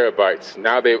 700 terabytes.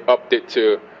 Now they've upped it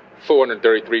to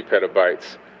 433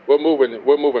 petabytes. We're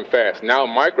moving fast. Now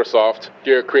Microsoft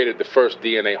here created the first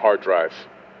DNA hard drive.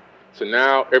 So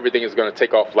now everything is going to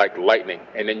take off like lightning.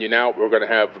 And then we're going to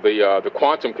have the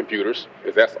quantum computers,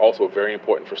 because that's also very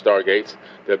important for stargates,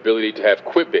 the ability to have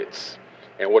qubits,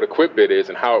 and what a qubit is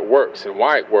and how it works and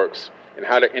why it works and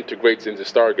how that integrates into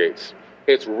stargates.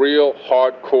 It's real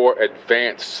hardcore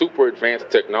advanced, super advanced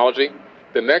technology.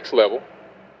 The next level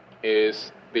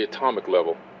is the atomic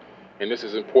level. And this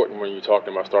is important when you're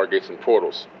talking about stargates and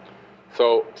portals.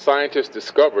 So scientists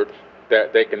discovered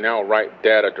that they can now write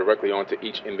data directly onto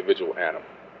each individual atom.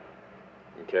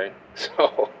 Okay?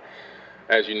 So,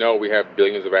 as you know, we have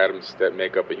billions of atoms that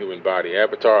make up a human body.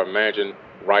 Avatar, imagine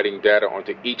writing data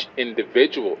onto each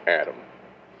individual atom.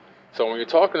 So when you're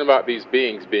talking about these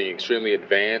beings being extremely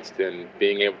advanced and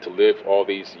being able to live all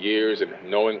these years and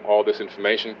knowing all this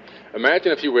information,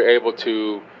 imagine if you were able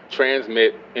to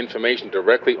transmit information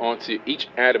directly onto each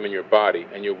atom in your body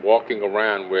and you're walking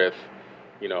around with,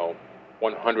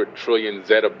 100 trillion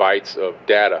zettabytes of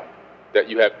data that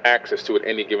you have access to at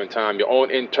any given time, your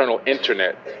own internal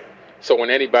internet. So when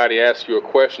anybody asks you a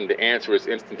question, the answer is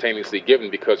instantaneously given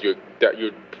because you're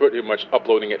pretty much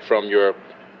uploading it from your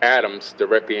atoms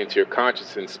directly into your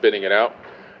consciousness and spitting it out.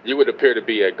 You would appear to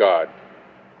be a god.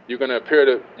 You're going to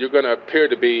appear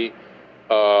to be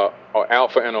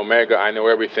Alpha and Omega. I know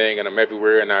everything, and I'm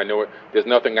everywhere, and I know it. There's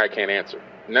nothing I can't answer.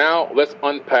 Now let's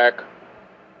unpack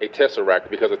a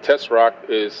tesseract, because a tesseract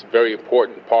is a very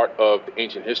important part of the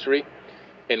ancient history.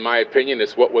 In my opinion,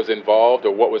 it's what was involved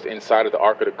or what was inside of the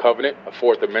Ark of the Covenant, a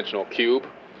fourth-dimensional cube.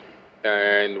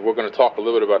 And we're going to talk a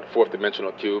little bit about the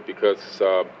fourth-dimensional cube because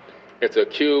it's a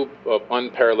cube of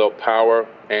unparalleled power,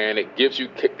 and it gives you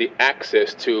the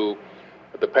access to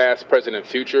the past, present, and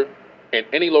future, and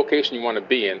any location you want to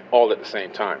be in, all at the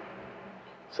same time.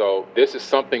 So this is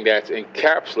something that's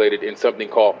encapsulated in something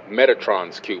called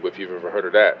Metatron's cube, if you've ever heard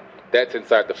of that. That's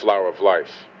inside the flower of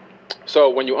life. So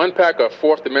when you unpack a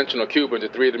fourth-dimensional cube into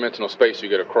three-dimensional space, you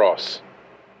get a cross.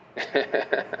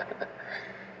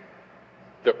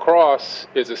 The cross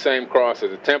is the same cross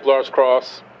as the Templar's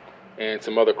cross and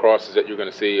some other crosses that you're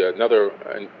going to see. Another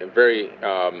very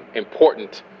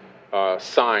important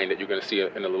sign that you're going to see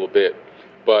in a little bit.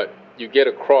 But you get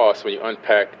a cross when you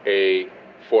unpack a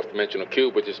fourth-dimensional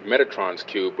cube, which is Metatron's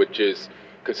cube, which is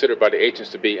considered by the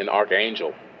ancients to be an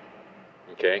archangel.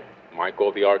 Okay?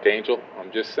 Michael the archangel,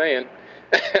 I'm just saying.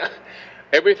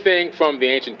 Everything from the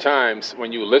ancient times,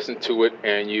 when you listen to it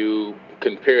and you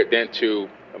compare it then to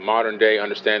a modern day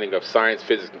understanding of science,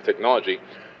 physics, and technology,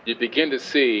 you begin to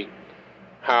see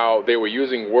how they were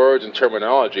using words and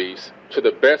terminologies to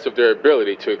the best of their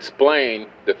ability to explain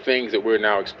the things that we're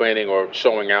now explaining or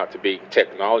showing out to be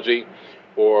technology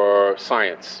or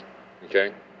science.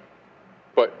 Okay?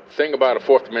 But the thing about a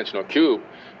fourth-dimensional cube,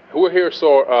 who here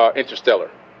saw Interstellar?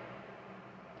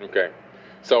 Okay,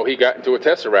 so he got into a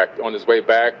tesseract on his way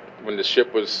back when the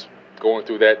ship was going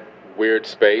through that weird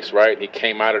space, right? He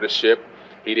came out of the ship.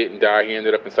 He didn't die. He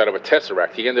ended up inside of a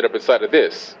tesseract. He ended up inside of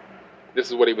this. This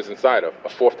is what he was inside of, a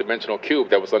fourth-dimensional cube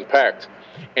that was unpacked.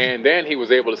 And then he was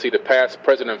able to see the past,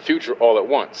 present, and future all at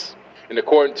once. And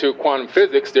according to quantum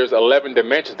physics, there's 11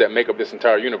 dimensions that make up this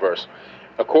entire universe.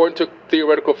 According to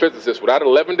theoretical physicists, without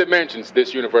 11 dimensions,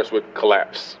 this universe would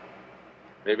collapse.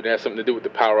 Maybe that has something to do with the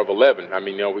power of 11. I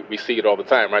mean, you know, we see it all the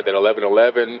time, right? That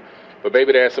 1111. But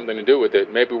maybe that has something to do with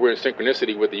it. Maybe we're in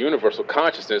synchronicity with the universal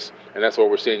consciousness, and that's why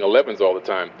we're seeing 11s all the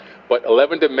time. But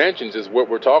 11 dimensions is what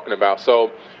we're talking about.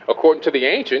 So, according to the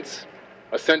ancients,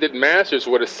 ascended masters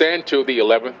would ascend to the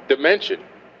 11th dimension.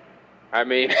 I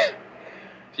mean,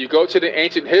 you go to the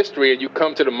ancient history and you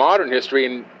come to the modern history,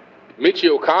 and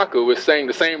Michio Kaku is saying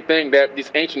the same thing that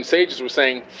these ancient sages were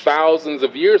saying thousands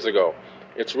of years ago.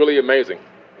 It's really amazing.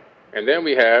 And then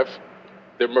we have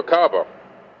the Merkaba,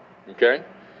 okay,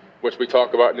 which we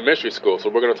talk about in the mystery school. So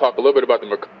we're going to talk a little bit about the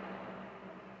Merkaba.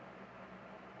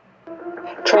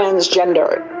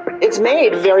 Transgender. It's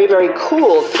made very, very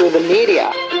cool through the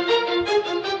media.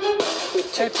 Through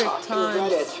TikTok, through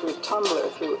Reddit, through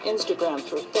Tumblr, through Instagram,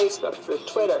 through Facebook, through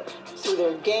Twitter, through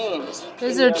their games.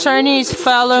 These are Chinese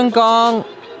Falun Gong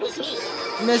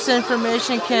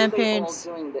misinformation campaigns.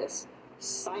 All doing this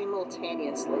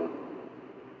simultaneously.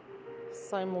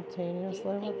 Simultaneously?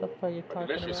 What the fuck are you talking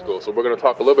Mystery about? School. So we're going to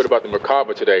talk a little bit about the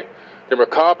Merkaba today. The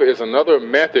Merkaba is another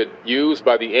method used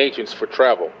by the ancients for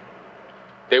travel.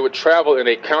 They would travel in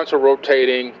a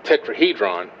counter-rotating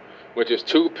tetrahedron, which is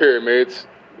two pyramids,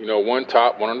 you know, one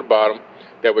top, one on the bottom,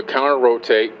 that would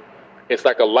counter-rotate. It's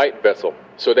like a light vessel.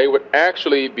 So they would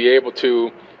actually be able to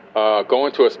go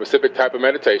into a specific type of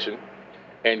meditation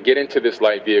and get into this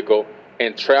light vehicle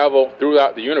and travel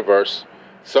throughout the universe,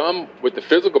 some with the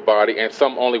physical body and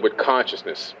some only with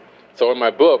consciousness. So in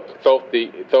my book, Thoth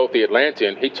the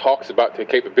Atlantean, he talks about the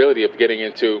capability of getting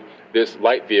into this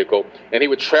light vehicle, and he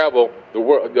would travel the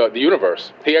world, the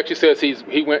universe. He actually says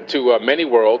he went to many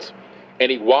worlds,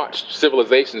 and he watched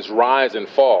civilizations rise and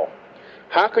fall.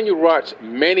 How can you watch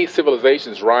many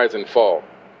civilizations rise and fall,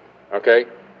 okay,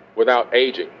 without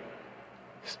aging?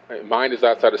 Mind is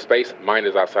outside of space, mind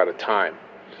is outside of time.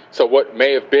 So what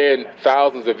may have been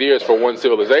thousands of years for one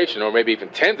civilization, or maybe even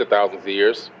tens of thousands of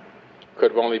years,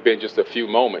 could have only been just a few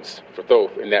moments for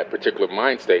Thoth in that particular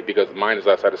mind state, because mind is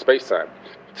outside of space-time.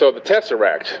 So the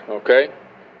Tesseract, okay?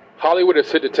 Hollywood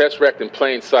has hit the Tesseract in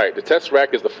plain sight. The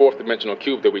Tesseract is the fourth-dimensional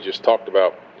cube that we just talked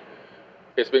about.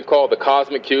 It's been called the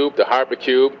Cosmic Cube, the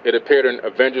Hypercube. It appeared in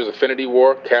Avengers Infinity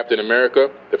War, Captain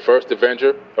America, the First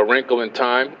Avenger, A Wrinkle in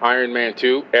Time, Iron Man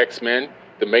 2, X-Men,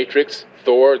 The Matrix,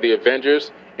 Thor, The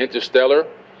Avengers, Interstellar,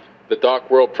 The Dark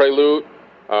World Prelude,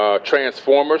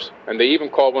 Transformers, and they even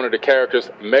called one of the characters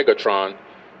Megatron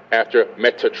after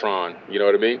Metatron, you know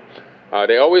what I mean?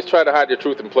 They always try to hide the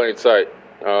truth in plain sight.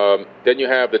 Then you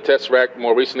have the Tesseract,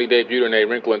 more recently debuted in A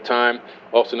Wrinkle in Time,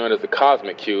 also known as the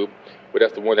Cosmic Cube, but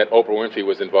that's the one that Oprah Winfrey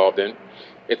was involved in.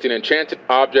 It's an enchanted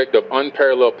object of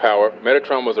unparalleled power.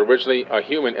 Metatron was originally a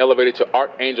human elevated to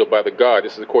archangel by the god,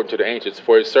 this is according to the ancients,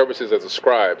 for his services as a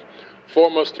scribe,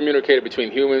 foremost communicator between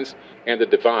humans and the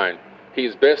divine. He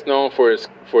is best known for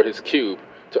his cube.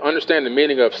 To understand the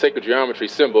meaning of sacred geometry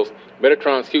symbols,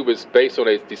 Metatron's cube is based on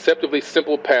a deceptively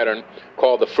simple pattern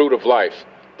called the fruit of life.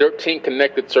 13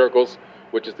 connected circles,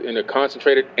 which is in a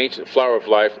concentrated ancient flower of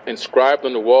life, inscribed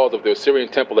on the walls of the Assyrian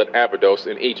temple at Abydos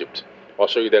in Egypt. I'll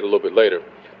show you that a little bit later.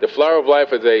 The flower of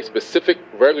life is a specific,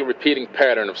 regularly repeating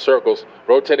pattern of circles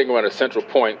rotating around a central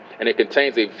point, and it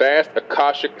contains a vast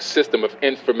Akashic system of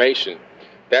information.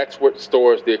 That's what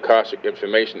stores the Akashic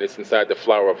information. It's inside the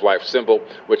flower of life symbol,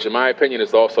 which in my opinion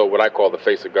is also what I call the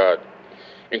face of God,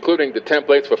 including the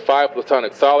templates for 5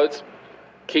 platonic solids,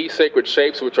 key sacred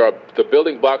shapes, which are the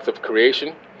building blocks of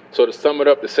creation. So to sum it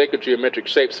up, the sacred geometric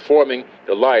shapes forming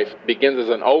the life begins as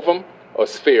an ovum or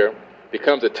sphere,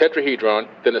 becomes a tetrahedron,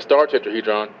 then a star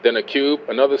tetrahedron, then a cube,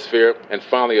 another sphere, and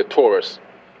finally a torus.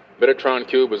 Metatron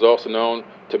cube is also known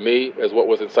to me as what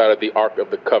was inside of the Ark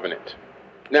of the Covenant.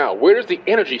 Now, where does the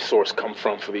energy source come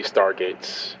from for these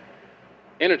stargates?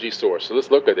 Energy source. So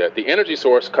let's look at that. The energy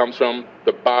source comes from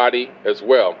the body as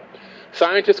well.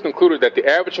 Scientists concluded that the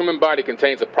average human body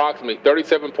contains approximately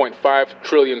 37.5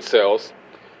 trillion cells.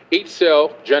 Each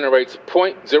cell generates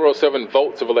 0.07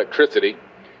 volts of electricity.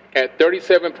 At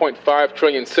 37.5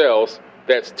 trillion cells,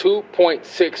 that's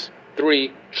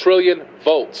 2.63 trillion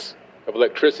volts of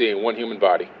electricity in one human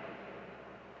body.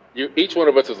 Each one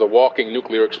of us is a walking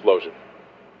nuclear explosion.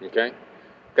 Okay?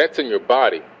 That's in your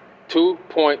body.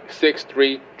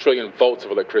 2.63 trillion volts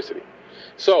of electricity.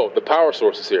 So, the power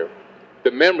source is here.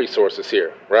 The memory source is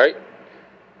here, right?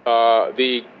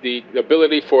 The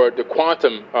ability for the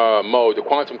quantum mode, the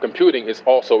quantum computing is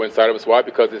also inside of us. Why?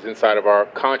 Because it's inside of our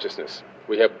consciousness.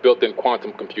 We have built-in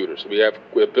quantum computers. We have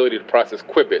the ability to process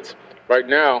qubits. Right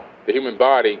now, the human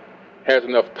body has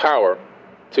enough power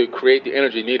to create the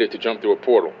energy needed to jump through a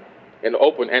portal and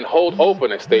hold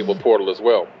open a stable portal as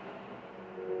well.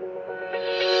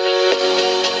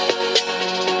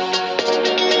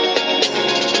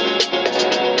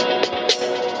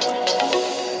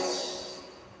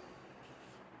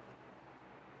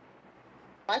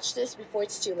 Watch this before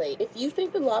it's too late. If you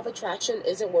think the law of attraction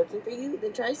isn't working for you,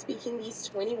 then try speaking these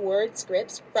 20-word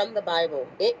scripts from the Bible.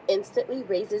 It instantly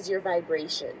raises your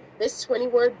vibration. This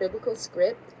 20-word biblical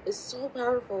script is so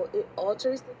powerful, it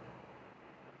alters the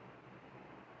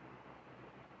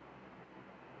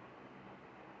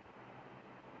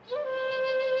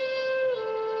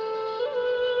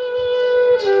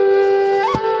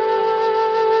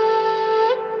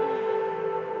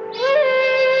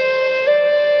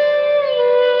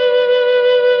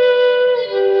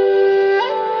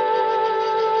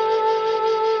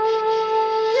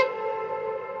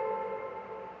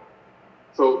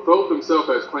So Thoth himself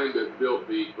has claimed to have built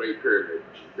the Great Pyramid.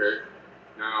 Okay.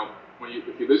 Now,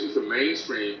 if you listen to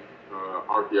mainstream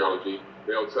archaeology,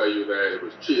 they'll tell you that it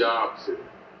was Cheops and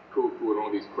Khufu and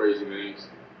all these crazy names.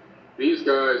 These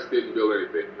guys didn't build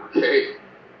anything. Okay.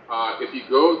 If you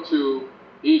go to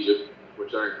Egypt,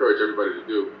 which I encourage everybody to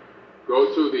do,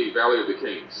 go to the Valley of the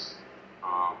Kings.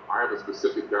 I have a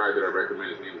specific guy that I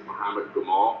recommend. His name is Muhammad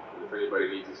Gamal. And if anybody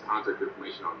needs his contact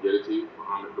information, I'll get it to you.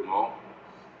 Muhammad Gamal.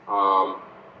 Gamall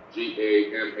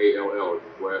is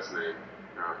his last name.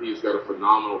 He's got a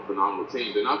phenomenal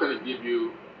team. They're not going to give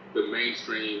you the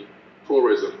mainstream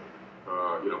tourism,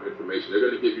 information. They're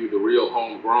going to give you the real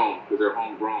homegrown, because they're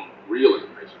homegrown, real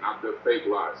information, not the fake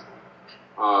lies.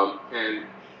 And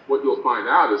what you'll find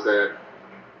out is that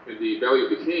in the Valley of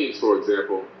the Kings, for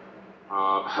example,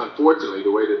 unfortunately,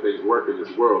 the way that things work in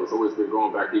this world, it's always been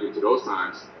going back even to those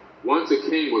times. Once a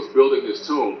king was building his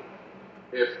tomb,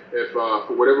 if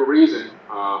for whatever reason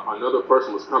another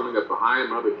person was coming up behind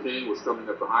him, another king was coming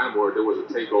up behind him, or there was a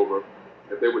takeover,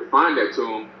 if they would find that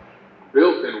tomb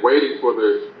built and waiting for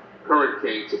the current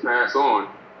king to pass on,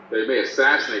 they may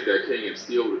assassinate that king and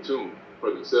steal the tomb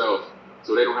for themselves,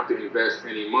 so they don't have to invest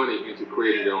any money into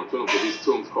creating their own tomb, because these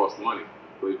tombs cost money,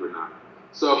 believe it or not.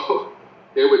 So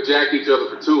they would jack each other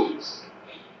for tombs.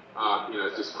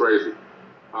 It's just crazy.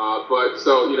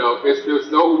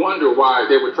 It's no wonder why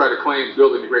they would try to claim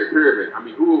building the Great Pyramid. I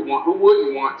mean, who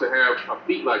wouldn't want to have a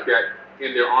feat like that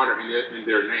in their honor, in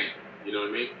their name? You know what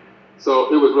I mean?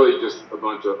 So it was really just a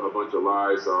bunch of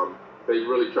lies. They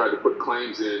really tried to put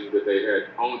claims in that they had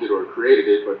owned it or created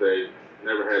it, but they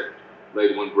never had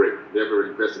laid one brick.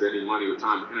 Never invested any money or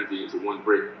time or energy into one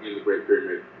brick in the Great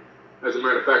Pyramid. As a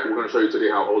matter of fact, we're going to show you today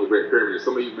how old the Great Pyramid is.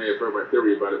 Some of you may have heard my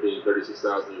theory about it being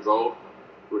 36,000 years old,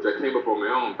 which I came up on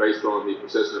my own based on the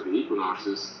precession of the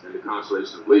equinoxes and the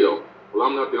constellation of Leo. Well,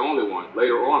 I'm not the only one.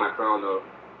 Later on, I found a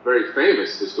very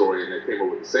famous historian that came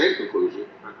up with the same conclusion.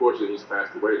 Unfortunately, he's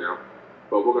passed away now,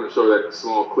 but we're going to show that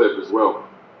small clip as well.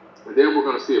 And then we're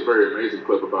going to see a very amazing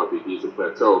clip about the Giza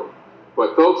Plateau.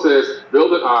 But Thoth says,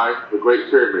 builded I the Great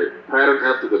Pyramid, patterned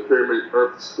after the pyramid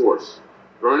Earth's force,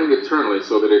 burning eternally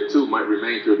so that it too might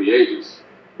remain through the ages.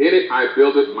 In it I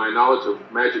builded my knowledge of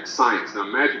magic science. Now,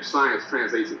 magic science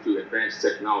translates into advanced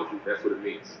technology. That's what it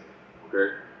means.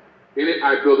 Okay? In it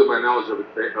I builded my knowledge of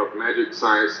magic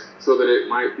science so that it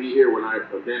might be here when I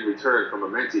again return from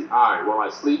Amenti. I, while I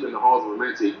sleep in the halls of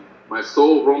Amenti, my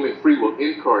soul roaming free will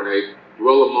incarnate,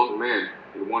 dwell among men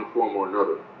in one form or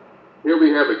another. Here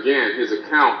we have again his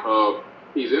account of,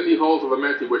 he's in the halls of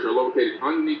Amenti, which are located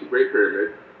underneath the Great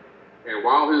Pyramid, and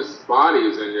while his body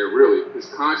is in there, really, his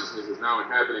consciousness is now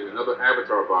inhabiting another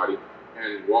avatar body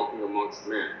and walking amongst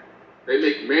men. They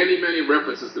make many, many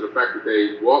references to the fact that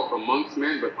they walk amongst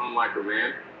men, but unlike a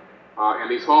man.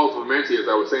 And these halls of Amenti, as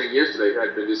I was saying yesterday,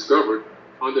 had been discovered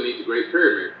underneath the Great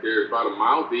Pyramid. They're about a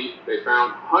mile deep. They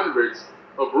found hundreds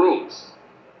of rooms,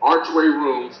 archway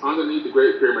rooms underneath the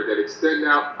Great Pyramid that extend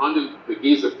out under the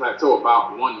Giza Plateau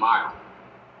about 1 mile.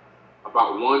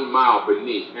 About 1 mile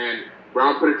beneath. And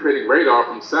ground penetrating radar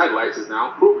from satellites is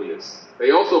now proving this.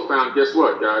 They also found, guess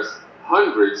what, guys?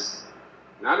 Hundreds,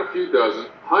 not a few dozen,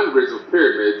 hundreds of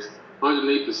pyramids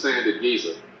underneath the sand at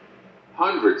Giza.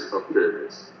 Hundreds of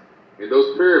pyramids. And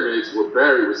those pyramids were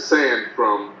buried with sand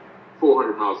from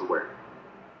 400 miles away.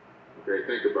 Okay,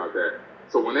 think about that.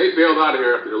 So when they bailed out of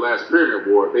here after the last pyramid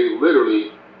war, they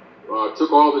literally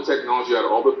took all the technology out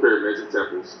of all the pyramids and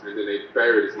temples, and then they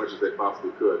buried as much as they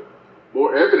possibly could.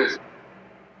 More evidence.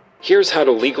 Here's how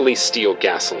to legally steal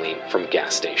gasoline from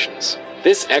gas stations.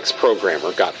 This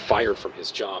ex-programmer got fired from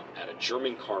his job at a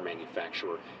German car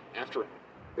manufacturer after...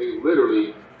 They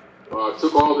literally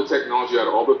took all the technology out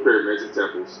of all the pyramids and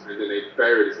temples, and then they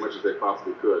buried as much as they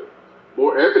possibly could.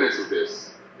 More evidence of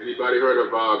this. Anybody heard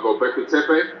of Göbekli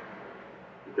Tepe?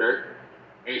 Okay,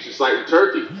 ancient site in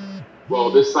Turkey. Well,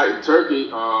 this site in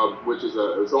Turkey, which is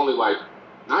it's only like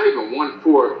not even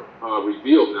 1/4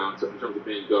 revealed now in terms of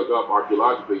being dug up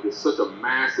archaeologically. It's such a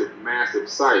massive, massive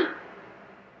site.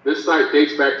 This site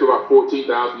dates back to about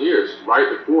 14,000 years, right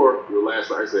before the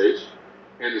last ice age.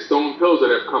 And the stone pillars that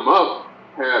have come up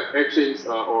have etchings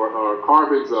or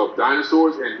carvings of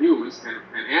dinosaurs and humans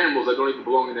and animals that don't even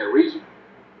belong in that region.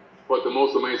 But the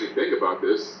most amazing thing about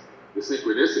this, the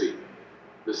synchronicity.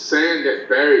 The sand that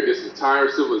buried this entire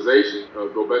civilization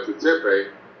of Göbekli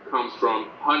Tepe comes from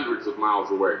hundreds of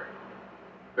miles away.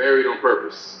 Buried on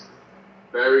purpose.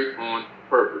 Buried on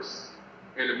purpose.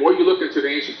 And the more you look into the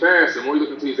ancient past, the more you look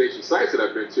into these ancient sites that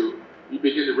I've been to, you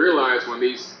begin to realize when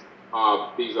these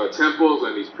temples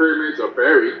and these pyramids are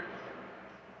buried,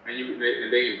 and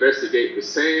they investigate the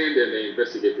sand and they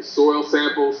investigate the soil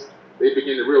samples, they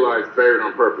begin to realize buried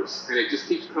on purpose. And it just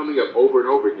keeps coming up over and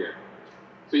over again.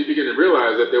 So you begin to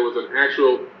realize that there was an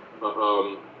actual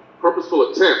purposeful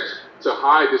attempt to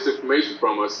hide this information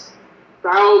from us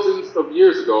thousands of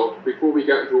years ago before we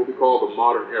got into what we call the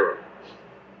modern era.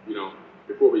 You know,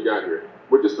 before we got here.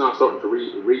 We're just now starting to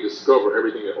rediscover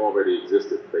everything that already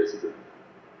existed, basically.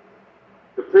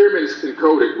 The pyramid is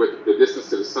encoded with the distance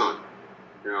to the sun.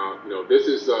 Now, you know, this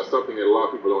is something that a lot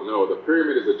of people don't know. The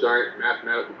pyramid is a giant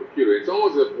mathematical computer. It's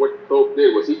almost as if what Thoth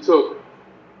did was he took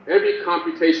every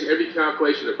computation, every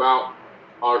calculation about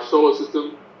our solar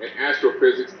system and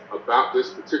astrophysics about this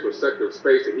particular sector of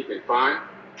space that he can find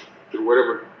through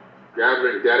whatever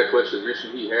gathering data collection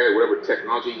mission he had, whatever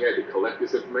technology he had to collect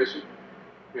this information.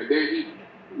 And then he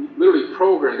literally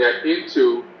programmed that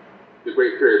into the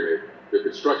Great Pyramid, the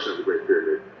construction of the Great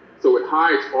Pyramid. So it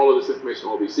hides all of this information,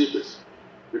 all these secrets.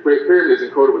 The Great Pyramid is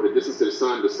encoded with the distance to the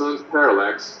sun's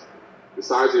parallax, the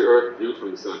size of the Earth viewed from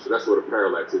the sun. So that's what a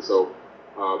parallax is. So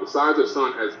the size of the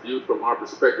sun as viewed from our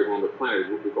perspective on the planet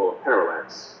is what we call a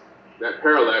parallax. That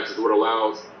parallax is what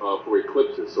allows for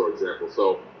eclipses, for example.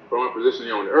 So from our position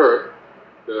here on the Earth,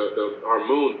 our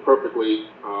moon perfectly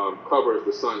covers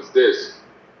the sun's disk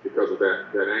because of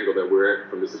that angle that we're at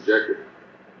from this objective.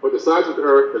 But the size of the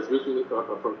Earth as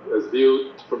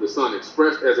viewed from the sun,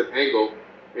 expressed as an angle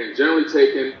and generally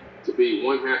taken to be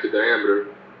 1/2 the diameter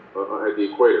at the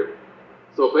equator.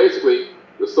 So basically,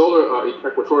 the solar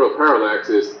equatorial parallax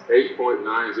is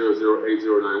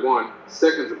 8.9008091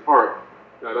 seconds apart.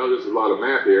 Now, there's a lot of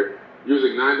math here.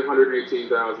 Using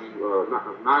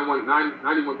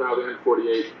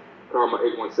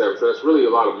 91,048,817. So that's really a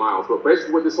lot of miles. But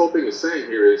basically what this whole thing is saying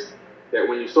here is that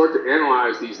when you start to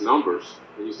analyze these numbers,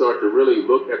 and you start to really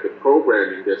look at the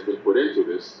programming that's been put into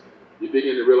this, you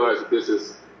begin to realize that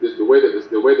the way that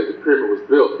the pyramid was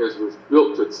built was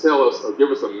built to tell us or give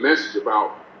us a message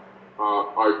about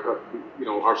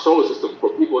our solar system for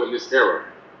people in this era.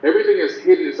 Everything that's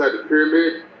hidden inside the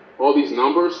pyramid, all these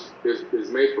numbers, is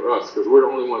made for us because we're the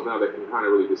only ones now that can kind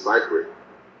of really decipher it.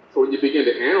 So when you begin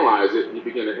to analyze it, you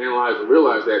begin to analyze and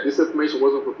realize that this information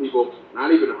wasn't for people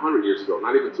not even 100 years ago,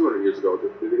 not even 200 years ago.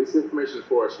 This information is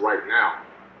for us right now.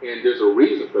 And there's a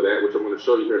reason for that, which I'm going to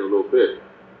show you here in a little bit.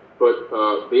 But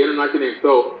the Anunnaki named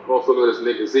Thoth, also known as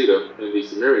Nigazita in the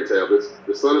Sumerian tablets,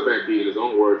 the son of Enki, in his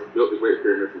own words, built the Great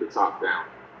Pyramid from the top down.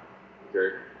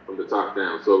 Okay? From the top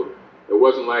down. So it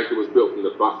wasn't like it was built from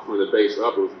the base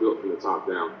up, it was built from the top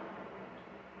down.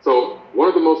 So one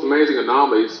of the most amazing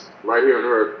anomalies right here on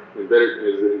Earth embedded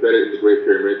in the Great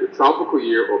Pyramid. The tropical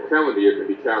year or calendar year can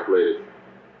be calculated.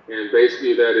 And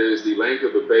basically that is the length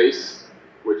of the base,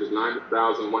 which is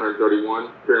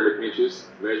 9,131 pyramid inches,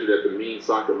 measured at the mean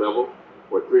socket level,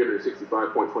 or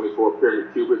 365.24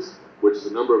 pyramid cubits, which is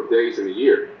the number of days in a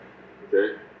year.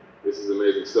 Okay? This is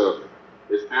amazing stuff.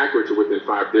 It's accurate to within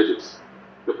 5 digits.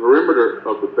 The perimeter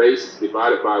of the base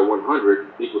divided by 100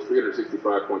 equals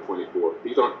 365.24.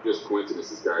 These aren't just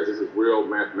coincidences, guys. This is real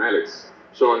mathematics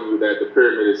showing you that the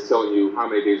pyramid is telling you how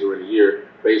many days are in a year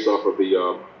based off of the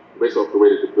way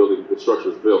that the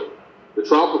structure is built. The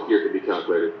tropical year can be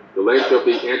calculated. The length of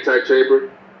the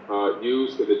antechamber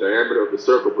used in the diameter of the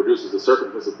circle produces a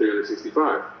circumference of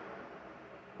 365.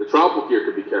 The tropical year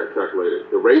can be calculated.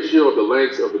 The ratio of the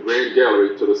lengths of the grand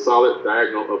gallery to the solid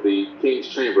diagonal of the king's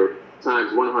chamber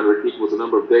times 100 equals the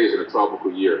number of days in a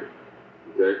tropical year.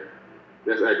 Okay?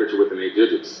 That's accurate to within 8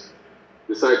 digits.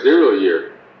 The sidereal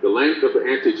year, the length of the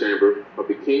antechamber of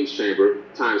the king's chamber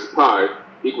times pi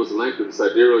equals the length of the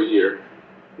sidereal year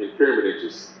in pyramid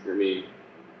inches. I mean,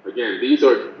 again, these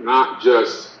are not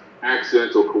just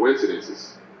accidental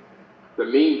coincidences. The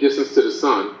mean distance to the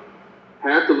sun,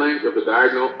 half the length of the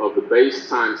diagonal of the base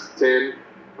times 10,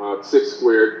 6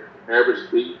 squared,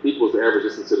 equals the average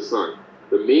distance to the sun.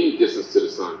 The mean distance to the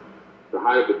sun, the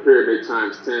height of the pyramid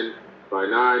times 10 by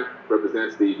 9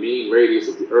 represents the mean radius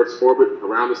of the Earth's orbit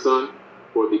around the sun,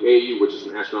 or the AU, which is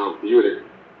an astronomical unit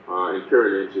in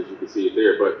pyramid inches. You can see it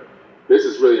there. But this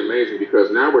is really amazing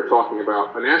because now we're talking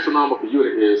about an astronomical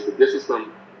unit is the distance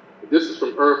from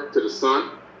Earth to the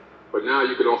sun, but now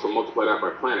you can also multiply that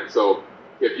by planet. So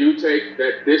if you take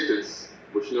that distance,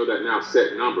 which you know that now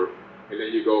set number, and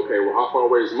then you go, okay, well, how far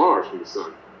away is Mars from the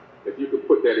sun? If you could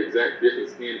put that exact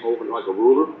distance in over like a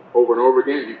ruler, over and over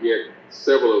again, you get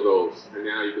several of those. And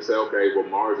now you can say, okay, well,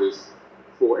 Mars is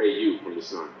 4 AU from the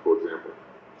sun, for example.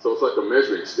 So it's like a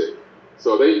measuring stick.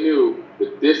 So they knew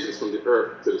the distance from the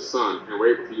Earth to the sun and were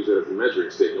able to use it as a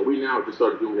measuring stick. And we now just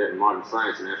started doing that in modern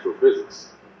science and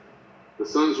astrophysics. The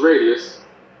sun's radius,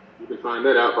 you can find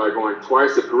that out by going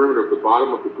twice the perimeter of the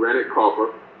bottom of the granite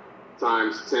coffer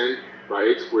times 10 by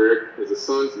 8 squared is the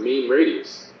sun's mean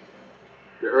radius.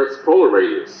 The Earth's polar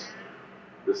radius,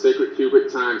 the sacred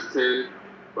cubit times 10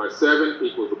 by 7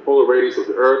 equals the polar radius of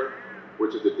the Earth,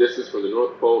 which is the distance from the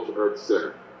North Pole to Earth's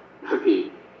center. I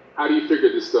mean, how do you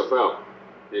figure this stuff out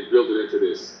and build it into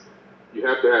this? You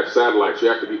have to have satellites. You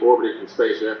have to be orbiting from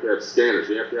space. You have to have scanners.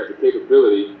 You have to have the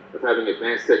capability of having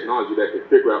advanced technology that can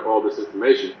figure out all this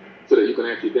information so that you can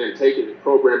actually then take it and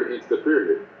program it into the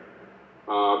pyramid.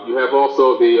 You have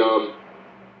also the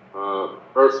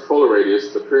Earth's polar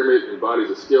radius. The pyramid embodies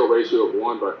a scale ratio of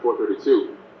 1 by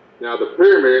 432. Now, the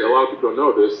pyramid, a lot of people don't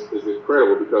know this, is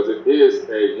incredible because it is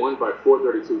a 1 by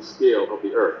 432 scale of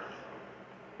the Earth.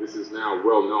 This is now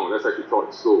well known. That's actually taught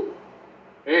in school.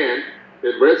 And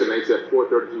it resonates at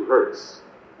 432 hertz,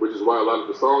 which is why a lot of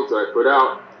the songs that I put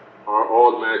out are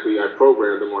automatically, I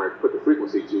programmed them or I put the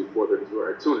frequency to 432, or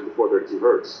I tune it to 432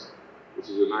 hertz, which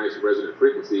is a nice resonant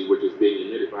frequency, which is being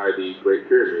emitted by the Great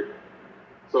Pyramid.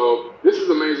 So this is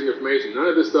amazing information. None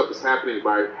of this stuff is happening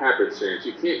by happenstance.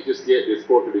 You can't just get this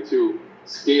 432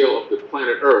 scale of the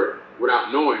planet Earth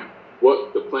without knowing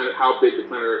what the planet, how big the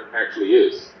planet Earth actually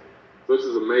is. So this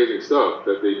is amazing stuff.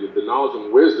 That the knowledge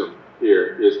and wisdom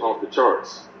here is off the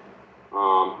charts.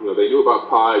 They knew about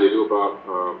pi. They knew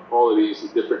about all of these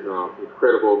different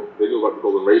incredible. They knew about the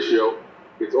golden ratio.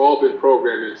 It's all been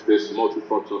programmed into this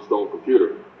multifunctional stone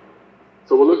computer.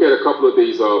 So we'll look at a couple of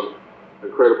these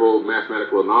incredible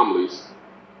mathematical anomalies.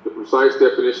 The precise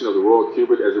definition of the royal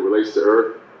cubit as it relates to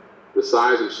Earth, the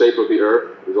size and shape of the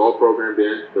Earth is all programmed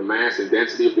in, the mass and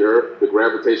density of the Earth, the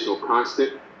gravitational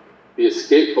constant, the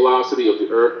escape velocity of the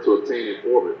Earth to obtain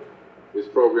an orbit is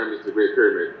programmed into the Great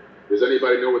Pyramid. Does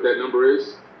anybody know what that number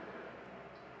is?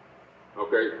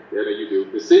 Okay, yeah, you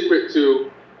do. The secret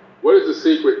to, what is the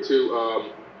secret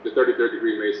to the 33rd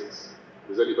degree Masons?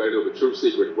 Does anybody know the true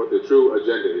secret, what the true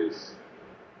agenda is?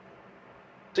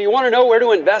 So you want to know where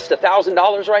to invest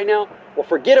 $1,000 right now? Well,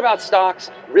 forget about stocks,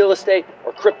 real estate,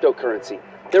 or cryptocurrency.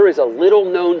 There is a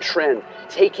little-known trend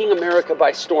taking America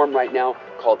by storm right now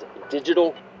called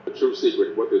digital. The true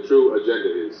secret, what the true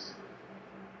agenda is.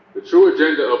 The true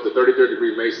agenda of the 33rd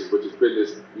degree Masons, which has been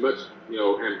this much,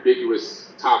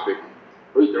 ambiguous topic.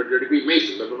 33rd degree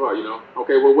Masons, blah, blah, blah,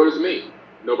 Okay, well, what does it mean?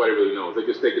 Nobody really knows. They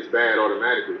just think it's bad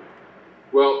automatically.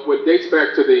 Well, what dates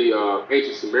back to the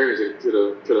ancient Sumerians and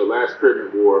to the last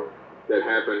pyramid war that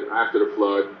happened after the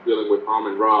flood, dealing with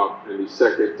Amun-Ra and the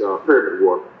second pyramid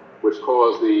war, which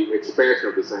caused the expansion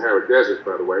of the Sahara Desert,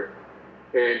 by the way.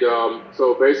 And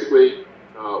so basically,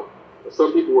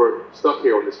 some people were stuck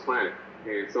here on this planet,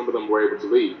 and some of them were able to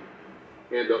leave.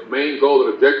 And the main goal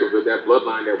and objective of that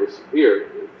bloodline that was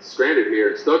here, stranded here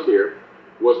and stuck here,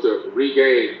 was to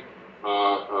regain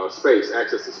space,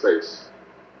 access to space.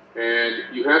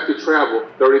 And you have to travel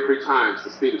 33 times the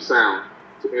speed of sound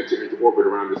to enter into orbit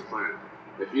around this planet.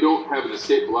 If you don't have an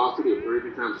escape velocity of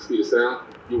 33 times the speed of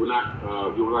sound, you will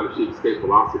not achieve escape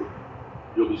velocity.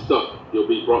 You'll be stuck. You'll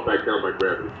be brought back down by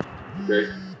gravity.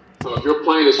 Okay? So if your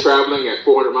plane is traveling at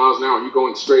 400 miles an hour and you're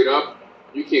going straight up,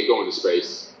 you can't go into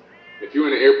space. If you're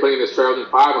in an airplane that's traveling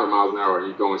 500 miles an hour and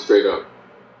you're going straight up,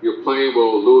 your plane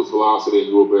will lose velocity and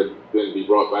you will then be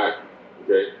brought back.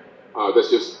 Okay? That's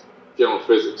just general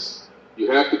physics. You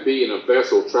have to be in a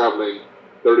vessel traveling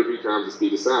 33 times the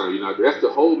speed of sound. That's the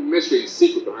whole mystery and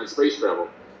secret behind space travel.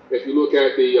 If you look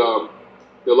at the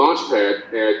launch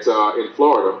pad in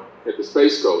Florida at the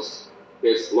Space Coast,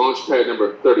 it's launch pad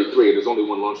number 33, and there's only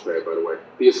one launch pad, by the way.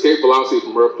 The escape velocity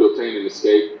from Earth to obtain an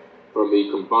escape from the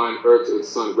combined Earth and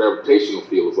Sun gravitational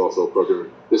field is also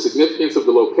programmed. The significance of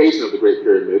the location of the Great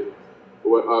Pyramid,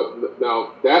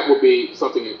 now that would be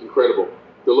something incredible.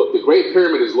 The Great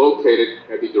Pyramid is located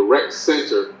at the direct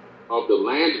center of the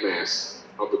landmass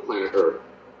of the planet Earth.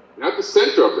 Not the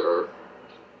center of the Earth,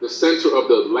 the center of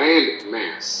the land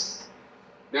mass.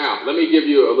 Now, let me give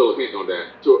you a little hint on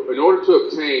that. In order to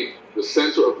obtain the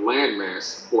center of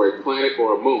landmass for a planet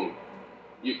or a moon,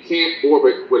 you can't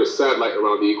orbit with a satellite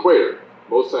around the equator.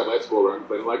 Most satellites go around a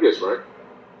planet like this, right?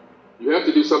 You have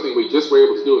to do something we just were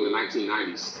able to do in the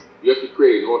 1990s. You have to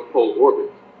create a North Pole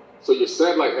orbit. So your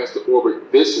satellite has to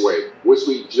orbit this way, which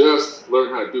we just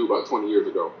learned how to do about 20 years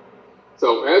ago.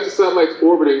 So as the satellite's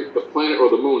orbiting the planet or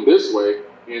the moon this way,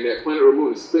 and that planet or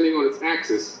moon is spinning on its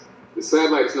axis, the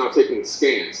satellite is now taking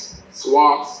scans,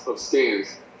 swaths of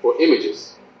scans or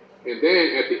images. And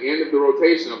then at the end of the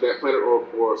rotation of that planet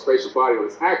or spatial body on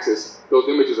its axis, those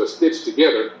images are stitched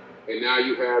together, and now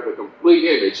you have a complete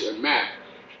image, a map,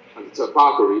 a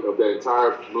topography of that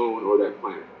entire moon or that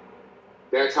planet.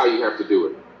 That's how you have to do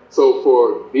it. So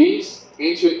for these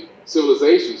ancient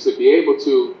civilizations to be able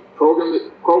to program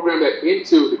that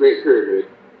into the Great Pyramid,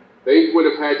 they would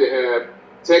have had to have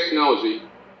technology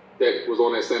that was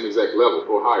on that same exact level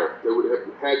or higher. They would have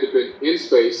had to have been in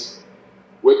space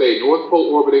with a North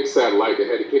Pole orbiting satellite that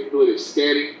had the capability of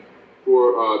scanning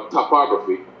for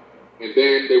topography, and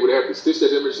then they would have to stitch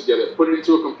that image together, put it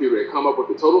into a computer, and come up with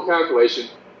the total calculation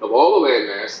of all the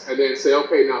landmass, and then say,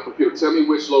 okay, now computer, tell me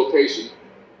which location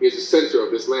is the center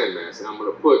of this landmass, and I'm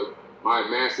going to put my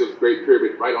massive Great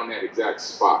Pyramid right on that exact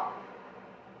spot.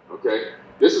 Okay?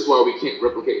 This is why we can't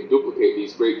replicate and duplicate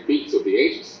these great feats of the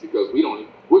ancients, because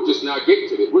we're just now getting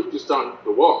to it. We're just starting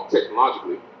to walk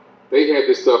technologically. They had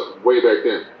this stuff way back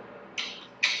then.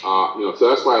 So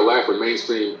that's why I laugh when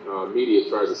mainstream media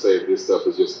tries to say this stuff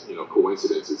is just,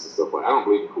 coincidences and stuff like that. I don't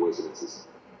believe in coincidences.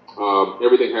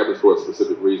 Everything happens for a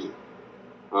specific reason.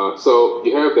 So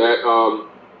you have that.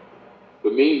 The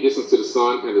mean distance to the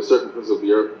sun and the circumference of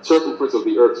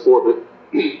the Earth's orbit,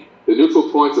 the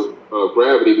neutral points of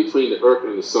gravity between the Earth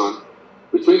and the sun.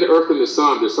 Between the Earth and the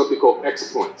sun, there's something called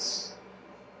X points.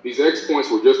 These X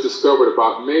points were just discovered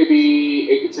about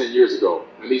maybe 8 to 10 years ago,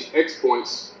 and these X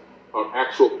points are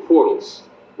actual portals,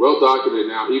 well documented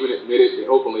now, even admitted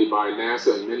openly by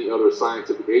NASA and many other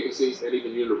scientific agencies and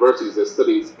even universities that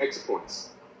study these X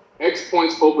points. X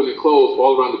points open and close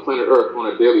all around the planet Earth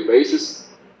on a daily basis.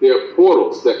 They are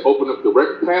portals that open up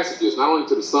direct passages not only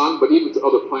to the sun, but even to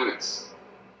other planets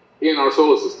in our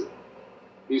solar system.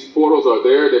 These portals are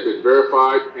there, they've been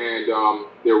verified, and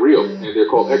they're real, and they're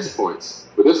called X points.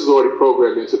 But this is already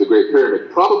programmed into the Great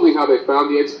Pyramid. Probably how they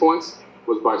found the X points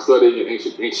was by studying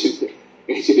ancient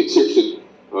Egyptian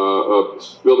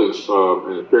buildings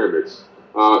and pyramids.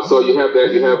 So you have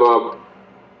that. You have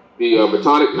the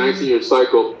Metonic 19-year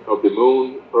cycle of the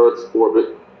Moon, Earth's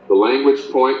orbit, the language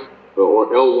point, or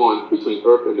L1 between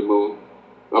Earth and the Moon.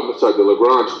 I'm sorry, the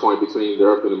Lagrange point between the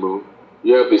Earth and the Moon.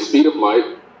 You have the speed of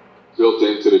light built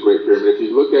into the Great Pyramid. If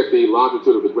you look at the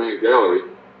longitude of the Grand Gallery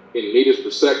in meters per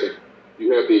second,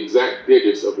 you have the exact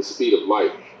digits of the speed of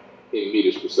light in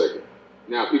meters per second.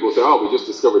 Now, people say, oh, we just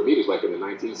discovered meters like in the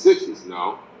 1960s.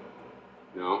 No.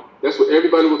 That's what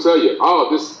everybody will tell you. Oh,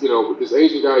 this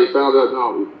Asian guy, he found out.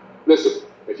 No, listen,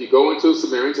 if you go into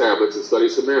Sumerian tablets and study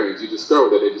Sumerians, you discover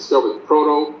that they discovered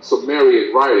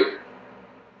Proto-Sumerian writing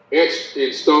etched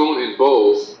in stone and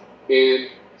bowls in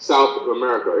South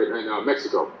America, in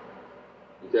Mexico.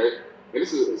 Okay? And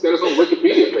it's got its own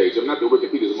Wikipedia page. I'm not the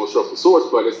Wikipedia is the most trusted source,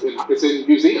 but it's in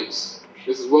museums.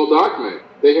 This is well documented.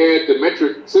 They had the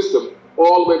metric system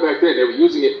all the way back then. They were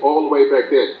using it all the way back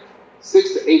then.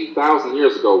 6,000 to 8,000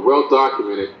 years ago, well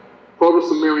documented,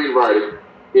 Proto-Sumerian writing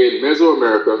in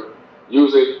Mesoamerica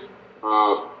using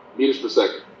meters per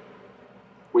second.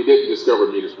 We didn't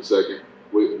discover meters per second,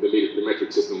 the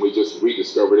metric system, we just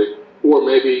rediscovered it. Or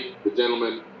maybe the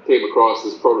gentleman came across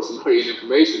this Proto-Sumerian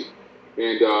information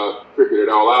and figured it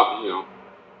all out,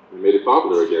 and made it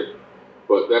popular again.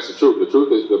 But that's the truth. The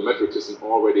truth is the metric system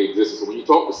already exists. So when you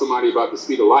talk to somebody about the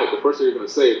speed of light, the first thing you're going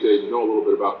to say, if they know a little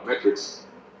bit about metrics,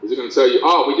 is they're going to tell you,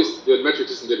 oh, the metric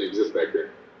system didn't exist back then.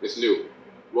 It's new.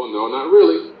 Well, no, not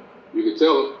really. You can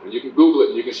tell them, and you can Google it,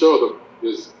 and you can show them.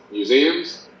 There's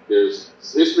museums, there's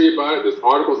history about it, there's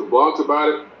articles and blogs about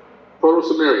it.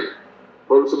 Proto-Sumerian.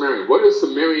 What is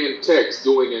Sumerian text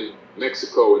doing in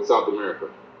Mexico and South America?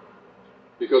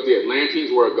 Because the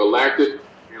Atlanteans were a galactic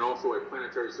and also a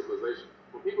planetary civilization.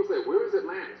 When people say, where is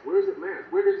Atlantis? Where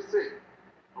did it sink?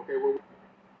 Okay, well,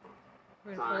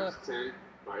 times 10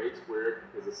 by 8 squared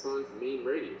is the sun's mean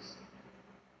radius.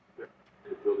 The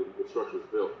structure is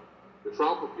built. The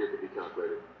tropical here can be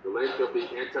calculated. The length of the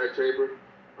antechamber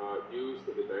used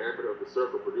in the diameter of the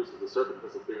circle produces a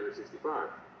circumference of 365.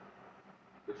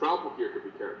 The tropical here can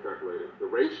be calculated. The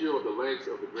ratio of the lengths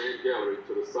of the Grand Gallery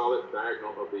to the solid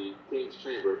diagonal of the King's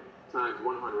Chamber times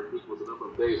 100 equals the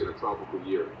number of days in a tropical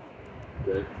year.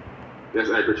 Okay? That's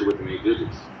accurate within 8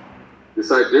 digits. The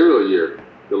sidereal year,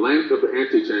 the length of the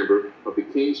antechamber of the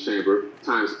King's Chamber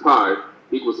times pi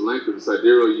equals the length of the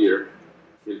sidereal year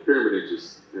in pyramid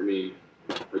inches. I mean,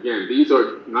 again, these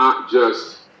are not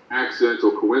just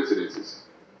accidental coincidences.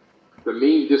 The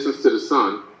mean distance to the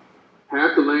sun,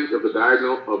 half the length of the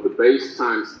diagonal of the base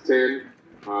times 10,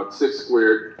 6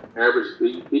 squared, average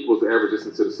equals the average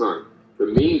distance to the sun. The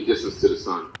mean distance to the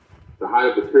sun, the height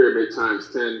of the pyramid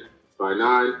times 10 by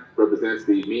 9 represents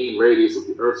the mean radius of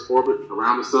the Earth's orbit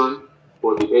around the sun,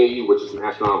 or the AU, which is an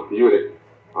astronomical unit,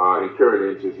 in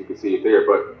pyramid inches. You can see it there.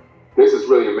 But this is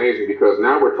really amazing because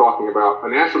now we're talking about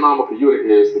an astronomical unit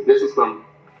is the distance from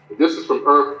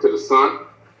Earth to the sun,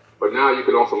 but now you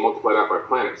can also multiply that by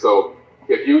planet. So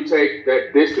if you take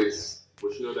that distance,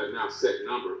 which you know that now set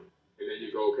number, and then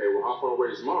you go, okay, well, how far away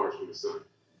is Mars from the sun?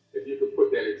 If you can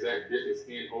put that exact distance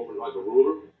in over like a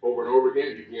ruler, over and over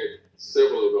again, you get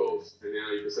several of those. And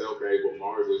now you can say, okay, well,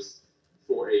 Mars is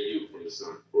 4 AU from the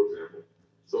sun, for example.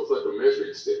 So it's like a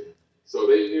measuring stick. So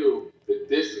they knew the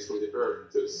distance from the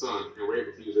Earth to the sun and were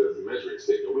able to use it as a measuring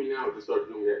stick. And we now just start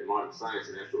doing that in modern science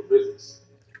and astrophysics.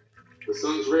 The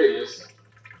sun's radius,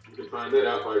 you can find that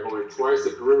out by going twice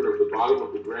the perimeter of the bottom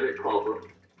of the granite coffer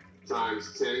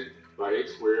times 10 by 8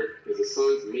 squared is the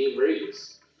sun's mean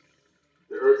radius.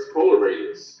 The Earth's polar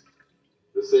radius,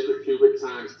 the sacred cubit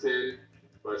times 10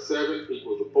 by 7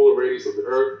 equals the polar radius of the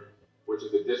Earth, which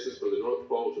is the distance from the North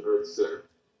Pole to Earth's center.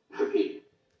 I mean,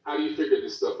 how do you figure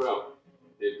this stuff out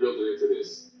and build it into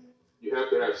this? You have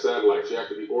to have satellites. You have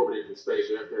to be orbiting from space.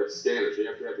 You have to have scanners. You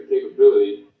have to have the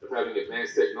capability of having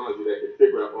advanced technology that can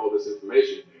figure out all this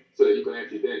information so that you can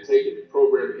actually then take it and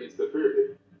program it into the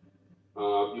pyramid.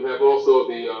 You have also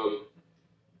the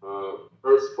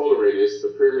Earth's polar radius.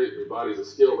 The pyramid embodies a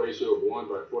scale ratio of 1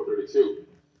 by 432.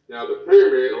 Now, the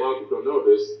pyramid, a lot of people don't know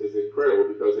this, is incredible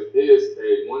because it is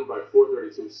a 1 by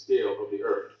 432 scale of the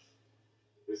Earth.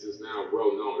 This is now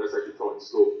well known. That's actually taught in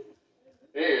school.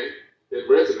 And it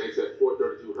resonates at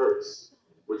 432 hertz,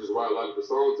 which is why a lot of the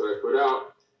songs that I put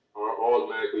out are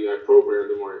automatically, I program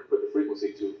them or I put the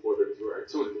frequency to 432, I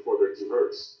tune it to 432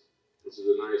 hertz, which is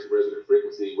a nice resonant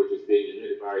frequency, which is being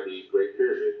emitted by the Great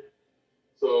Pyramid.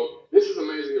 So this is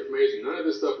amazing information. None of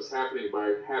this stuff is happening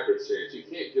by happenstance. You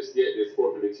can't just get this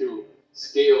 432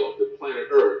 scale of the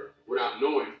planet Earth without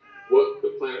knowing what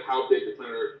the planet, how big the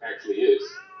planet Earth actually is.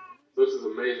 So this is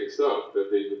amazing stuff.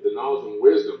 That the knowledge and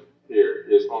wisdom here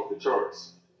is off the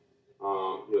charts.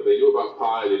 They knew about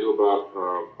pi. They knew about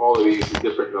all of these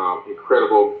different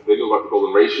incredible. They knew about the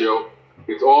golden ratio.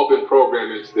 It's all been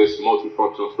programmed into this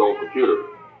multifunctional stone computer.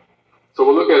 So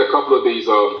we'll look at a couple of these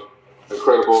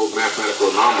incredible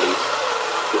mathematical anomalies.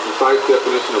 The precise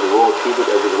definition of the royal cubic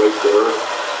as it relates to Earth,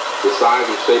 the size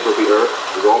and shape of the Earth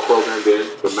is all programmed in,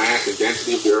 the mass and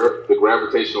density of the Earth, the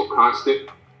gravitational constant,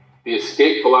 the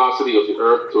escape velocity of the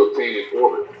Earth to obtain an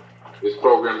orbit is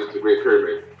programmed into the Great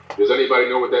Pyramid. Does anybody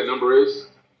know what that number is?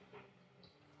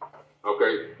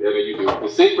 Okay, yeah, you do. The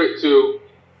secret to,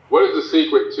 what is the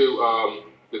secret to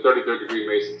the 33rd degree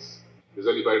Masons? Does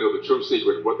anybody know the true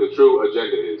secret, what the true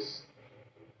agenda is?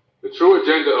 The true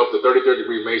agenda of the 33rd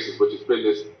degree Masons, which has been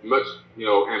this much,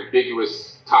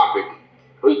 ambiguous topic.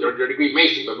 33rd degree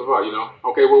Masons, blah, blah,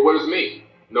 blah, Okay, well, what does it mean?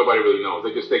 Nobody really knows.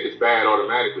 They just think it's bad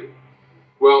automatically.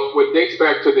 Well, what dates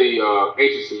back to the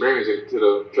ancient Sumerians and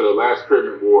to the last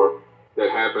pyramid war that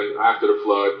happened after the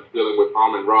flood, dealing with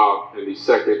Amun-Ra and the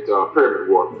second pyramid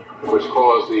war, which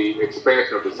caused the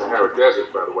expansion of the Sahara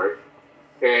Desert, by the way.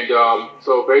 And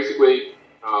so basically,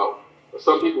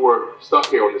 some people were stuck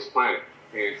here on this planet,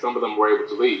 and some of them were able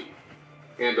to leave.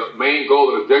 And the main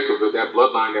goal and objective of that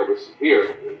bloodline that was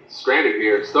here, stranded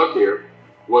here and stuck here,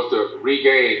 was to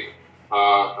regain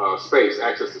space,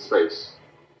 access to space.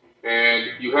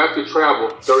 And you have to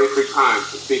travel 33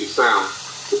 times the speed of sound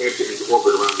to enter into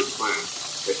orbit around this planet.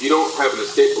 If you don't have an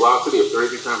escape velocity of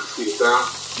 33 times the speed of sound,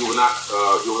 you will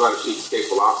not achieve escape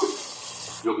velocity.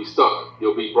 You'll be stuck.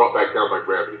 You'll be brought back down by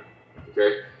gravity.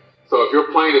 Okay? So if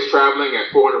your plane is traveling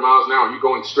at 400 miles an hour and you're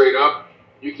going straight up,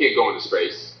 you can't go into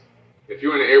space. If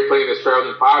you're in an airplane that's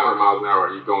traveling 500 miles an hour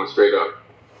and you're going straight up,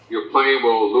 your plane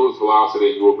will lose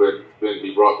velocity and you will then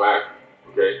be brought back.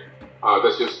 Okay?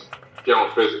 That's just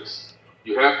general physics.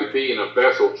 You have to be in a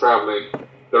vessel traveling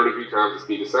 33 times the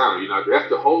speed of sound. That's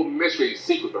the whole mystery and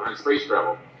secret behind space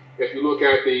travel. If you look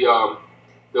at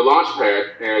the launch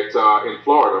pad in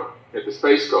Florida at the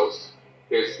Space Coast,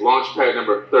 it's launch pad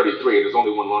number 33, and there's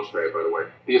only one launch pad, by the way.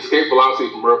 The escape velocity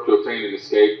from Earth to obtain an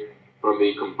escape from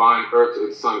the combined Earth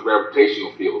and Sun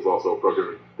gravitational field is also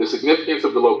programmed. The significance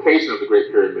of the location of the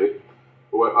Great Pyramid,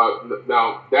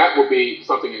 now that would be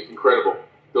something incredible.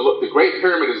 The Great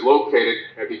Pyramid is located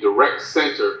at the direct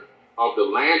center of the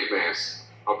landmass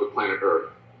of the planet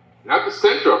Earth. Not the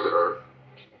center of the Earth,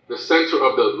 the center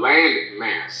of the land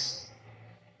mass.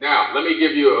 Now, let me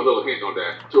give you a little hint on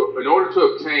that. In order to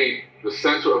obtain the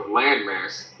center of land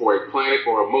mass for a planet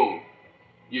or a moon,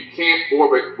 you can't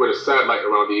orbit with a satellite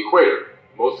around the equator.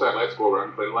 Most satellites go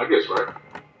around the planet like this, right?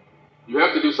 You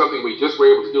have to do something we just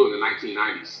were able to do in the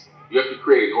 1990s. You have to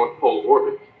create a North Pole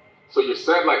orbit. So your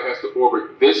satellite has to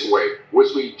orbit this way, which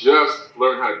we just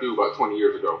learned how to do about 20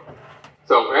 years ago.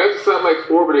 So as the satellite's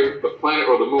orbiting the planet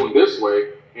or the moon this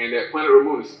way, and that planet or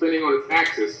moon is spinning on its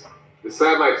axis, the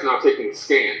satellite is now taking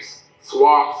scans,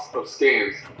 swaths of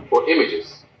scans or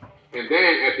images. And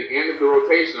then at the end of the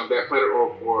rotation of that planet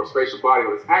or spatial body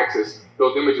on its axis,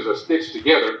 those images are stitched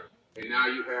together, and now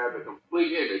you have a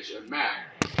complete image, a map,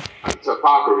 a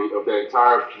topography of that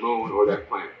entire moon or that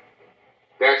planet.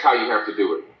 That's how you have to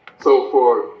do it. So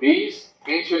for these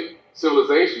ancient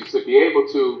civilizations to be able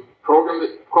to program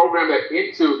that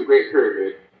into the Great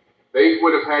Pyramid, they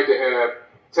would have had to have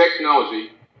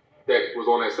technology that was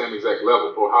on that same exact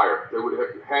level or higher. They would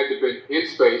have had to have been in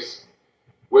space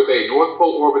with a North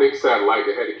Pole orbiting satellite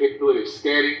that had the capability of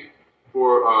scanning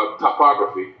for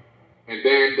topography, and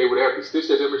then they would have to stitch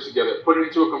that image together, put it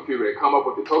into a computer, and come up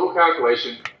with the total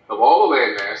calculation of all the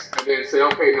landmass, and then say,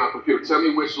 okay, now computer, tell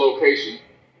me which location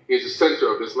is the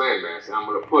center of this landmass, and I'm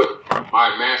going to put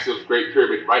my massive Great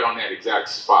Pyramid right on that exact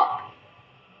spot.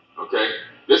 Okay?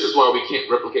 This is why we can't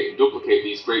replicate and duplicate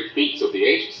these great feats of the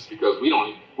ancients, because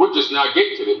we're just now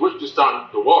getting to this. We're just starting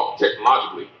to walk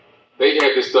technologically. They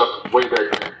had this stuff way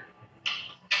back then.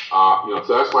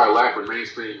 So that's why I laugh when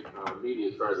mainstream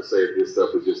media tries to say that this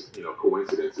stuff is just,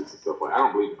 coincidences and stuff like that. I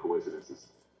don't believe in coincidences.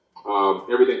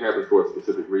 Everything happens for a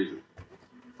specific reason.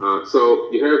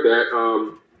 So you have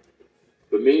that.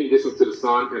 The mean distance to the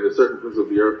sun and the circumference of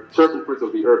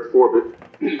the Earth's orbit,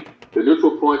 the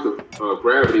neutral points of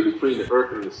gravity between the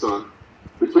Earth and the sun.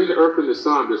 Between the Earth and the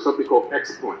sun, there's something called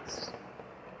X points.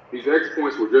 These X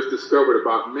points were just discovered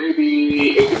about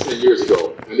maybe 8 to 10 years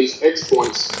ago, and these X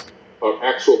points are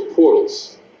actual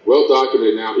portals, well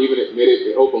documented now, even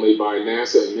admitted openly by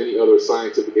NASA and many other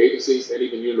scientific agencies and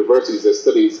even universities that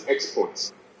study these X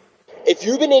points. If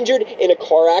you've been injured in a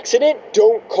car accident,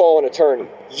 don't call an attorney.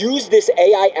 Use this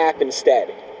AI app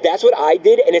instead. That's what I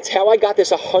did, and it's how I got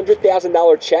this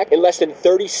 $100,000 check in less than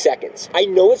 30 seconds. I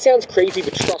know it sounds crazy,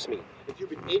 but trust me, if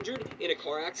you've been injured in a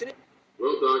car accident,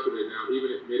 well documented now,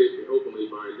 even admitted openly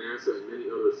by NASA and many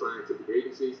other scientific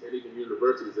agencies and even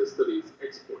universities that study these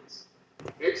X points.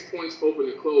 X points open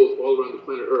and close all around the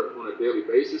planet Earth on a daily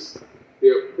basis. They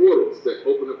are portals that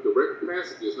open up direct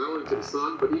passages not only to the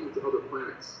sun, but even to other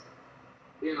planets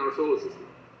in our solar system.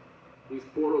 These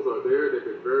portals are there, they've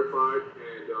been verified,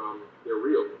 and they're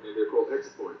real, and they're called X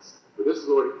points. But this is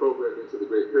already programmed into the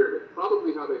Great Pyramid.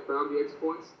 Probably how they found the X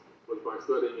points was by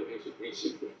studying an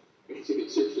ancient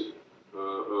Egyptian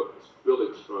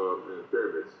buildings and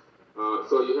pyramids.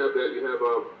 So you have that. You have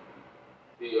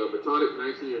the metonic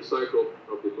 19-year cycle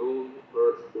of the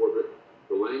Moon-Earth orbit,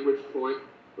 the language point,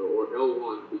 or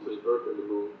L1 between Earth and the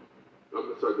Moon.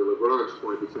 I'm sorry, the Lagrange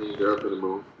point between the Earth and the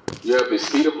Moon. You have the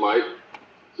speed of light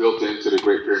built into the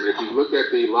Great Pyramid. If you look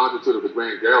at the longitude of the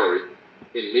Grand Gallery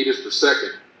in meters per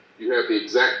second, you have the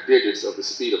exact digits of the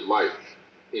speed of light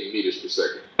in meters per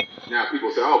second. Now,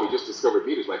 people say, oh, we just discovered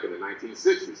meters like in the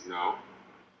 1960s. No.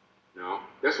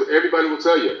 That's what everybody will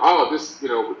tell you. Oh,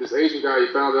 this Asian guy,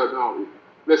 he found out. No.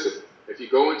 Listen, if you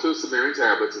go into Sumerian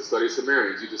tablets and study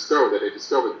Sumerians, you discover that they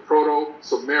discovered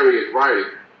Proto-Sumerian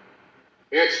writing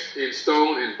etched in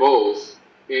stone and bowls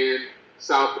in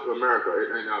South America,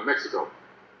 in Mexico.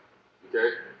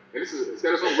 Okay? And it's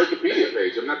got its own Wikipedia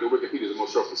page. I'm not the Wikipedia is the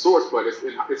most trusted source, but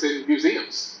it's in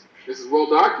museums. This is well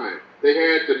documented. They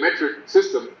had the metric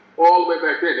system all the way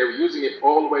back then. They were using it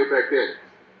all the way back then.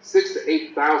 6,000 to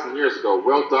 8,000 years ago,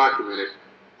 well documented,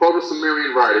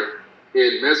 Proto-Sumerian writing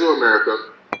in Mesoamerica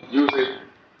using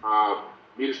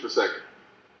meters per second.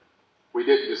 We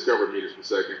didn't discover meters per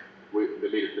second,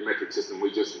 the metric system.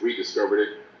 We just rediscovered it.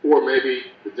 Or maybe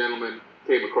the gentleman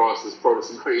came across this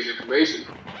Proto-Sumerian information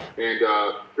and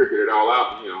figured it all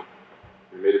out,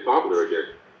 and made it popular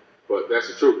again. But that's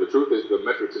the truth. The truth is the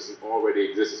metric system already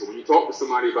exists. So when you talk to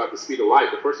somebody about the speed of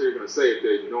light, the first thing you're going to say, if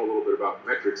they know a little bit about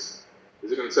metrics, is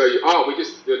they're going to tell you, oh,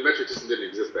 the metric system didn't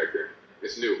exist back then.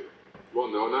 It's new. Well,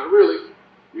 no, not really.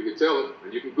 You can tell them,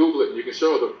 and you can Google it, and you can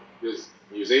show them. There's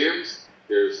museums,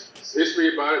 there's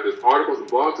history about it, there's articles and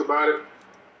blogs about it.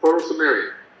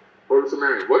 Proto-Sumerian.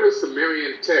 What is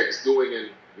Sumerian text doing in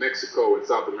Mexico and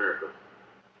South America?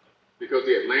 Because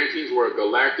the Atlanteans were a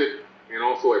galactic and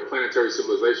also a planetary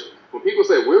civilization. When people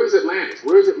say, where is Atlantis?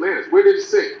 Where is Atlantis? Where did it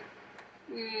sink?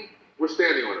 We're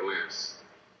standing on Atlantis.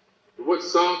 What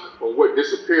sunk or what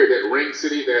disappeared, that ring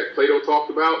city that Plato talked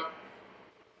about,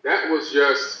 that was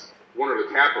just one of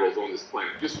the capitals on this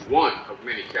planet. Just one of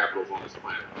many capitals on this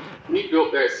planet. He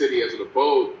built that city as an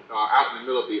abode out in the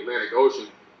middle of the Atlantic Ocean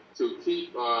to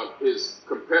keep his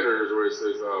competitors or his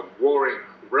warring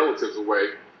relatives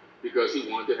away, because he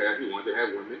wanted to have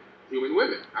human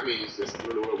women. I mean, it's just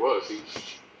really what it was. He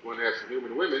wanted to have some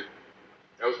human women.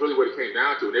 That was really what it came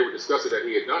down to. And they were discussing that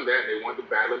he had done that, and they wanted to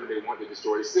battle him, and they wanted to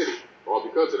destroy his city, all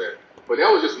because of that. But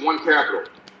that was just one capital.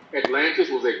 Atlantis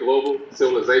was a global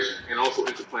civilization and also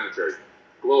interplanetary.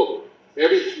 Global.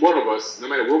 Every one of us, no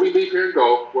matter where we leave here and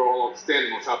go, we're all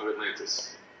standing on top of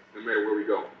Atlantis, no matter where we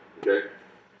go. Okay?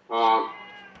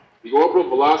 The orbital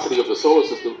velocity of the solar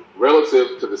system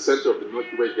relative to the center of the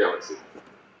Milky Way galaxy.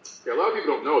 Okay, a lot of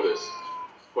people don't know this,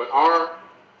 but our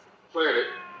planet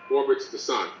orbits the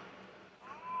sun,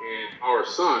 and our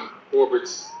sun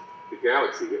orbits the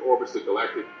galaxy. It orbits the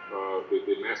galactic, the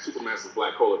supermassive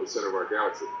black hole at the center of our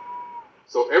galaxy.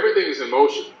 So everything is in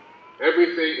motion.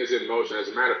 Everything is in motion. As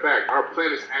a matter of fact, our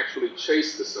planets actually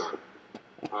chase the sun.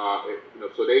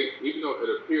 So even though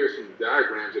it appears from the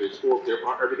diagrams that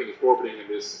everything is orbiting in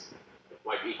this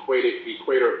like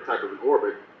equator type of an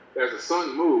orbit, as the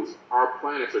sun moves, our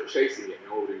planets are chasing it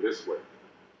and orbiting this way.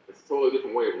 It's a totally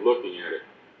different way of looking at it.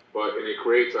 And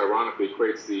it ironically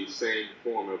creates the same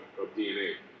form of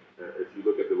DNA if you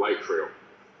look at the light trail.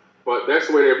 But that's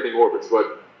the way everything orbits.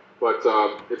 But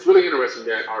it's really interesting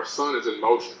that our sun is in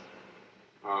motion,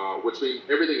 which means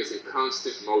everything is in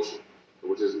constant motion,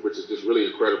 which is just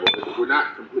really incredible. We're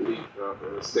not completely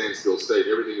a standstill state.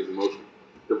 Everything is in motion.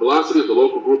 The velocity of the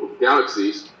local group of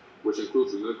galaxies, which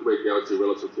includes the Milky Way galaxy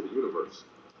relative to the universe.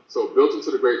 So built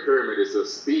into the Great Pyramid is the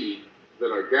speed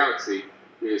that our galaxy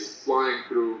is flying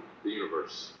through the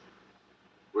universe,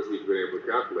 which we've been able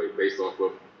to calculate based off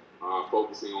of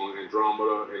focusing on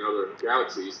Andromeda and other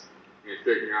galaxies and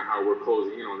figuring out how we're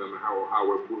closing in on them and how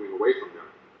we're moving away from them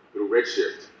through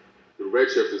redshift.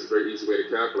 Redshift is a very easy way to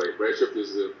calculate. Redshift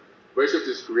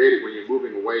is created when you're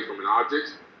moving away from an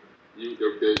object.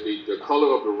 The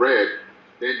color of the red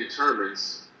then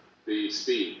determines the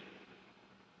speed.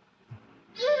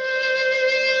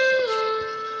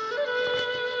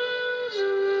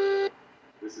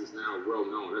 This is now well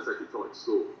known. That's actually taught in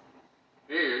school.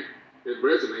 And it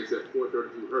resonates at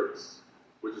 432 hertz,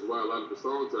 which is why a lot of the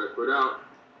songs that I put out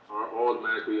are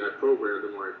automatically, I program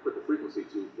them, or I put the frequency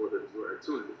to 432, or I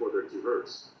tune it to 432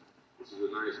 hertz, which is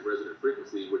a nice resonant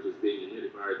frequency, which is being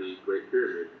emitted by the Great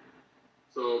Pyramid.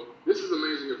 So this is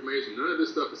amazing information. None of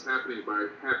this stuff is happening by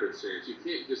happenstance. You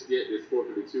can't just get this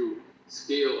 452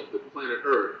 scale of the planet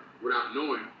Earth without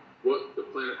knowing what the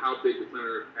planet, how big the planet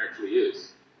Earth actually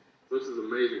is. So this is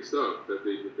amazing stuff. That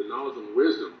the knowledge and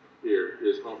wisdom here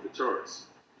is off the charts.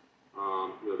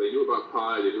 They knew about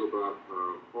pi. They knew about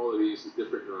all of these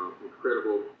different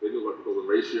incredible. They knew about the golden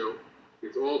ratio.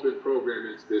 It's all been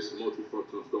programmed into this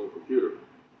multifunctional stone computer.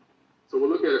 So we'll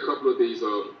look at a couple of these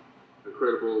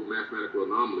incredible mathematical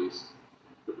anomalies.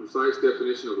 The precise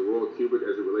definition of the royal cubit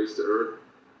as it relates to Earth,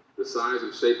 the size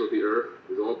and shape of the Earth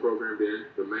is all programmed in,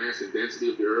 the mass and density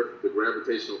of the Earth, the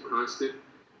gravitational constant,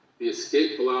 the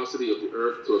escape velocity of the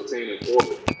Earth to obtain an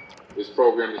orbit is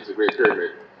programmed into the Great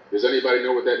Pyramid. Does anybody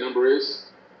know what that number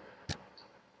is?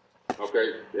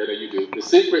 Okay, yeah, you do.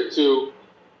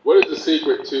 What is the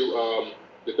secret to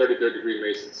the 33rd degree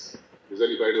Masons? Does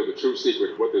anybody know the true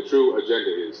secret, what the true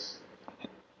agenda is?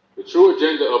 The true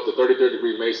agenda of the 33rd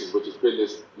degree Masons, which has been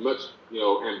this much,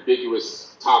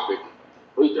 ambiguous topic.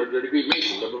 33rd degree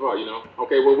Mason, blah, blah, blah,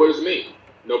 Okay, well, what does it mean?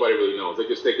 Nobody really knows. They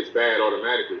just think it's bad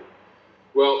automatically.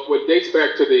 Well, what dates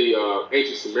back to the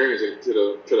ancient Sumerians and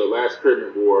to the last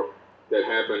pyramid war that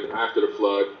happened after the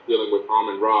flood, dealing with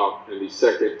Amun-Ra and the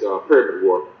second pyramid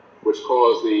war, which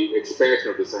caused the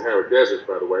expansion of the Sahara Desert,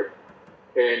 by the way.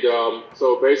 And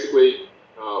so basically,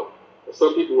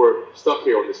 some people were stuck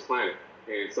here on this planet,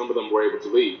 and some of them were able to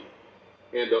leave.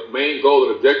 And the main goal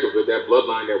and objective of that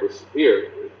bloodline that was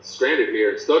here, stranded here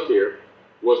and stuck here,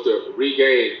 was to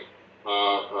regain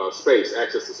space,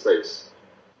 access to space.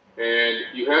 And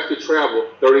you have to travel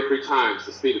 33 times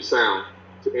the speed of sound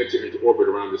to enter into orbit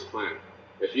around this planet.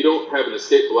 If you don't have an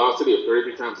escape velocity of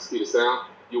 33 times the speed of sound,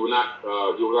 you will not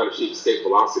achieve escape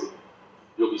velocity.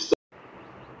 You'll be stuck.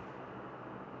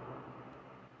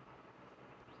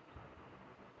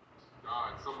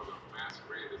 God, some of them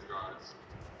masqueraded as gods.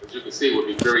 As you can see, it would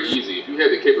be very easy. If you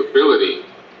had the capability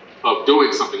of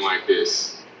doing something like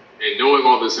this and knowing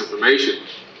all this information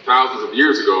thousands of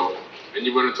years ago, and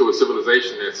you run into a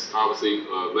civilization that's obviously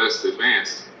less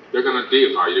advanced, they're going to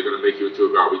deify you. They're going to make you into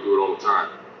a god. We do it all the time.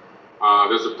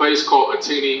 There's a place called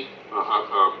Bikini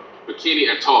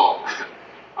Atoll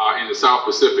in the South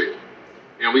Pacific,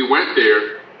 and we went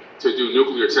there to do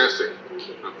nuclear testing,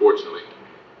 unfortunately.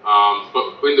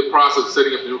 But in the process of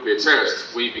setting up the nuclear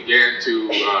test, we began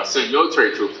to send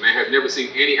military troops, and they had never seen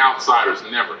any outsiders,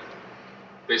 never.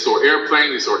 They saw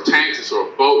airplanes, they saw tanks, they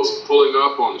saw boats pulling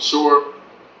up on the shore,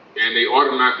 and they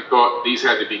automatically thought these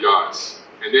had to be gods.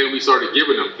 And then we started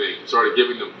giving them things. We started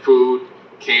giving them food,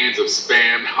 cans of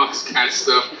Spam, all this kind of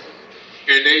stuff.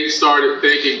 And they started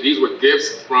thinking these were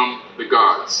gifts from the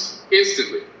gods,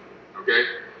 instantly, okay?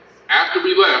 After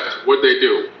we left, what'd they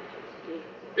do?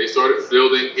 They started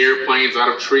building airplanes out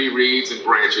of tree reeds and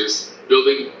branches,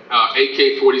 building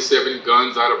AK-47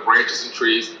 guns out of branches and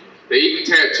trees. They even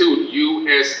tattooed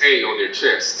USA on their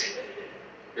chest.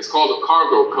 It's called a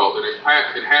cargo cult, and it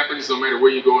happens no matter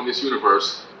where you go in this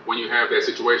universe when you have that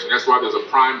situation. That's why there's a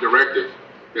prime directive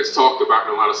that's talked about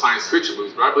in a lot of science fiction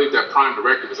movies, but I believe that prime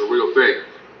directive is a real thing.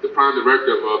 The prime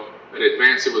directive of an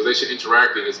advanced civilization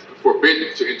interacting is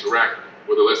forbidden to interact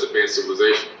with a less advanced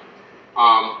civilization.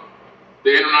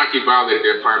 The Anunnaki violated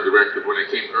their prime directive when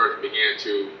they came to Earth and began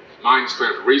to mine this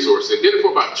planet for resources. They did it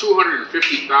for about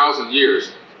 250,000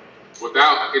 years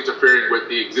without interfering with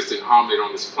the existing hominid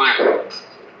on this planet.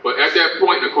 But at that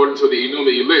point, according to the Enuma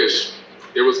Elish,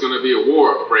 there was going to be a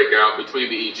war break out between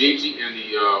the Igigi and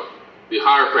the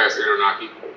higher class Anunnaki.